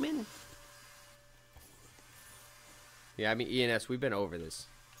brooming. Yeah, I mean, ENS, we've been over this.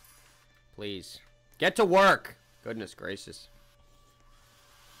 Please. Get to work. Goodness gracious.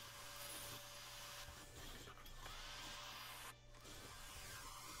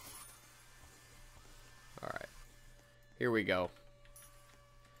 Alright. Here we go.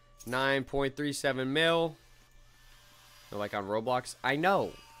 9.37 mil. Like on Roblox. I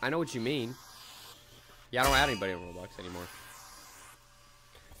know what you mean. Yeah, I don't add anybody on Roblox anymore.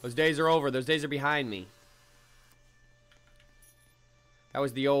 Those days are over. Those days are behind me. That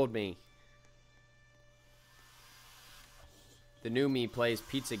was the old me. The new me plays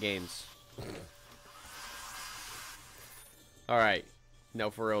pizza games. Alright. No,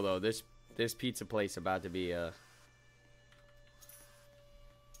 for real though. This pizza place about to be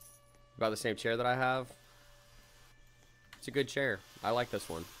about the same chair that I have. It's a good chair. I like this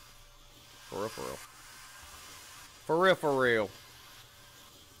one. For real, for real. For real, for real.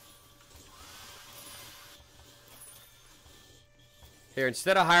 Here,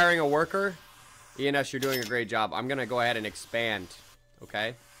 instead of hiring a worker, ENS, you're doing a great job. I'm gonna go ahead and expand.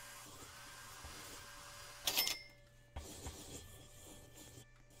 Okay?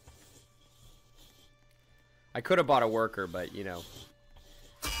 I could have bought a worker, but, you know.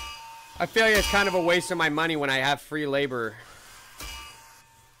 I feel like it's kind of a waste of my money when I have free labor.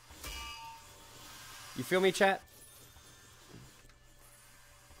 You feel me, chat?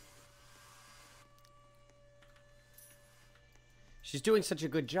 She's doing such a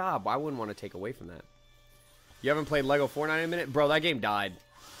good job. I wouldn't want to take away from that. You haven't played Lego Fortnite in a minute? Bro, that game died.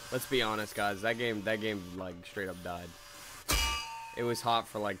 Let's be honest, guys. That game, like, straight up died. It was hot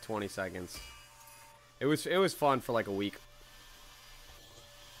for, like, 20 seconds. It was fun for, like, a week.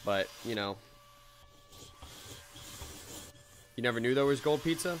 But, you know. You never knew there was gold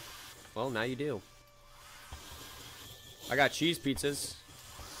pizza? Well, now you do. I got cheese pizzas.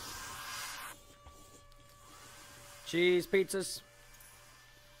 Cheese pizzas.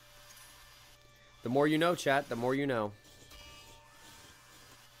 The more you know, chat, the more you know.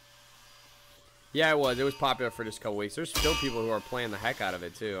 Yeah, it was. It was popular for just a couple weeks. There's still people who are playing the heck out of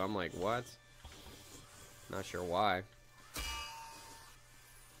it, too. I'm like, what? Not sure why.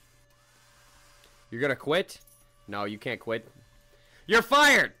 You're gonna quit? No, you can't quit. You're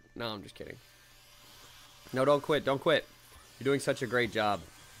fired! No, I'm just kidding. No, don't quit. Don't quit. You're doing such a great job.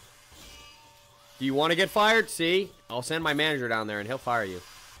 Do you want to get fired? See? I'll send my manager down there and he'll fire you.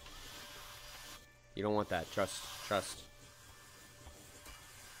 You don't want that. Trust. Trust.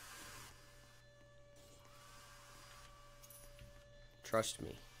 Trust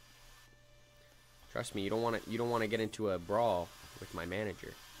me. Trust me. You don't want to get into a brawl with my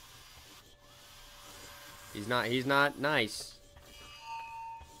manager. He's not nice.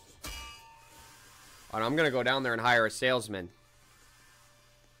 And I'm gonna go down there and hire a salesman.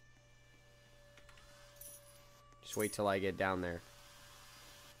 Just wait till I get down there.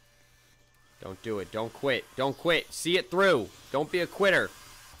 Don't do it. Don't quit. Don't quit. See it through. Don't be a quitter.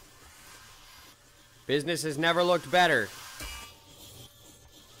 Business has never looked better.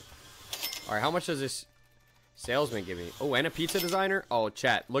 Alright, how much does this salesman give me? Oh, and a pizza designer? Oh,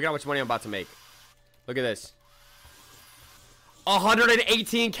 chat. Look at how much money I'm about to make. Look at this.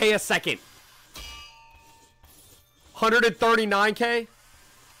 118K a second. 139K?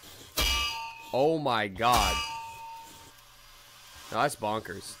 Oh my god. No, that's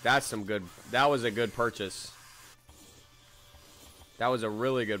bonkers. That's some good. That was a good purchase. That was a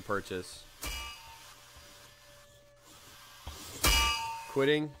really good purchase.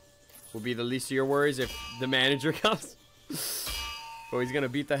 Quitting will be the least of your worries if the manager comes. Oh, he's gonna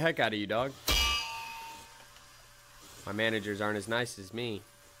beat the heck out of you, dog. My managers aren't as nice as me.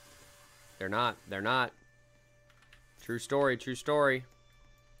 They're not. They're not. True story. True story.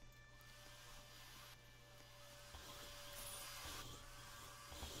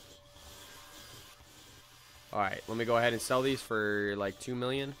 Alright, let me go ahead and sell these for like 2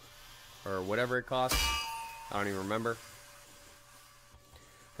 million. Or whatever it costs. I don't even remember.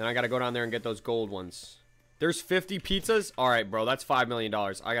 Then I gotta go down there and get those gold ones. There's 50 pizzas? Alright, bro, that's $5 million.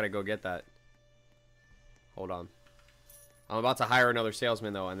 I gotta go get that. Hold on. I'm about to hire another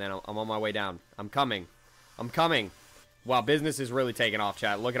salesman, though, and then I'm on my way down. I'm coming. I'm coming. Wow, business is really taking off,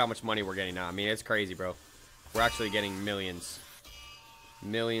 chat. Look at how much money we're getting now. I mean, it's crazy, bro. We're actually getting millions.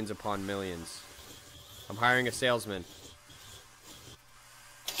 Millions upon millions. I'm hiring a salesman.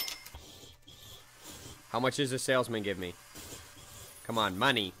 How much does a salesman give me? Come on,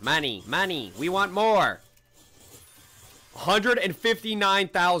 money, money, money. We want more.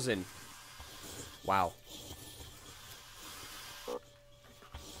 159,000. Wow.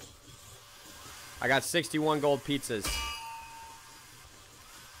 I got 61 gold pizzas.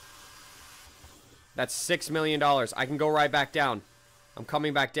 That's $6 million. I can go right back down. I'm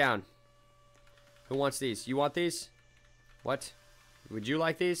coming back down. Who wants these? You want these? What? Would you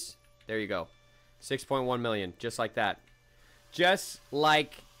like these? There you go. 6.1 million. Just like that. Just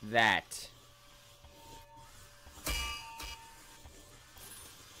like that.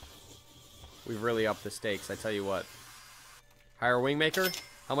 We've really upped the stakes, I tell you what. Hire a wingmaker?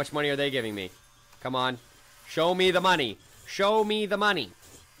 How much money are they giving me? Come on. Show me the money. Show me the money.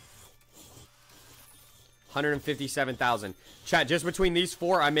 157,000. Chat, just between these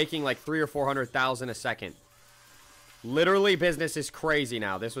four, I'm making like 300,000 or 400,000 a second. Literally, business is crazy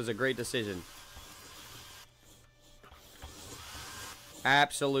now. This was a great decision.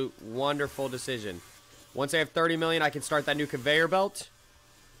 Absolute wonderful decision. Once I have 30 million, I can start that new conveyor belt.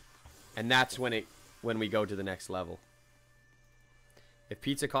 And that's when we go to the next level. If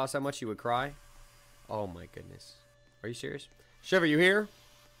pizza costs that much, you would cry? Oh my goodness. Are you serious? Shiver, you here?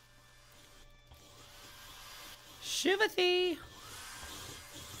 Shivathy! Am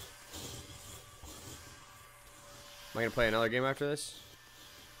I gonna play another game after this?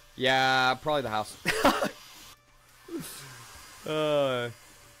 Yeah, probably the house. I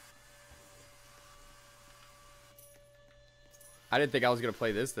didn't think I was gonna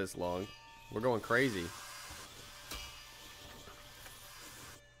play this long. We're going crazy.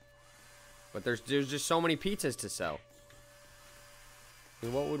 But there's just so many pizzas to sell. I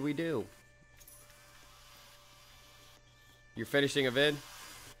mean, what would we do? You're finishing a vid?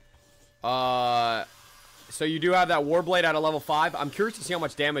 So you do have that Warblade at a level 5. I'm curious to see how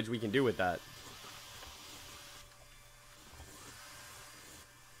much damage we can do with that.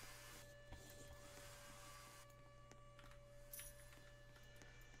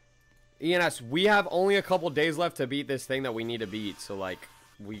 ENS, we have only a couple days left to beat this thing that we need to beat. So, like,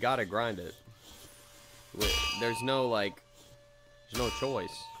 we gotta grind it. There's no, like, there's no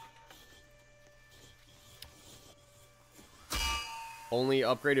choice. Only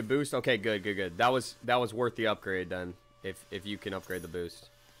upgraded boost? Okay, good, good, good. That was worth the upgrade then. If you can upgrade the boost.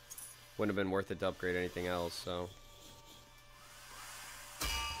 Wouldn't have been worth it to upgrade anything else, so.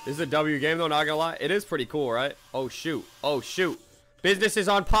 This is a W game though, not gonna lie. It is pretty cool, right? Oh shoot. Oh shoot. Business is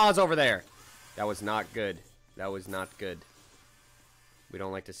on pause over there. That was not good. That was not good. We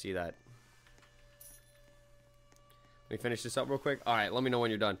don't like to see that. Let me finish this up real quick. Alright, let me know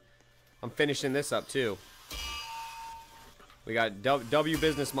when you're done. I'm finishing this up too. We got W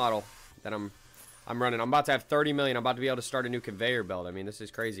business model that I'm I'm about to have 30 million. I'm about to be able to start a new conveyor belt. I mean, this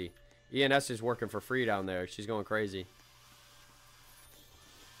is crazy. ENS is working for free down there. She's going crazy.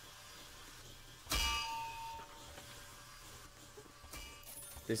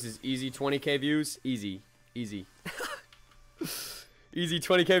 This is easy 20k views. Easy. Easy. Easy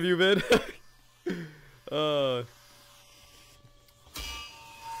 20k view vid.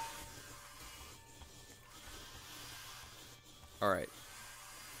 Alright.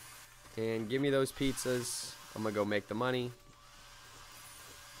 And give me those pizzas. I'm gonna go make the money.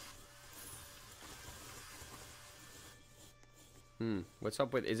 What's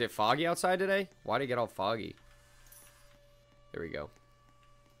up with... Is it foggy outside today? Why'd it get all foggy? There we go.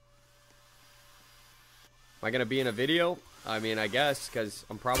 Am I gonna be in a video? I mean, I guess, because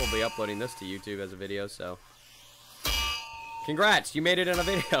I'm probably uploading this to YouTube as a video, so... Congrats! You made it in a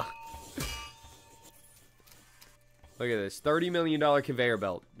video! Look at this. $30 million conveyor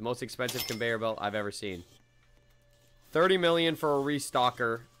belt. The most expensive conveyor belt I've ever seen. $30 million for a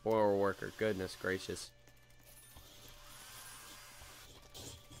restocker or a worker. Goodness gracious.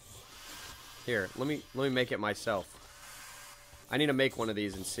 Here, let me make it myself. I need to make one of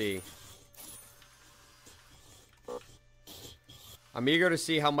these and see. I'm eager to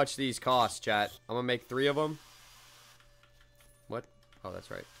see how much these cost, chat. I'm gonna make 3 of them. What? Oh,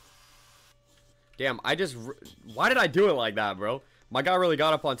 that's right. Damn, why did I do it like that, bro? My guy really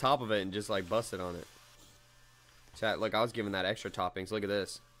got up on top of it and just, like, busted on it. Chat, look, I was giving that extra toppings. Look at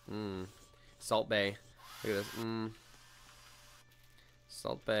this. Salt Bay. Look at this.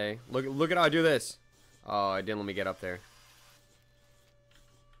 Salt Bay. Look at how I do this. Oh, it didn't let me get up there.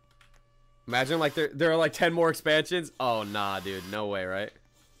 Imagine, like, there are, like, 10 more expansions. Oh, nah, dude. No way, right?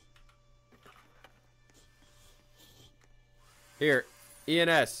 Here.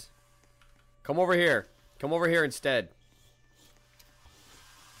 ENS. Come over here. Come over here instead.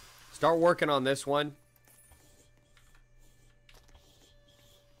 Start working on this one.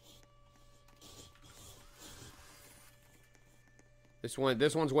 This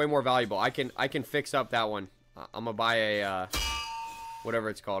one's way more valuable. I can fix up that one. I'm gonna buy a whatever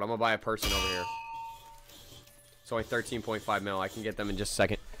it's called. I'm gonna buy a person over here. It's only 13.5 mil. I can get them in just a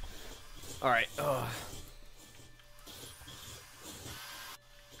second. All right.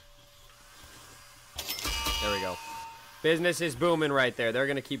 There we go. Business is booming right there. They're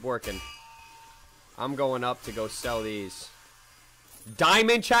gonna keep working. I'm going up to go sell these.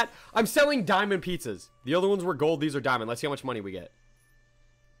 Diamond, chat. I'm selling diamond pizzas. The other ones were gold. These are diamond. Let's see how much money we get.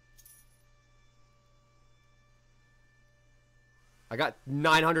 I got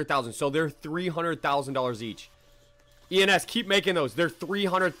 900,000, so they're $300,000 each. ENS, keep making those. They're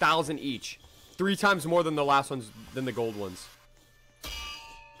 300,000 each. 3 times more than the last ones, than the gold ones.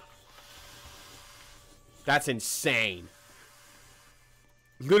 That's insane.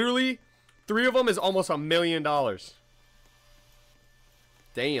 Literally, 3 of them is almost $1 million.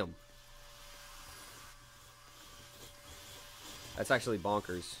 Damn. That's actually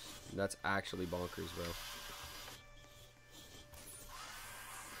bonkers. That's actually bonkers, bro.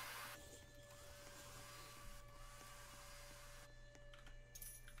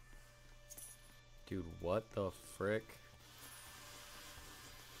 Dude, what the frick?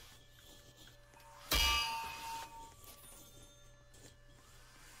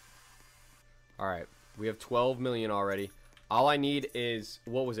 Alright, we have 12 million already. All I need is,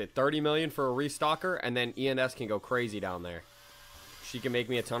 what was it, 30 million for a restocker, and then ENS can go crazy down there. She can make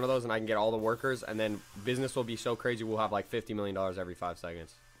me a ton of those, and I can get all the workers, and then business will be so crazy we'll have like $50 million every 5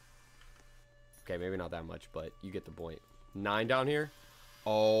 seconds. Okay, maybe not that much, but you get the point. 9 down here.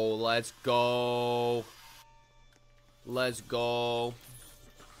 Oh, let's go. Let's go.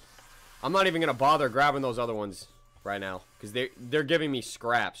 I'm not even going to bother grabbing those other ones right now, because they're giving me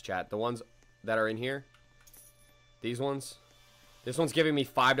scraps, chat. The ones that are in here. These ones. This one's giving me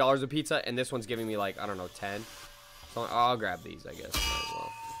 $5 a pizza, and this one's giving me, like, I don't know, 10. So I'll grab these, I guess. Might as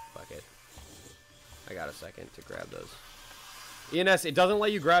well. Fuck it. I got a second to grab those. ENS, it doesn't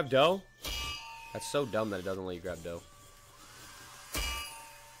let you grab dough? That's so dumb that it doesn't let you grab dough.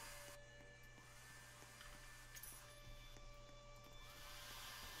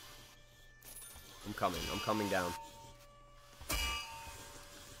 I'm coming. I'm coming down.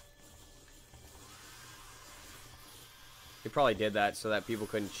 He probably did that so that people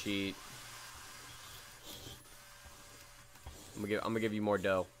couldn't cheat. I'm gonna give you more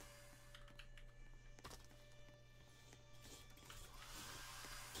dough.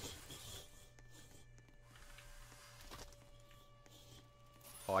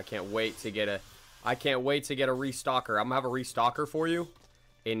 Oh, I can't wait to get a restocker. I'm gonna have a restocker for you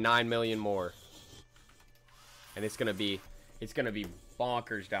in 9 million more. And it's gonna be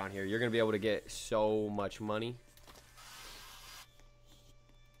bonkers down here. You're going to be able to get so much money.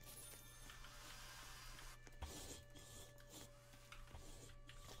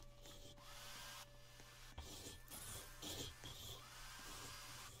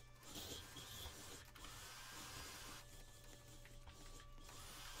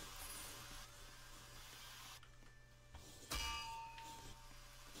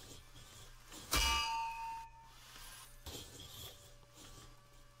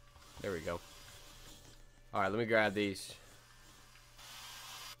 There we go. Alright, let me grab these.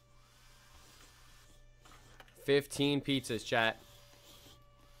 15 pizzas, chat.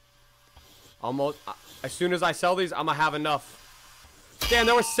 Almost. As soon as I sell these, I'm gonna have enough. Damn,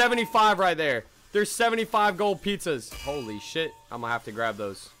 there was 75 right there. There's 75 gold pizzas. Holy shit. I'm gonna have to grab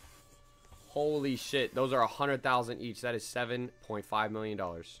those. Holy shit. Those are 100,000 each. That is $7.5 million.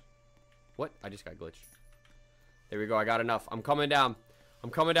 What? I just got glitched. There we go. I got enough. I'm coming down. I'm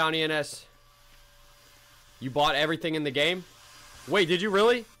coming down, ENS. You bought everything in the game? Wait, did you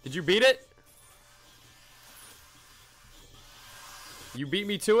really? Did you beat it? You beat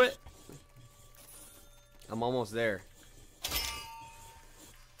me to it? I'm almost there.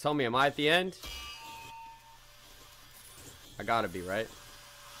 Tell me, am I at the end? I gotta be, right?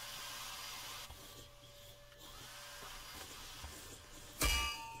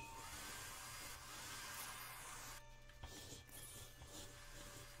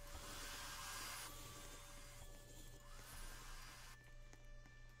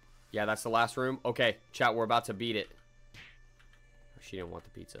 Yeah, that's the last room. Okay, chat, we're about to beat it. She didn't want the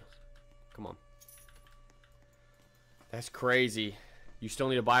pizza. Come on. That's crazy. You still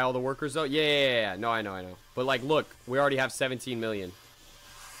need to buy all the workers, though? Yeah. No, I know. But, like, look. We already have 17 million.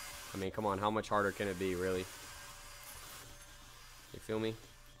 I mean, come on. How much harder can it be, really? You feel me?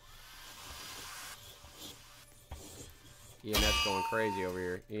 ENS going crazy over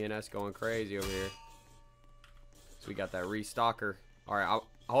here. ENS going crazy over here. So we got that restocker. Alright,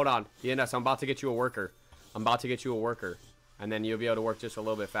 hold on. ENS, I'm about to get you a worker. I'm about to get you a worker. And then you'll be able to work just a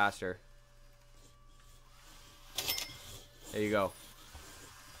little bit faster. There you go.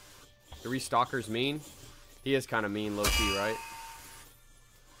 The restocker's mean. He is kind of mean, low-key, right?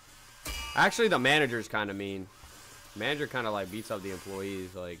 Actually, the manager's kind of mean. The manager kind of, like, beats up the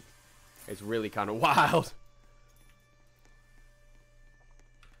employees. Like, it's really kind of wild.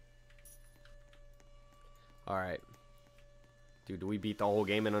 Alright. Dude, do we beat the whole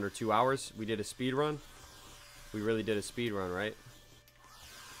game in under 2 hours? We did a speed run? We really did a speed run, right?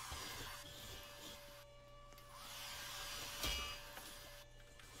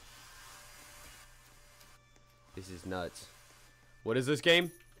 This is nuts. What is this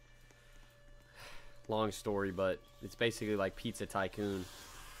game? Long story, but it's basically like Pizza Tycoon.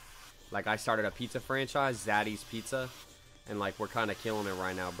 Like, I started a pizza franchise, Zaddy's Pizza, and like, we're kind of killing it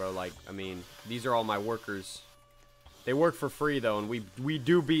right now, bro. Like, I mean, these are all my workers. They work for free, though, and we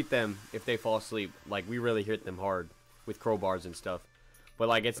do beat them if they fall asleep. Like, we really hit them hard with crowbars and stuff. But,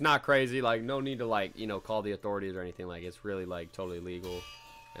 like, it's not crazy. Like, no need to, like, you know, call the authorities or anything. Like, it's really, like, totally legal.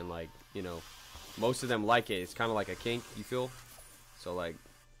 And, like, you know, most of them like it. It's kind of like a kink, you feel? So, like,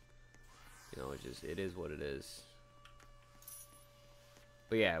 you know, it is what it is.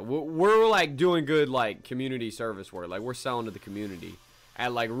 But, yeah, we're like, doing good, like, community service work. Like, we're selling to the community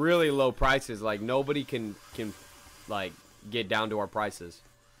at, like, really low prices. Like, nobody can like, get down to our prices.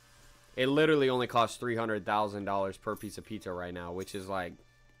 It literally only costs $300,000 per piece of pizza right now, which is like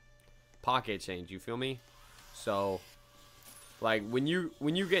pocket change, you feel me? So, like, when you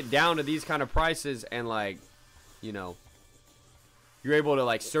get down to these kind of prices and, like, you know, you're able to,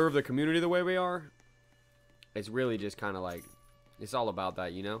 like, serve the community the way we are, it's really just kind of like, it's all about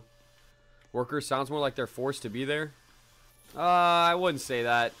that, you know? Workers sounds more like they're forced to be there. I wouldn't say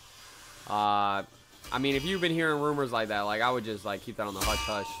that. I mean, if you've been hearing rumors like that, like, I would just, like, keep that on the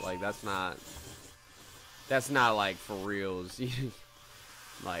hush-hush. Like, that's not, like, for reals.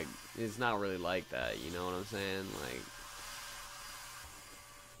 Like, it's not really like that, you know what I'm saying?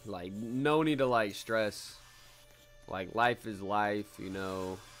 Like, no need to, like, stress. Like, life is life, you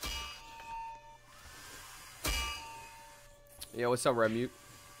know. Yeah, what's up, Remute?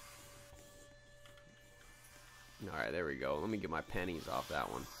 Alright, there we go. Let me get my pennies off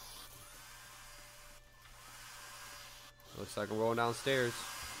that one. Looks like I'm rolling downstairs.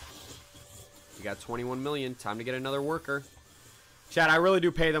 We got 21 million. Time to get another worker. Chad, I really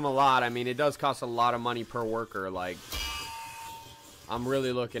do pay them a lot. I mean, it does cost a lot of money per worker. Like, I'm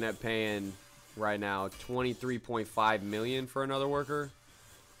really looking at paying right now 23.5 million for another worker.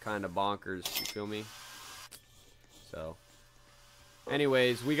 Kind of bonkers, you feel me? So,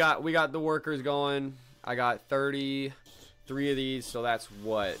 anyways, we got the workers going. I got 33 3 of these, so that's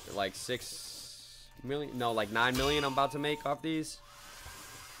what, like 6 million? No, like 9 million I'm about to make off these.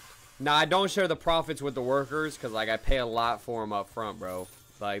 Now, I don't share the profits with the workers because, like, I pay a lot for them up front, bro.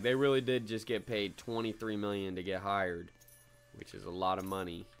 Like, they really did just get paid 23 million to get hired, which is a lot of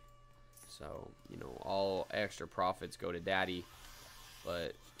money. So, you know, all extra profits go to daddy.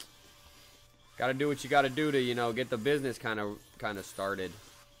 But gotta do what you gotta do to, you know, get the business kind of started.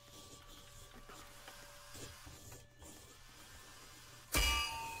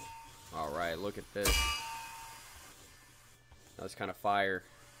 All right, look at this. That's kind of fire.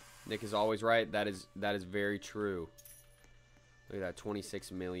 Nick is always right. That is very true. Look at that,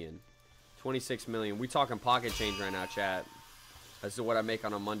 26 million. 26 million. We talking pocket change right now, chat. This is what I make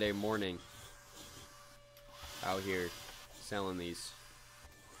on a Monday morning. Out here selling these.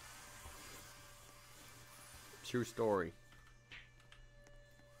 True story.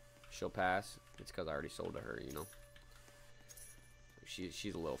 She'll pass. It's because I already sold to her, you know.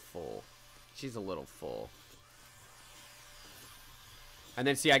 She's a little full. She's a little full. And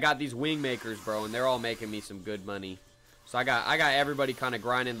then see, I got these wing makers, bro, and they're all making me some good money. So I got everybody kind of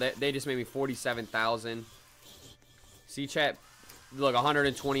grinding. They just made me 47,000. See, chat. Look,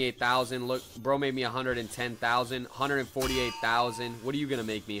 128,000. Look, bro made me 110,000, 148,000. What are you gonna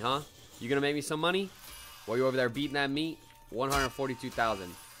make me, huh? You gonna make me some money? While you're over there beating that meat,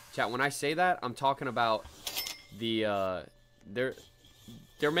 142,000. Chat. When I say that, I'm talking about the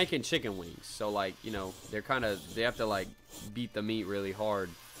they're making chicken wings. So like, you know, they have to like beat the meat really hard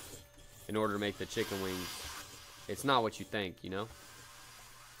in order to make the chicken wings. It's not what you think, you know.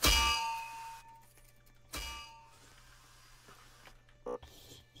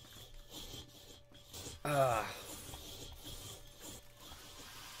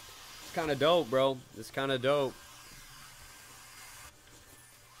 It's kind of dope, bro. It's kind of dope.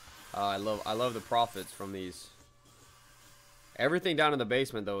 I love the profits from these. Everything down in the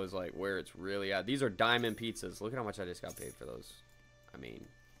basement though is like where it's really at. These are diamond pizzas. Look at how much I just got paid for those. I mean,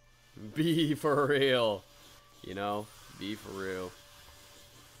 be for real. You know, be for real.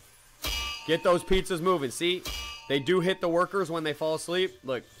 Get those pizzas moving. See, they do hit the workers when they fall asleep.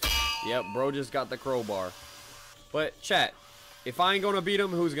 Look, yep, bro just got the crowbar. But chat, if I ain't gonna beat him,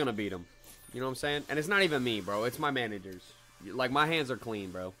 who's gonna beat him? You know what I'm saying? And it's not even me, bro. It's my managers. Like, my hands are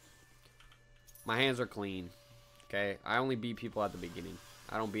clean, bro. My hands are clean. Okay, I only beat people at the beginning.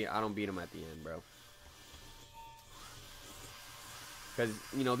 I don't beat them at the end, bro. Because,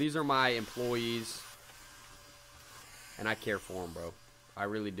 you know, these are my employees. And I care for them, bro. I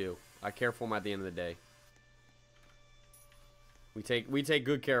really do. I care for them at the end of the day. We take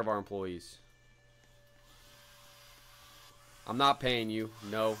good care of our employees. I'm not paying you.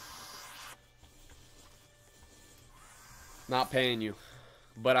 No. Not paying you.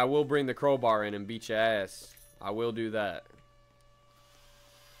 But I will bring the crowbar in and beat your ass. I will do that.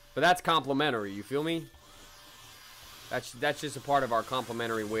 But that's complimentary, you feel me? That's just a part of our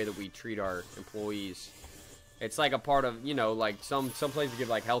complimentary way that we treat our employees. It's like a part of, you know, like some places give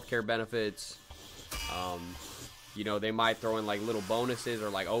like healthcare benefits. You know, they might throw in like little bonuses or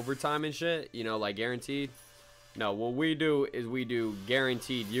like overtime and shit, you know, like guaranteed. No, what we do is we do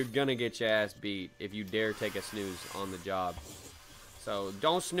guaranteed. You're gonna get your ass beat if you dare take a snooze on the job. So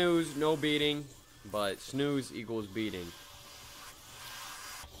don't snooze, no beating, but snooze equals beating.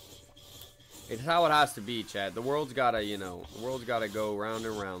 It's how it has to be, Chad. The world's gotta, you know, the world's gotta go round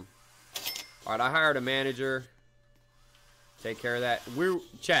and round. All right, I hired a manager. Take care of that.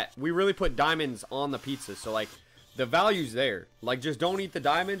 Chat, we really put diamonds on the pizza, so like the value's there. Like, just don't eat the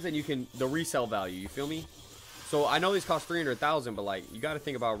diamonds, and you can the resale value. You feel me? So I know these cost 300,000, but like you got to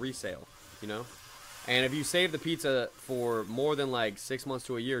think about resale, you know. And if you save the pizza for more than like 6 months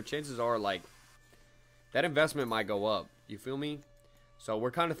to a year, chances are like that investment might go up. You feel me? So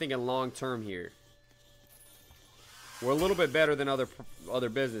we're kind of thinking long term here. We're a little bit better than other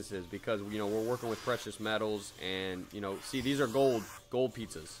businesses because, you know, we're working with precious metals and, you know, see, these are gold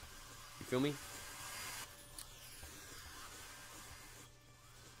pizzas. You feel me?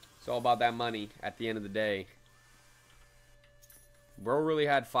 It's all about that money at the end of the day. Bro really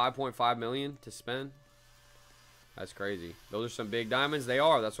had 5.5 million to spend. That's crazy. Those are some big diamonds. They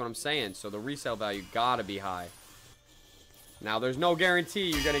are. That's what I'm saying. So the resale value gotta be high. Now, there's no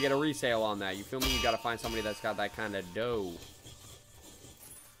guarantee you're going to get a resale on that. You feel me? You got to find somebody that's got that kind of dough.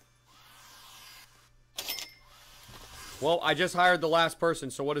 Well, I just hired the last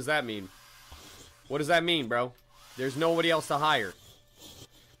person, so what does that mean? What does that mean, bro? There's nobody else to hire.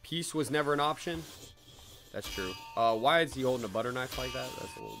 Peace was never an option? That's true. Why is he holding a butter knife like that?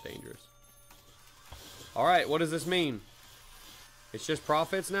 That's a little dangerous. Alright, what does this mean? It's just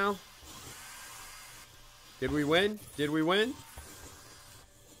profits now? Did we win? Did we win?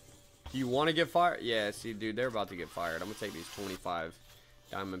 Do you want to get fired? Yeah, see, dude, they're about to get fired. I'm going to take these 25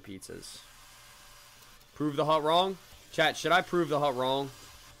 diamond pizzas. Prove the hut wrong? Chat, should I prove the hut wrong?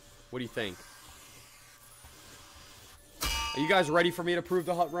 What do you think? Are you guys ready for me to prove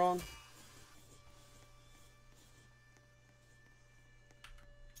the hut wrong?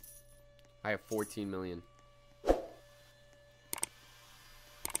 I have 14 million. Let's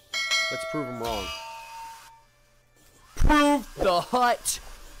prove them wrong. Prove the hut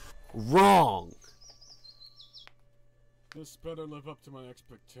wrong. This better live up to my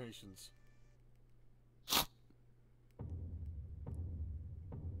expectations.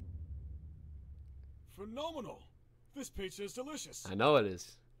 Phenomenal! This pizza is delicious. I know it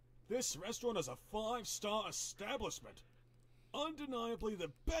is. This restaurant is a 5-star establishment. Undeniably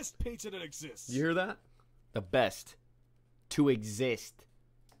the best pizza that exists. You hear that? The best to exist.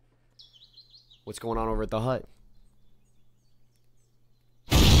 What's going on over at the hut?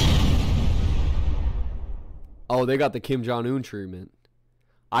 Oh, they got the Kim Jong-un treatment.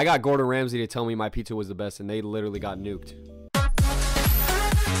 I got Gordon Ramsay to tell me my pizza was the best, and they literally got nuked.